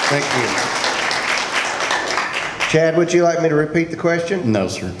 Thank you. Chad, would you like me to repeat the question? No,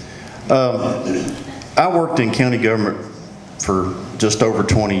 sir. I worked in county government for just over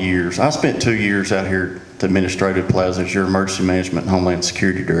 20 years. I spent 2 years out here at the Administrative Plaza as your Emergency Management and Homeland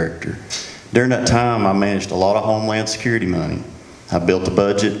Security Director. During that time, I managed a lot of Homeland Security money. I built a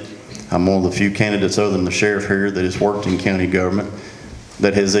budget. I'm one of the few candidates other than the sheriff here that has worked in county government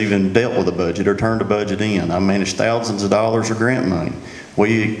that has even dealt with a budget or turned a budget in. I managed thousands of dollars of grant money.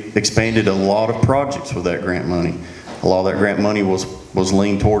 We expanded a lot of projects with that grant money. A lot of that grant money was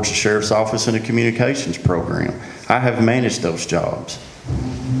leaned towards the sheriff's office and the communications program. I have managed those jobs.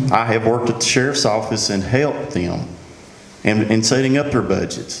 I have worked at the sheriff's office and helped them in setting up their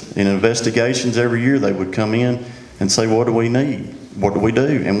budgets. In investigations every year, they would come in and say, what do we need? What do we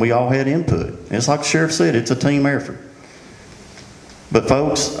do? And we all had input. And it's like the sheriff said, it's a team effort. But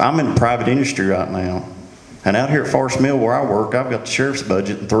folks, I'm in the private industry right now. And out here at Forest Mill where I work, I've got the sheriff's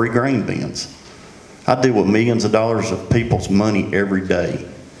budget and 3 grain bins. I deal with millions of dollars of people's money every day,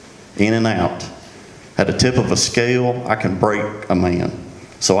 in and out. At the tip of a scale, I can break a man.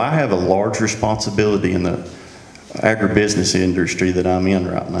 So I have a large responsibility in the agribusiness industry that I'm in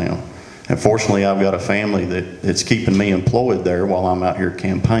right now. And fortunately, I've got a family that's keeping me employed there while I'm out here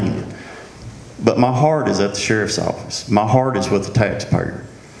campaigning. But my heart is at the sheriff's office. My heart is with the taxpayer.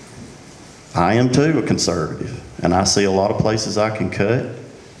 I am too a conservative, and I see a lot of places I can cut.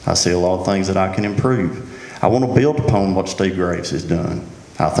 I see a lot of things that I can improve. I want to build upon what Steve Graves has done.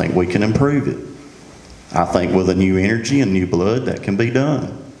 I think we can improve it. I think with a new energy and new blood, that can be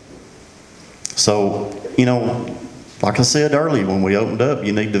done. So, you know, like I said earlier when we opened up,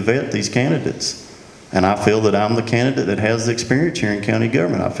 you need to vet these candidates. And I feel that I'm the candidate that has the experience here in county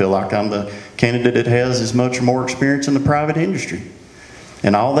government. I feel like I'm the candidate that has as much or more experience in the private industry.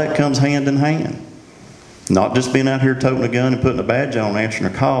 And all that comes hand in hand. Not just being out here toting a gun and putting a badge on and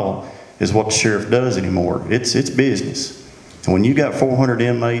answering a call is what the sheriff does anymore. It's business. And when you got 400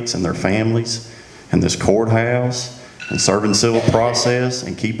 inmates and their families and this courthouse and serving civil process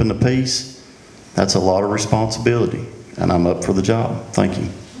and keeping the peace, that's a lot of responsibility. And I'm up for the job. Thank you.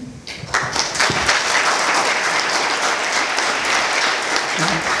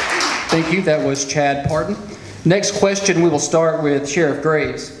 Thank you. That was Chad Parton. Next question, we will start with Sheriff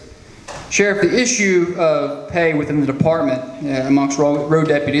Graves. Sheriff, the issue of pay within the department amongst road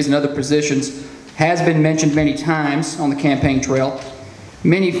deputies and other positions has been mentioned many times on the campaign trail.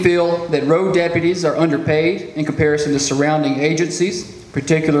 Many feel that road deputies are underpaid in comparison to surrounding agencies,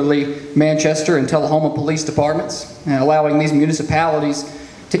 particularly Manchester and Tullahoma police departments, allowing these municipalities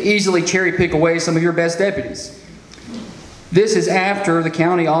to easily cherry pick away some of your best deputies. This is after the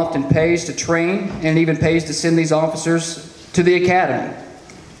county often pays to train and even pays to send these officers to the academy.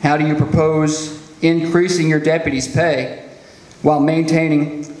 How do you propose increasing your deputies' pay while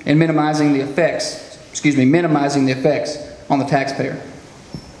maintaining and minimizing the effects on the taxpayer?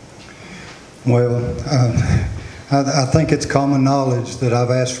 Well, I think it's common knowledge that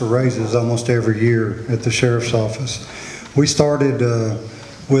I've asked for raises almost every year at the sheriff's office. We started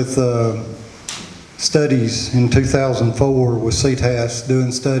with studies in 2004 with CTAS,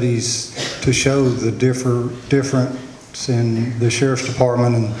 doing studies to show the difference in the sheriff's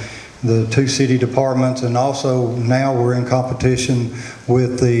department and the 2 city departments, and also now we're in competition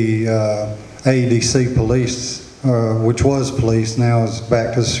with the AEDC police, which was police, now is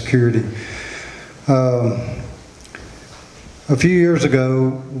back to security. A few years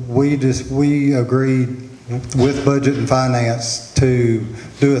ago, we agreed with Budget and Finance to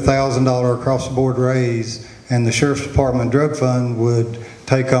do a $1,000 across the board raise, and the Sheriff's Department Drug Fund would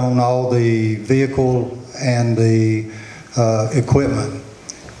take on all the vehicle and the equipment.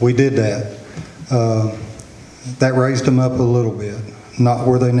 We did that. That raised them up a little bit, not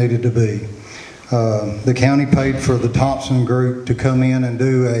where they needed to be. The county paid for the Thompson Group to come in and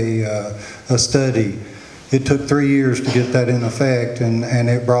do a study. It took 3 years to get that in effect, and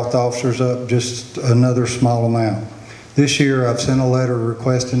it brought the officers up just another small amount. This year, I've sent a letter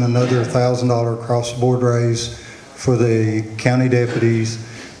requesting another $1,000 across-the-board raise for the county deputies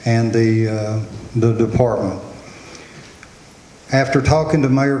and the department. After talking to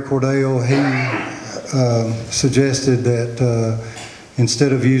Mayor Cordell, he suggested that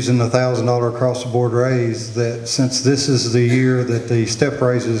instead of using the $1,000 across the board raise, that since this is the year that the step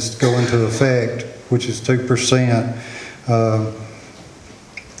raises go into effect, which is 2%,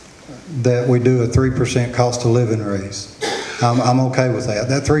 that we do a 3% cost of living raise. I'm okay with that.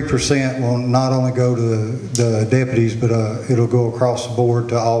 That 3% will not only go to the deputies, but it'll go across the board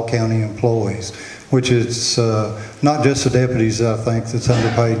to all county employees, which is not just the deputies, I think, that's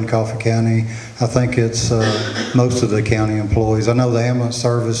underpaid in Coffee County. I think it's most of the county employees. I know the ambulance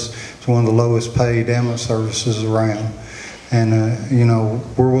service is one of the lowest paid ambulance services around. And, you know,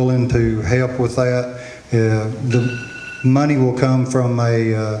 we're willing to help with that. The money will come from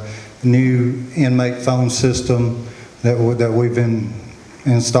a new inmate phone system that we've been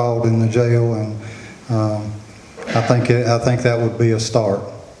installed in the jail, and I think that would be a start.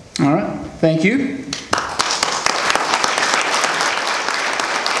 All right, thank you.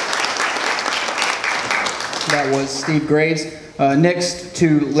 That was Steve Graves. Next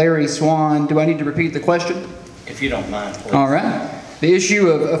to Larry Swan. Do I need to repeat the question? If you don't mind, please. All right. The issue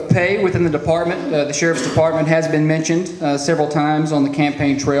of pay within the department, the Sheriff's Department has been mentioned several times on the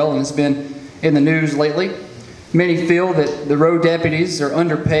campaign trail, and it's been in the news lately. Many feel that the road deputies are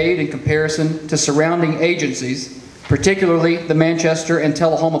underpaid in comparison to surrounding agencies, particularly the Manchester and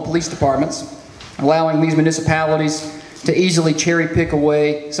Tullahoma Police Departments, allowing these municipalities to easily cherry pick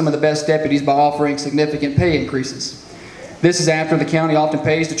away some of the best deputies by offering significant pay increases. This is after the county often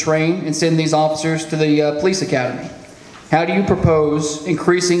pays to train and send these officers to the police academy. How do you propose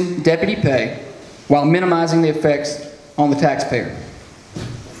increasing deputy pay while minimizing the effects on the taxpayer?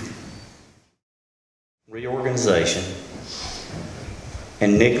 Reorganization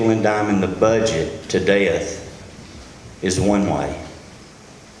and nickel and diming the budget to death is one way.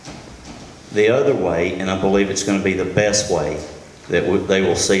 The other way, and I believe it's going to be the best way, that they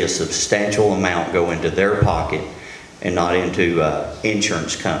will see a substantial amount go into their pocket and not into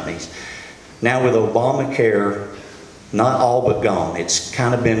insurance companies. Now with Obamacare, not all but gone. It's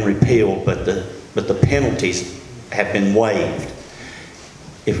kind of been repealed, but the penalties have been waived.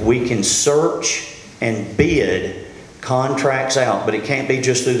 If we can search and bid contracts out, but it can't be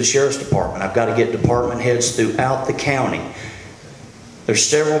just through the Sheriff's Department. I've got to get department heads throughout the county. There's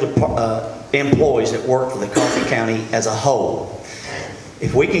several employees that work for the Coffee County as a whole.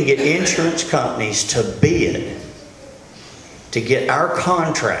 If we can get insurance companies to bid to get our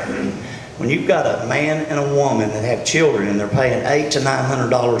contract, when you've got a man and a woman that have children and they're paying $800 to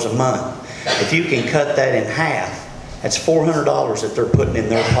 $900 a month, if you can cut that in half, that's $400 that they're putting in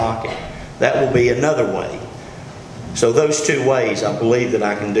their pocket. That will be another way. So those two ways, I believe that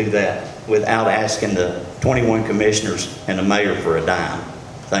I can do that without asking the 21 commissioners and the mayor for a dime.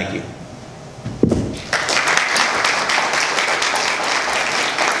 Thank you.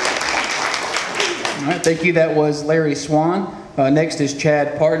 All right, thank you. That was Larry Swan. Next is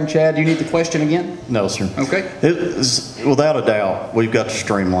Chad Parton. Chad, do you need the question again? No, sir. Okay. Without a doubt, we've got to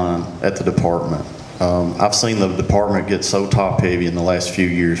streamline at the department. I've seen the department get so top-heavy in the last few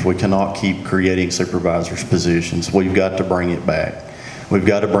years. We cannot keep creating supervisors' positions. We've got to bring it back. We've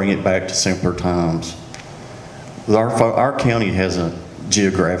got to bring it back to simpler times. Our county hasn't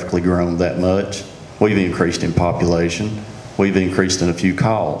geographically grown that much. We've increased in population. We've increased in a few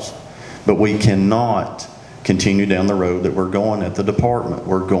calls. But we cannot continue down the road that we're going at the department.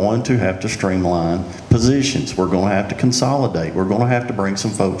 We're going to have to streamline positions. We're going to have to consolidate. We're going to have to bring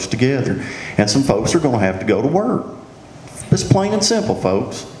some folks together. And some folks are going to have to go to work. It's plain and simple,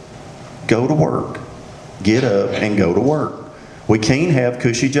 folks. Go to work. Get up and go to work. We can't have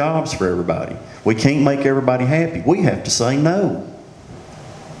cushy jobs for everybody. We can't make everybody happy. We have to say no.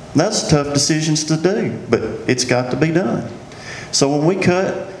 That's tough decisions to do, but it's got to be done. So when we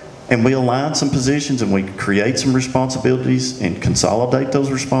cut and we align some positions and we create some responsibilities and consolidate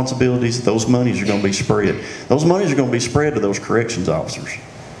those responsibilities, those monies are going to be spread. Those monies are going to be spread to those corrections officers.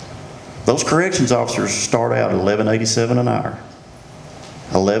 Those corrections officers start out at $11.87 an hour.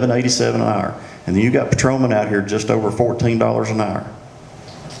 $11.87 an hour. And then you got patrolmen out here just over $14 an hour.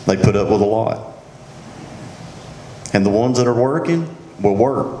 They put up with a lot. And the ones that are working will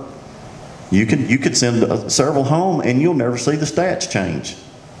work. You could send several home and you'll never see the stats change.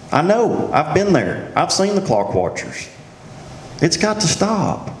 I know, I've been there. I've seen the clock watchers. It's got to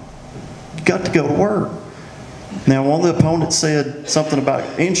stop. You got to go to work. Now, one of the opponents said something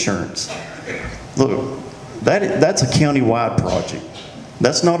about insurance. Look, that's a county-wide project.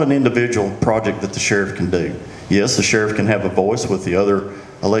 That's not an individual project that the sheriff can do. Yes, the sheriff can have a voice with the other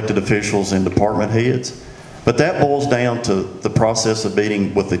elected officials and department heads, but that boils down to the process of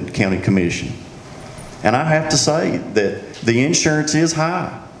meeting with the county commission. And I have to say that The insurance is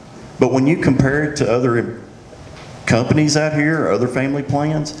high. But when you compare it to other companies out here, or other family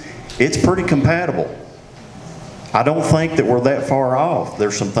plans, it's pretty compatible. I don't think that we're that far off.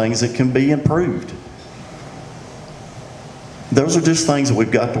 There's some things that can be improved. Those are just things that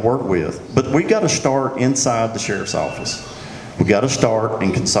we've got to work with. But we've got to start inside the sheriff's office. We've got to start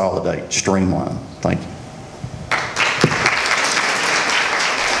and consolidate, streamline. Thank you.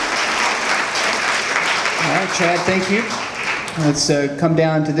 All right, Chad, thank you. Let's come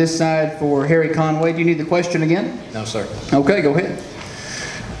down to this side for Harry Conway. Do you need the question again? No, sir. Okay, go ahead.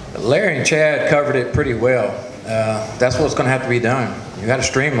 Larry and Chad covered it pretty well. That's what's going to have to be done. You got to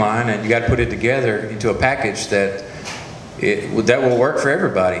streamline, and you got to put it together into a package that will work for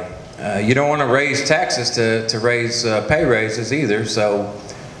everybody. You don't want to raise taxes to raise pay raises either, so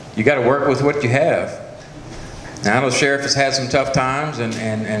you got to work with what you have. Now, I know the sheriff has had some tough times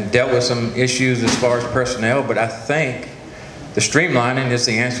and dealt with some issues as far as personnel, but I think the streamlining is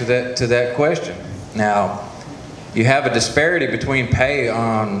the answer to that question. Now, you have a disparity between pay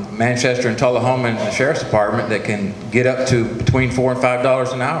on Manchester and Tullahoma and the Sheriff's Department that can get up to between $4 and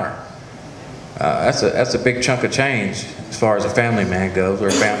 $5 an hour. That's a big chunk of change as far as a family man goes, or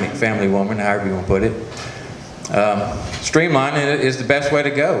a family woman, however you want to put it. Streamlining is the best way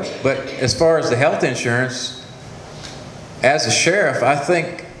to go. But as far as the health insurance, as a sheriff, I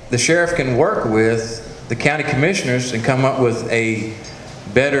think the sheriff can work with the county commissioners and come up with a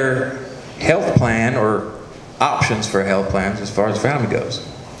better health plan or options for health plans as far as family goes.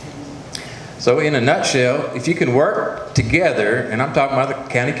 So in a nutshell, if you can work together, and I'm talking about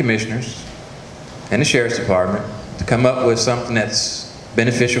the county commissioners and the sheriff's department, to come up with something that's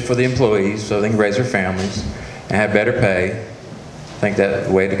beneficial for the employees so they can raise their families and have better pay, I think that's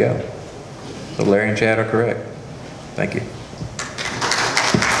the way to go. So Larry and Chad are correct. Thank you.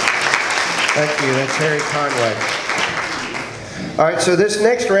 Thank you. That's Harry Conway. All right, so this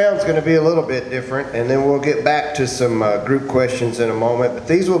next round is going to be a little bit different, and then we'll get back to some group questions in a moment, but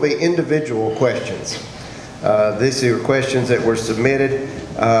these will be individual questions. These are questions that were submitted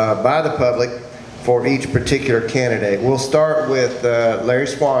by the public for each particular candidate. We'll start with Larry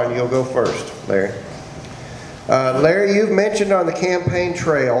Swan. You'll go first, Larry. Larry, you've mentioned on the campaign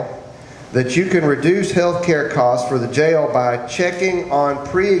trail that you can reduce health care costs for the jail by checking on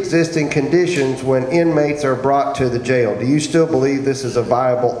pre-existing conditions when inmates are brought to the jail. Do you still believe this is a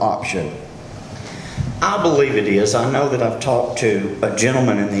viable option? I believe it is. I know that I've talked to a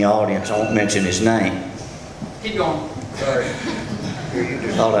gentleman in the audience. I won't mention his name. Keep going. Sorry.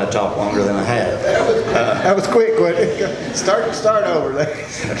 Thought I'd talk longer than I had. That was quick. Start over.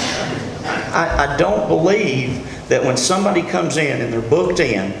 I don't believe that when somebody comes in and they're booked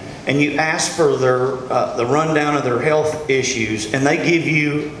in, and you ask for the rundown of their health issues, and they give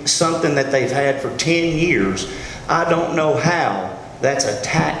you something that they've had for 10 years, I don't know how that's a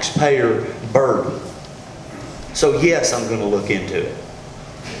taxpayer burden. So yes, I'm going to look into it.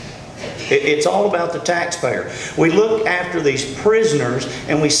 It's all about the taxpayer. We look after these prisoners,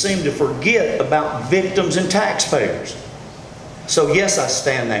 and we seem to forget about victims and taxpayers. So yes, I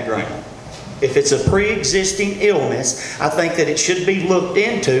stand that ground. If it's a pre-existing illness, I think that it should be looked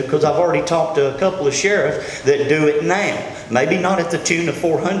into, because I've already talked to a couple of sheriffs that do it now. Maybe not at the tune of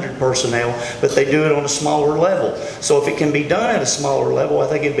 400 personnel, but they do it on a smaller level. So if it can be done at a smaller level, I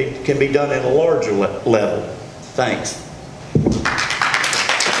think it can be done at a larger level. Thanks.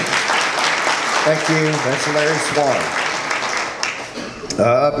 Thank you. That's Larry Swan.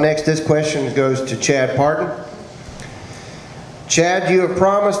 Up next, this question goes to Chad Parton. Chad, you have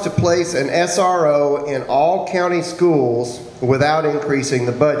promised to place an SRO in all county schools without increasing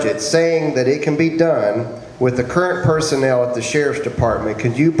the budget, saying that it can be done with the current personnel at the Sheriff's Department.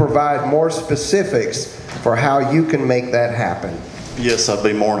 Could you provide more specifics for how you can make that happen? Yes, I'd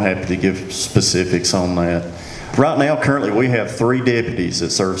be more than happy to give specifics on that. Right now, currently, we have 3 deputies that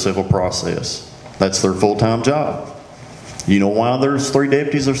serve civil process. That's their full-time job. You know why there's 3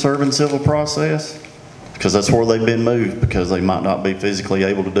 deputies that are serving civil process? Because that's where they've been moved, because they might not be physically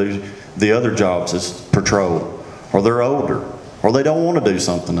able to do the other jobs as patrol, or they're older, or they don't want to do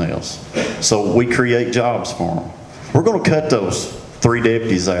something else. So we create jobs for them. We're going to cut those 3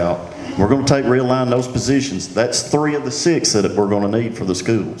 deputies out. We're going to realign those positions. That's 3 of the 6 that we're going to need for the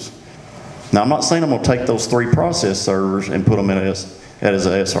schools. Now, I'm not saying I'm going to take those 3 process servers and put them as an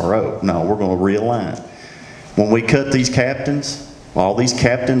SRO. No, we're going to realign. When we cut these captains, all these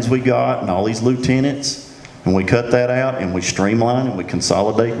captains we got and all these lieutenants, and we cut that out and we streamline and we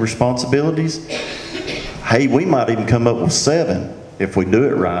consolidate responsibilities, hey, we might even come up with 7 if we do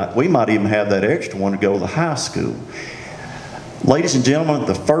it right. We might even have that extra one to go to the high school. Ladies and gentlemen,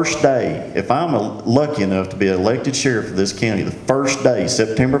 the first day, if I'm lucky enough to be elected sheriff of this county, the first day,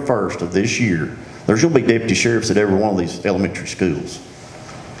 September 1st of this year, there's going to be deputy sheriffs at every one of these elementary schools.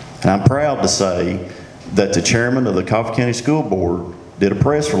 And I'm proud to say that the chairman of the Coffee County School Board did a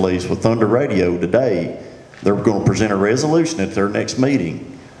press release with Thunder Radio today. They're going to present a resolution at their next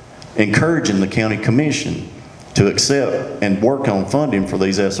meeting encouraging the county commission to accept and work on funding for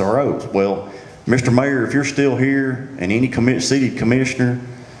these SROs. Well, Mr. Mayor, if you're still here and any city commissioner,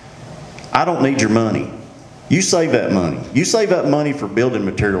 I don't need your money. You save that money. You save that money for building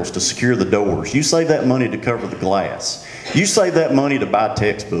materials to secure the doors. You save that money to cover the glass. You save that money to buy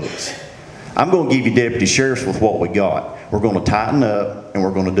textbooks. I'm going to give you deputy sheriffs with what we got. We're going to tighten up and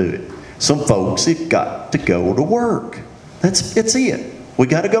we're going to do it. Some folks have got to go to work. It's it. We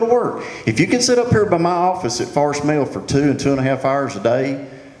got to go to work. If you can sit up here by my office at Forest Mill for 2 and 2.5 hours a day,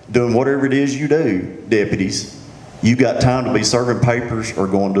 doing whatever it is you do, deputies, you got time to be serving papers or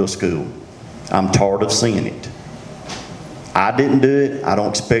going to a school. I'm tired of seeing it. I didn't do it. I don't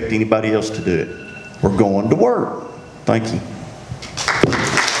expect anybody else to do it. We're going to work. Thank you.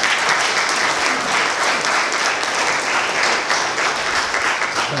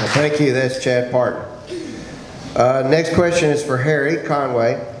 Thank you. That's Chad Parton. Next question is for Harry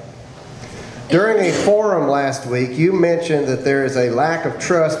Conway. During a forum last week, you mentioned that there is a lack of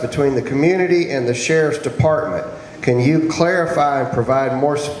trust between the community and the Sheriff's Department. Can you clarify and provide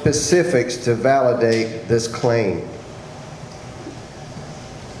more specifics to validate this claim?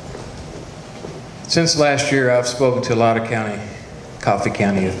 Since last year, I've spoken to a lot of Coffee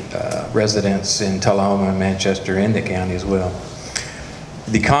County residents in Tullahoma and Manchester, in the county as well.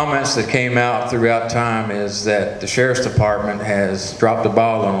 The comments that came out throughout time is that the Sheriff's Department has dropped the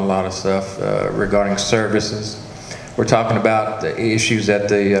ball on a lot of stuff regarding services. We're talking about the issues at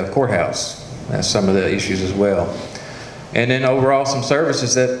the courthouse. That's some of the issues as well. And then overall some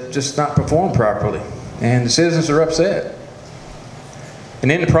services that just not performed properly. And the citizens are upset.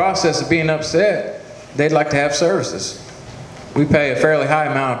 And in the process of being upset, they'd like to have services. We pay a fairly high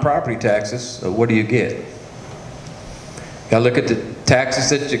amount of property taxes, so what do you get? You gotta look at the taxes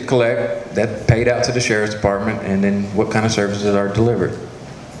that you collect, that paid out to the Sheriff's Department, and then what kind of services are delivered.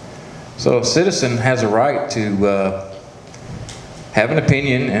 So a citizen has a right to have an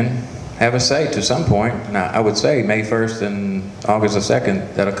opinion and have a say to some point. And I would say May 1st and August the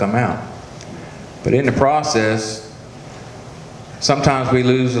 2nd, that'll come out. But in the process, sometimes we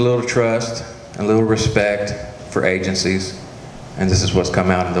lose a little trust, a little respect for agencies, and this is what's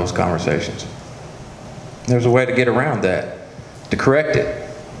come out in those conversations. There's a way to get around that, to correct it.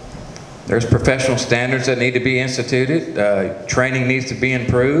 There's professional standards that need to be instituted, training needs to be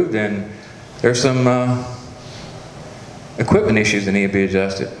improved, and there's some equipment issues that need to be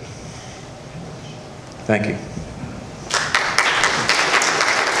adjusted. Thank you.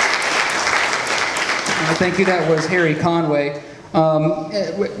 Thank you. That was Harry Conway.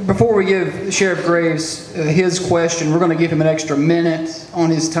 Before we give Sheriff Graves his question, we're going to give him an extra minute on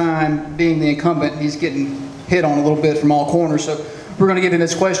his time. Being the incumbent, he's getting hit on a little bit from all corners. So we're going to give him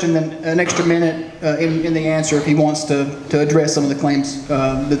his question, then an extra minute in the answer if he wants to address some of the claims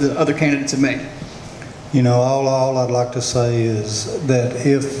that the other candidates have made. You know, all I'd like to say is that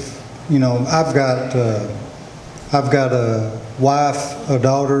if, you know, I've got a wife, a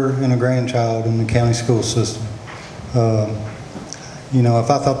daughter, and a grandchild in the county school system. You know,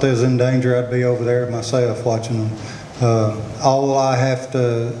 if I thought they was in danger, I'd be over there myself watching them. All I have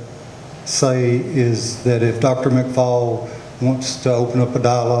to say is that if Dr. McFall wants to open up a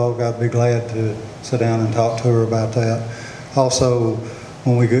dialogue, I'd be glad to sit down and talk to her about that. Also,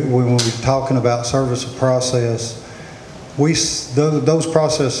 when we're talking about service of process, those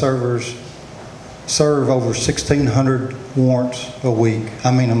process servers serve over 1,600 warrants a week.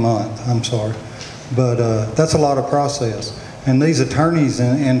 I mean a month, I'm sorry. But that's a lot of process. And these attorneys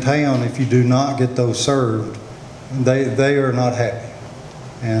in town, if you do not get those served, they are not happy.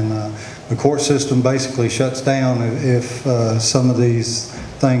 And the court system basically shuts down if some of these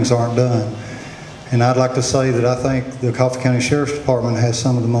things aren't done. And I'd like to say that I think the Coffee County Sheriff's Department has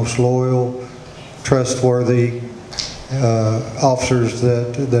some of the most loyal, trustworthy officers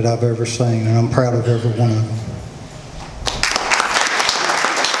that I've ever seen, and I'm proud of every one of them.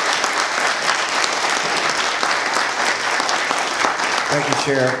 Thank you,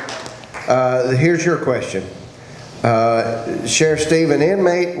 Sheriff. Here's your question. Sheriff Steve, an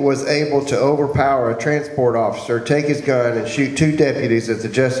inmate was able to overpower a transport officer, take his gun, and shoot 2 deputies at the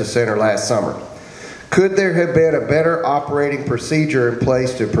Justice Center last summer. Could there have been a better operating procedure in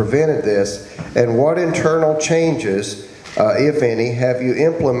place to prevent this, and what internal changes if any, have you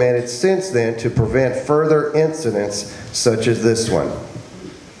implemented since then to prevent further incidents such as this one?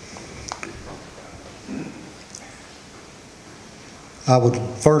 I would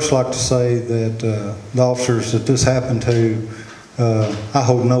first like to say that the officers that this happened to, I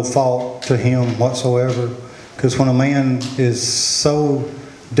hold no fault to him whatsoever, because when a man is so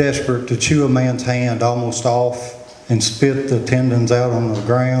desperate to chew a man's hand almost off and spit the tendons out on the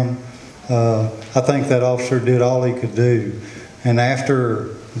ground, I think that officer did all he could do. And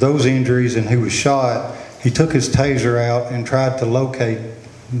after those injuries and he was shot, he took his taser out and tried to locate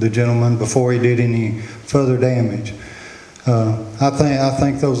the gentleman before he did any further damage. I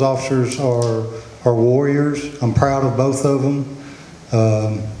think those officers are warriors. I'm proud of both of them.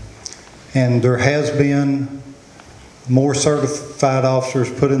 And there has been more certified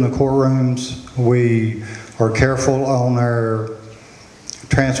officers put in the courtrooms. We are careful on our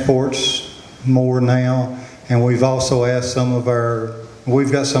transports more now, and we've also asked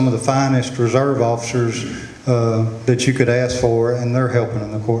we've got some of the finest reserve officers that you could ask for, and they're helping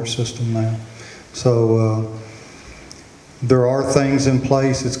in the court system now. So there are things in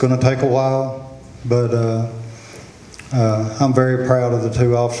place. It's going to take a while, but I'm very proud of the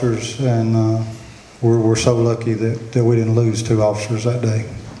two officers, and we're so lucky that we didn't lose two officers that day.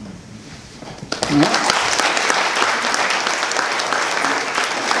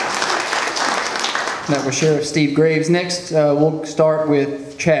 That was Sheriff Steve Graves. Next, we'll start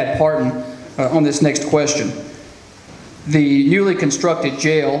with Chad Parton on this next question. The newly constructed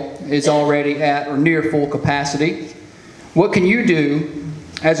jail is already at or near full capacity. What can you do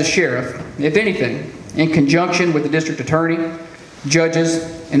as a sheriff, if anything, in conjunction with the district attorney, judges,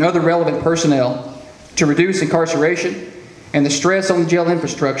 and other relevant personnel to reduce incarceration and the stress on the jail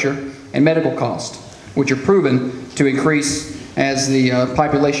infrastructure and medical costs, which are proven to increase as the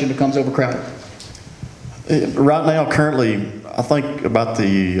population becomes overcrowded? Right now, currently, I think about the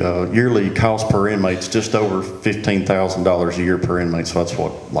yearly cost per inmate is just over $15,000 a year per inmate, so that's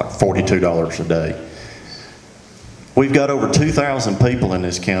what, like $42 a day. We've got over 2,000 people in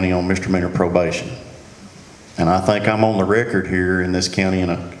this county on misdemeanor probation. And I think I'm on the record here in this county in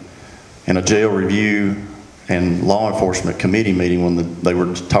a jail review and law enforcement committee meeting when they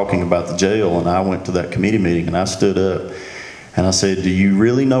were talking about the jail, and I went to that committee meeting and I stood up and I said, do you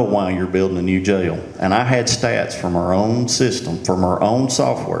really know why you're building a new jail? And I had stats from our own system, from our own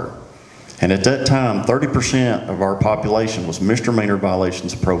software. And at that time, 30% of our population was misdemeanor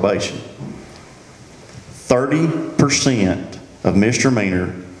violations of probation. 30% of misdemeanor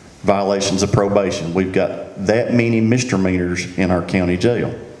violations of probation. We've got that many misdemeanors in our county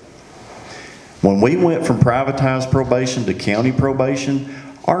jail. When we went from privatized probation to county probation,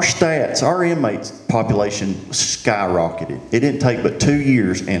 our stats, our inmates population skyrocketed. It didn't take but 2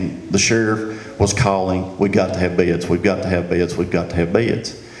 years and the sheriff was calling, we've got to have beds, we've got to have beds, we've got to have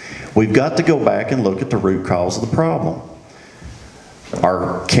beds. We've got to go back and look at the root cause of the problem.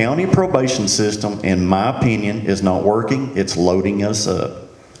 Our county probation system, in my opinion, is not working. It's loading us up.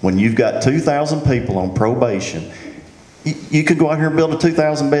 When you've got 2,000 people on probation, you could go out here and build a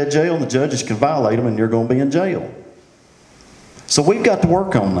 2,000 bed jail and the judges can violate them and you're going to be in jail. So we've got to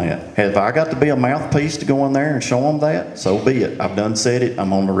work on that. Have I got to be a mouthpiece to go in there and show them that? So be it. I've done said it.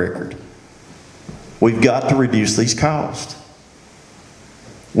 I'm on the record. We've got to reduce these costs.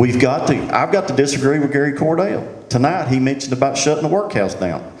 I've got to disagree with Gary Cordell. Tonight he mentioned about shutting the workhouse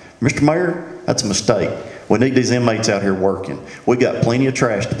down. Mr. Mayor, that's a mistake. We need these inmates out here working. We got plenty of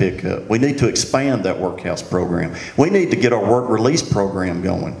trash to pick up. We need to expand that workhouse program. We need to get our work release program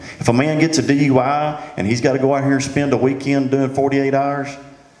going. If a man gets a DUI and he's got to go out here and spend a weekend doing 48 hours,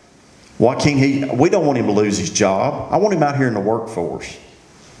 why can't he? We don't want him to lose his job. I want him out here in the workforce.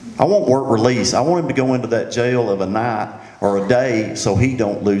 I want work release. I want him to go into that jail of a night or a day so he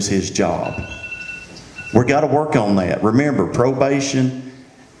don't lose his job. We've got to work on that. Remember, probation,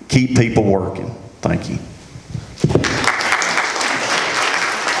 keep people working. Thank you. All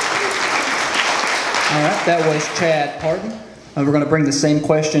right, that was Chad Parton. We're going to bring the same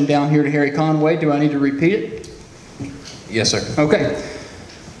question down here to Harry Conway. Do I need to repeat it? Yes, sir. Okay.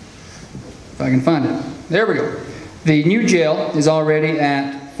 If I can find it. There we go. The new jail is already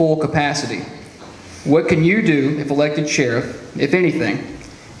at full capacity. What can you do, if elected sheriff, if anything,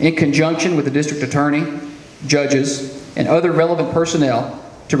 in conjunction with the district attorney, judges, and other relevant personnel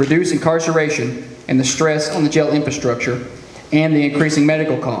to reduce incarceration and the stress on the jail infrastructure and the increasing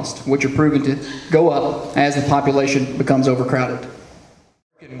medical costs, which are proven to go up as the population becomes overcrowded?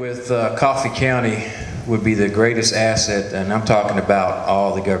 Working with Coffee County would be the greatest asset, and I'm talking about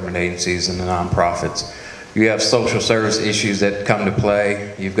all the government agencies and the nonprofits. You have social service issues that come to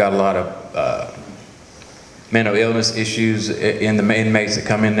play. You've got a lot of mental illness issues in the inmates that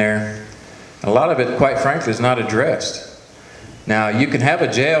come in there. A lot of it, quite frankly, is not addressed. Now, you can have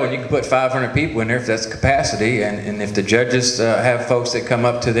a jail and you can put 500 people in there if that's capacity, and if the judges have folks that come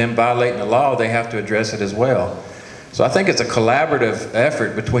up to them violating the law, they have to address it as well. So I think it's a collaborative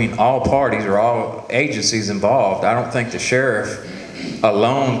effort between all parties or all agencies involved. I don't think the sheriff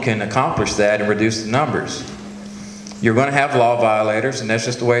alone can accomplish that and reduce the numbers. You're going to have law violators, and that's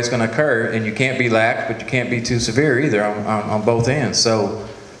just the way it's going to occur, and you can't be lax, but you can't be too severe either on both ends. So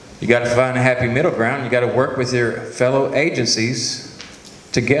you got to find a happy middle ground. You got to work with your fellow agencies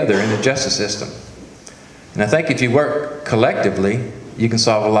together in the justice system. And I think if you work collectively, you can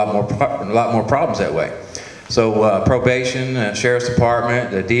solve a lot more problems that way. So probation, sheriff's department,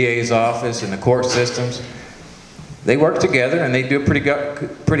 the DA's office, and the court systems, they work together and they do a pretty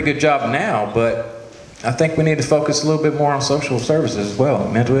good job now, but I think we need to focus a little bit more on social services as well,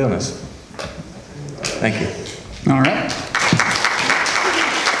 mental illness. Thank you. All right.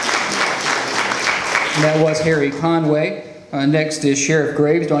 That was Harry Conway. Next is Sheriff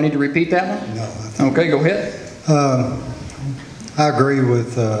Graves. Do I need to repeat that one? No. Okay, go ahead. I agree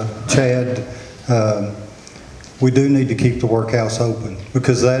with Chad. We do need to keep the workhouse open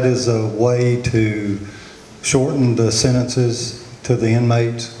because that is a way to shorten the sentences to the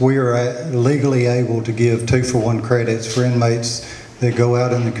inmates. We are legally able to give 2-for-1 credits for inmates that go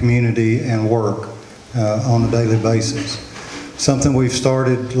out in the community and work on a daily basis. Something we've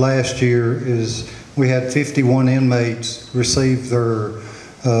started last year is we had 51 inmates receive their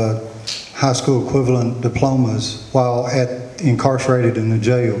high school equivalent diplomas while incarcerated in the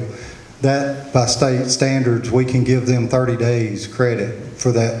jail. That, by state standards, we can give them 30 days credit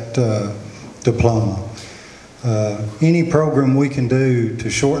for that diploma. Any program we can do to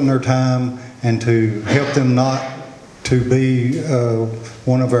shorten their time and to help them not to be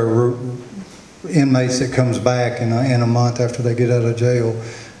one of our inmates that comes back in a month after they get out of jail,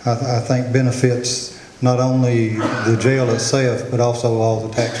 I think benefits not only the jail itself, but also all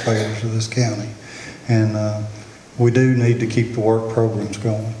the taxpayers of this county. And we do need to keep the work programs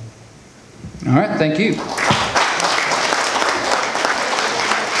going. All right, thank you.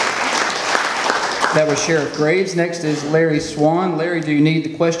 That was Sheriff Graves. Next is Larry Swan. Larry, do you need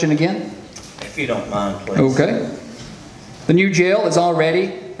the question again? If you don't mind, please. Okay. The new jail is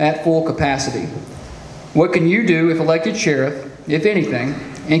already at full capacity. What can you do if elected sheriff, if anything,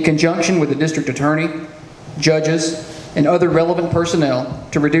 in conjunction with the district attorney, judges, and other relevant personnel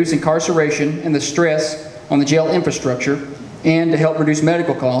to reduce incarceration and the stress on the jail infrastructure and to help reduce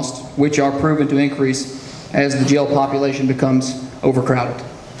medical costs, which are proven to increase as the jail population becomes overcrowded?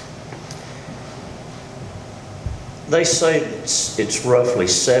 They say it's roughly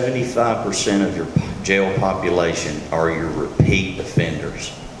 75% of your jail population are your repeat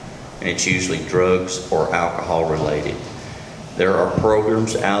offenders, and it's usually drugs or alcohol related. There are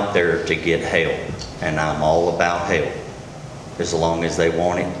programs out there to get help, and I'm all about help as long as they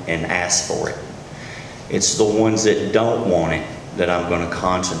want it and ask for it. It's the ones that don't want it that I'm going to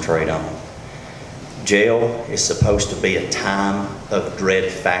concentrate on. Jail is supposed to be a time of dread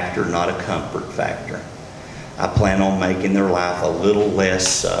factor, not a comfort factor. I plan on making their life a little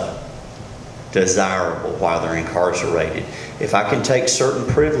less desirable while they're incarcerated. If I can take certain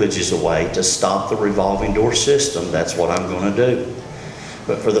privileges away to stop the revolving door system, that's what I'm going to do.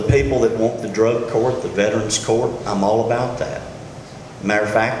 But for the people that want the drug court, the veterans court, I'm all about that. Matter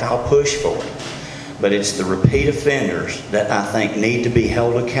of fact, I'll push for it. But it's the repeat offenders that I think need to be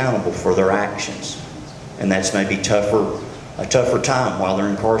held accountable for their actions. And that's maybe a tougher time while they're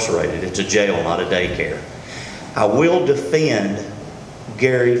incarcerated. It's a jail, not a daycare. I will defend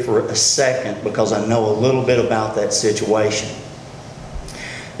Gary for a second because I know a little bit about that situation.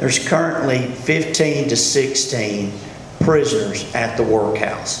 There's currently 15 to 16 prisoners at the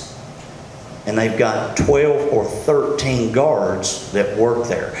workhouse. And they've got 12 or 13 guards that work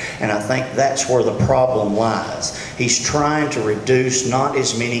there. And I think that's where the problem lies. He's trying to reduce not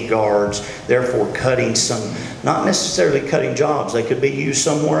as many guards, therefore cutting some, not necessarily cutting jobs, they could be used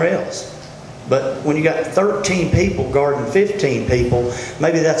somewhere else. But when you got 13 people guarding 15 people,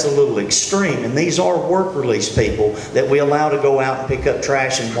 maybe that's a little extreme. And these are work release people that we allow to go out and pick up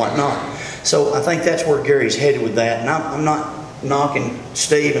trash and whatnot. So I think that's where Gary's headed with that. And I'm not knocking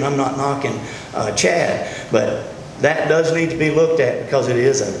Steve and I'm not knocking Chad, but that does need to be looked at because it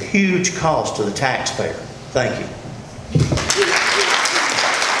is a huge cost to the taxpayer. Thank you.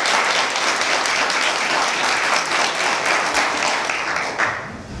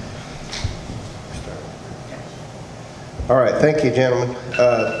 All right, thank you, gentlemen.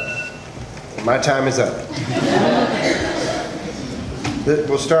 My time is up.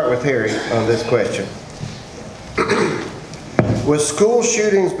 We'll start with Harry on this question. With school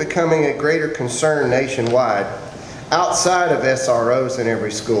shootings becoming a greater concern nationwide, outside of SROs in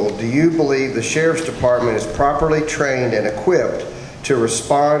every school, do you believe the Sheriff's Department is properly trained and equipped to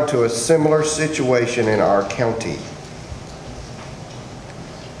respond to a similar situation in our county?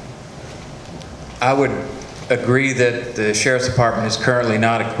 I would agree that the Sheriff's Department is currently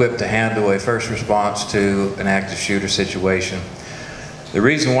not equipped to handle a first response to an active shooter situation. The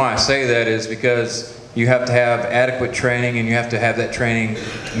reason why I say that is because you have to have adequate training, and you have to have that training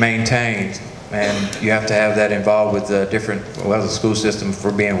maintained, and you have to have that involved with the different, well, the school system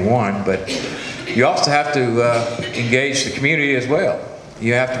for being one, but you also have to engage the community as well.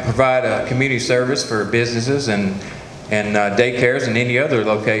 You have to provide a community service for businesses and daycares and any other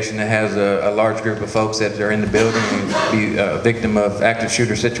location that has a large group of folks that are in the building and be a victim of active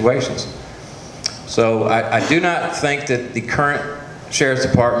shooter situations. So I do not think that the current Sheriff's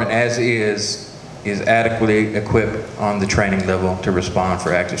Department as is adequately equipped on the training level to respond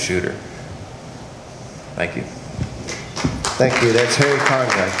for active shooter. Thank you. Thank you. That's Harry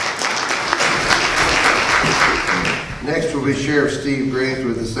Conway. Next will be Sheriff Steve Graves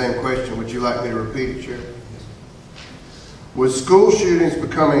with the same question. Would you like me to repeat it, Sheriff? With school shootings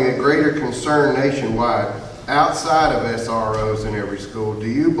becoming a greater concern nationwide, outside of SROs in every school, do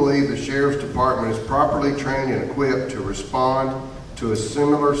you believe the Sheriff's Department is properly trained and equipped to respond to a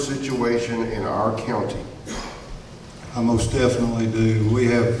similar situation in our county? I most definitely do. We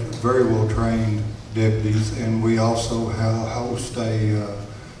have very well trained deputies, and we also host a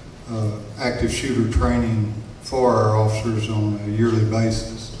active shooter training for our officers on a yearly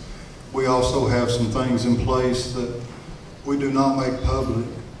basis. We also have some things in place that we do not make public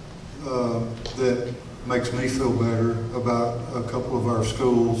that makes me feel better about a couple of our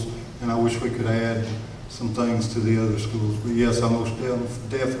schools, and I wish we could add some things to the other schools. But yes, I most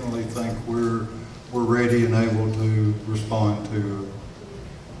definitely think we're ready and able to respond to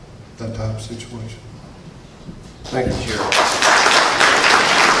that type of situation. Thank you, Sheriff.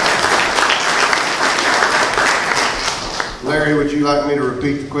 Larry, would you like me to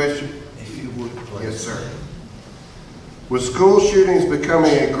repeat the question? If you would, please. Yes, sir. With school shootings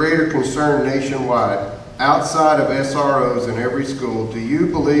becoming a greater concern nationwide, outside of SROs in every school, do you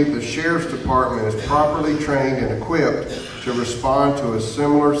believe the Sheriff's Department is properly trained and equipped to respond to a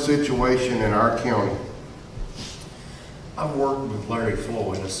similar situation in our county? I've worked with Larry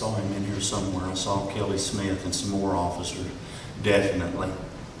Floyd. I saw him in here somewhere. I saw Kelly Smith and some more officers, definitely.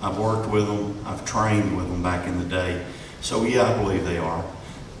 I've worked with them. I've trained with them back in the day. So yeah, I believe they are.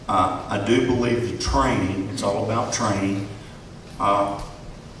 I do believe the training, it's all about training,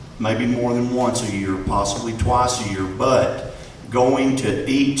 maybe more than once a year, possibly twice a year, but going to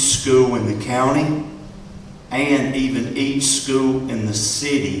each school in the county and even each school in the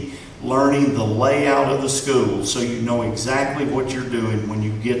city, learning the layout of the school so you know exactly what you're doing when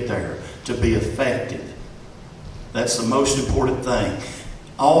you get there to be effective. That's the most important thing.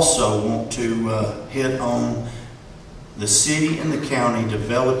 Also want to hit on the city and the county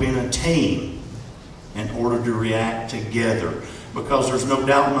developing a team in order to react together, because there's no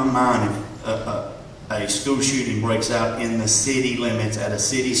doubt in my mind if a school shooting breaks out in the city limits at a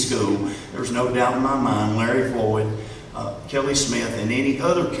city school, there's no doubt in my mind Larry Floyd, Kelly Smith, and any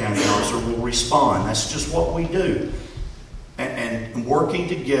other county officer will respond. That's just what we do. And working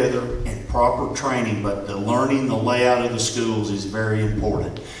together and proper training, but the learning the layout of the schools is very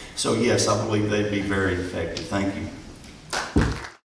important. So yes, I believe they'd be very effective. Thank you.